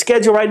don't know. My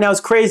schedule right now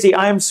is crazy.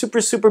 I am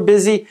super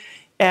busy,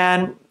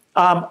 and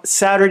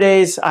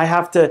Saturdays I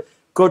have to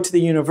go to the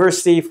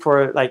university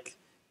for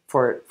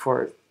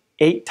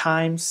 8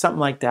 times, something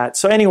like that.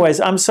 So,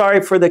 anyways, I'm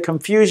sorry for the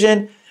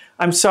confusion.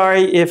 I'm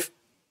sorry if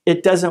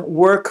it doesn't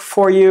work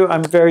for you.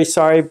 I'm very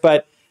sorry,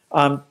 but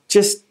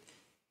just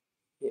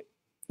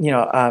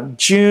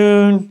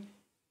June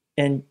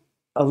and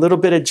a little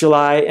bit of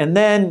July, and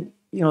then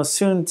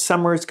soon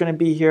summer is going to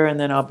be here, and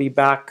then I'll be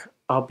back.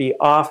 I'll be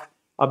off.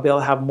 I'll be able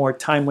to have more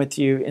time with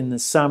you in the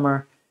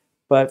summer,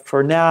 but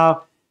for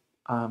now,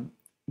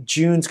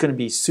 June's going to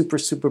be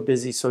super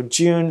busy. So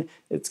June,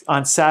 it's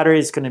on Saturday,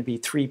 it's going to be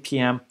 3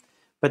 p.m.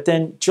 But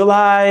then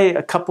July,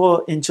 a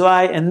couple in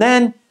July, and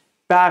then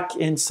back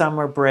in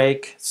summer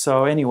break.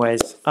 So,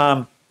 anyways,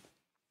 I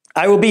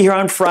will be here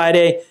on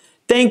Friday.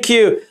 Thank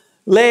you.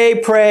 Lay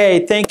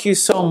pray. Thank you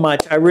so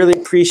much. I really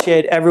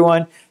appreciate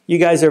everyone. You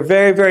guys are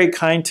very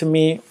kind to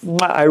me.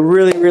 I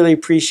really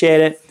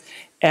appreciate it.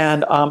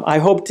 And I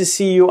hope to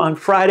see you on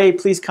Friday.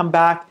 Please come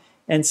back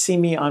and see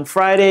me on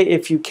Friday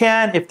if you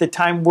can. If the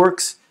time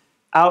works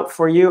out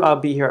for you, I'll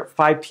be here at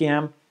 5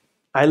 p.m.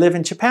 I live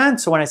in Japan,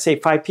 so when I say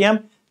 5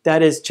 p.m.,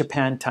 that is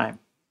Japan time.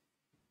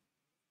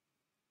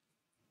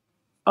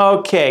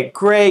 Okay,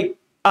 great.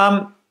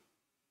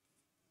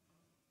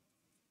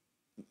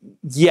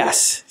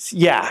 Yes,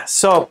 yeah.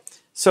 So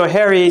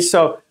Harry,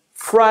 so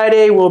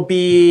Friday will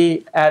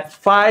be at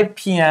 5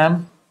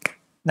 p.m.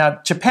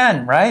 Now,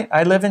 Japan, right?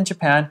 I live in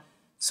Japan.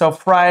 So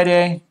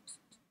Friday,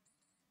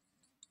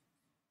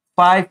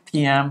 5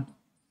 p.m.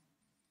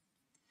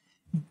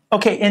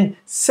 Okay, and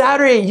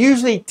Saturday,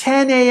 usually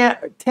 10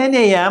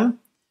 a.m.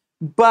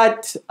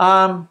 But,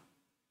 no,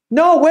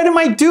 what am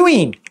I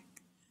doing?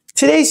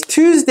 Today's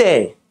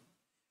Tuesday.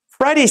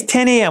 Friday's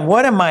 10 a.m.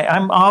 What am I?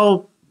 I'm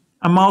all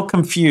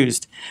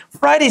confused.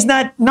 Friday's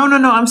not, no,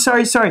 I'm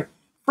sorry.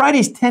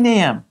 Friday's 10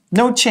 a.m.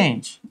 No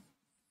change.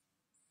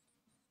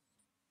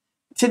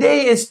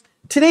 Today's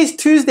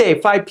Tuesday,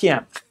 5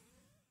 p.m.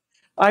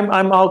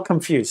 I'm all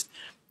confused.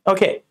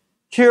 Okay,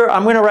 here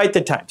I'm going to write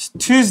the times.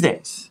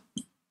 Tuesdays,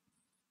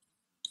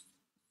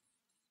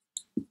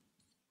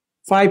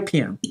 5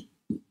 p.m.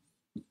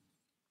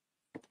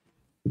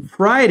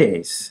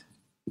 Fridays,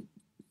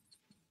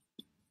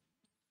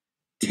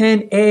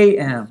 10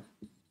 a.m.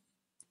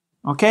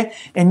 Okay,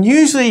 and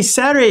usually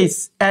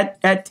Saturdays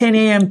at 10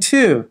 a.m.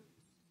 too.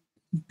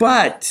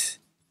 But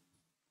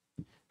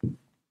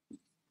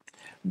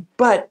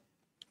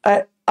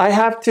I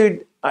have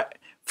to,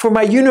 for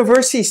my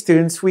university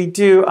students, we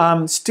do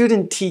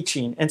student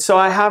teaching. And so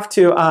I have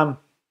to,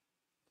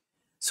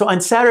 so on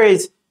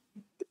Saturdays,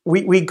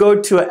 we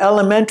go to an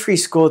elementary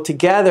school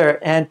together,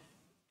 and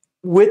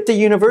with the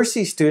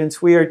university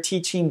students, we are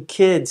teaching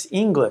kids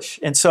English.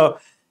 And so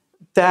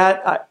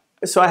that,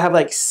 so I have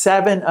like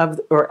 7 of,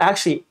 or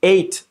actually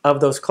 8 of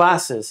those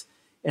classes.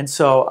 And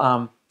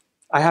so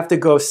I have to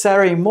go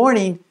Saturday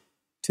morning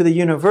to the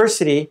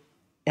university,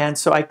 and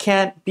so I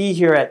can't be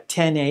here at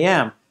 10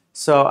 a.m.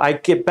 So I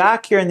get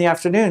back here in the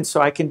afternoon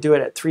so I can do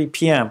it at 3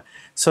 p.m.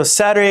 So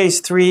Saturday's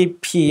 3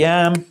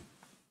 p.m.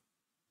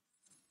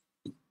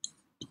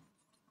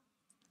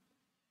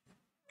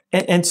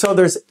 And so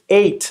there's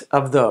 8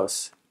 of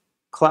those.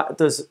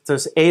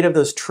 There's 8 of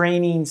those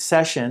training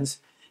sessions.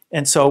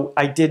 And so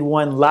I did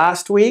one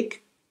last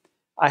week.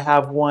 I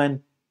have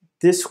one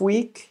this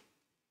week,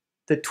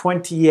 the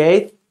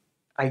 28th.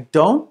 I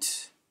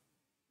don't.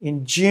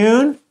 In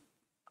June,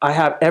 I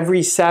have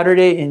every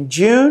Saturday in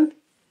June.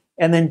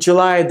 And then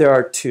July, there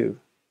are 2.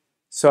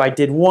 So I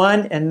did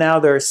 1, and now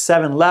there are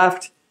 7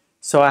 left.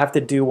 So I have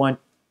to do one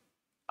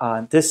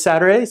on this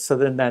Saturday. So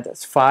then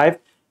that's 5.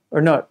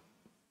 Or no,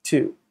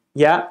 2.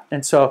 Yeah,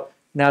 and so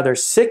now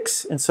there's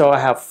 6. And so I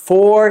have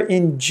 4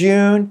 in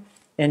June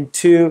and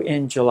 2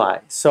 in July.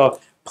 So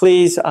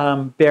please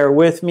bear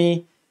with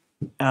me.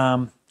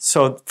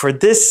 So for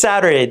this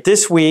Saturday,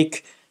 this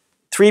week,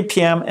 3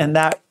 p.m., and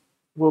that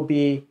will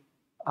be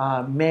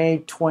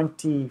May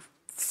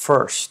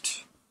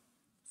 21st.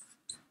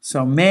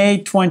 So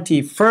May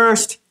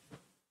 21st,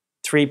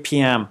 3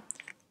 p.m.,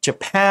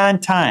 Japan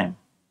time.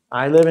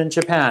 I live in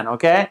Japan,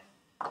 okay?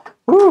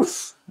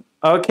 Woof.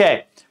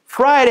 Okay,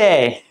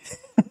 Friday,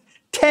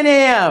 10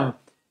 a.m.,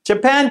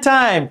 Japan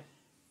time.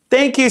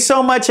 Thank you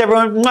so much,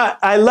 everyone.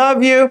 I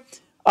love you.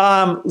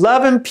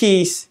 Love and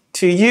peace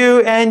to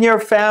you and your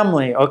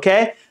family,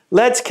 okay?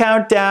 Let's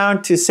count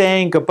down to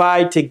saying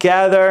goodbye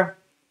together.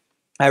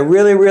 I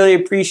really, really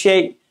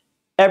appreciate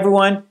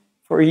everyone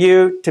for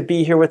you to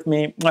be here with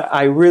me.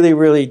 I really,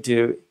 really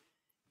do.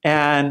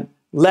 And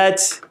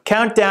let's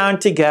count down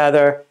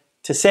together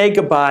to say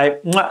goodbye.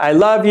 I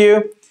love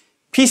you.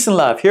 Peace and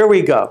love. Here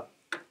we go.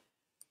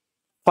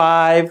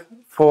 5,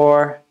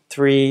 4,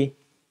 3,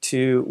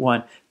 2,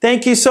 1.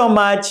 Thank you so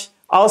much.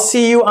 I'll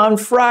see you on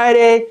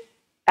Friday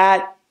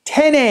at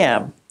 10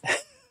 a.m.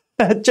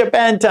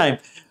 Japan time.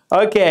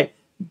 Okay.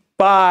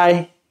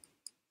 Bye.